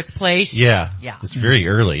where it's placed. Yeah. It's very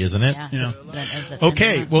early, isn't it? Yeah.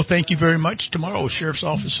 Okay, well, thank you very much. Tomorrow, Sheriff's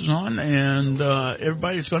Office is on, and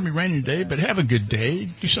everybody, it's going to be raining today, but have a good day.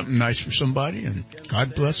 Do something nice for somebody, and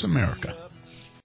God bless America.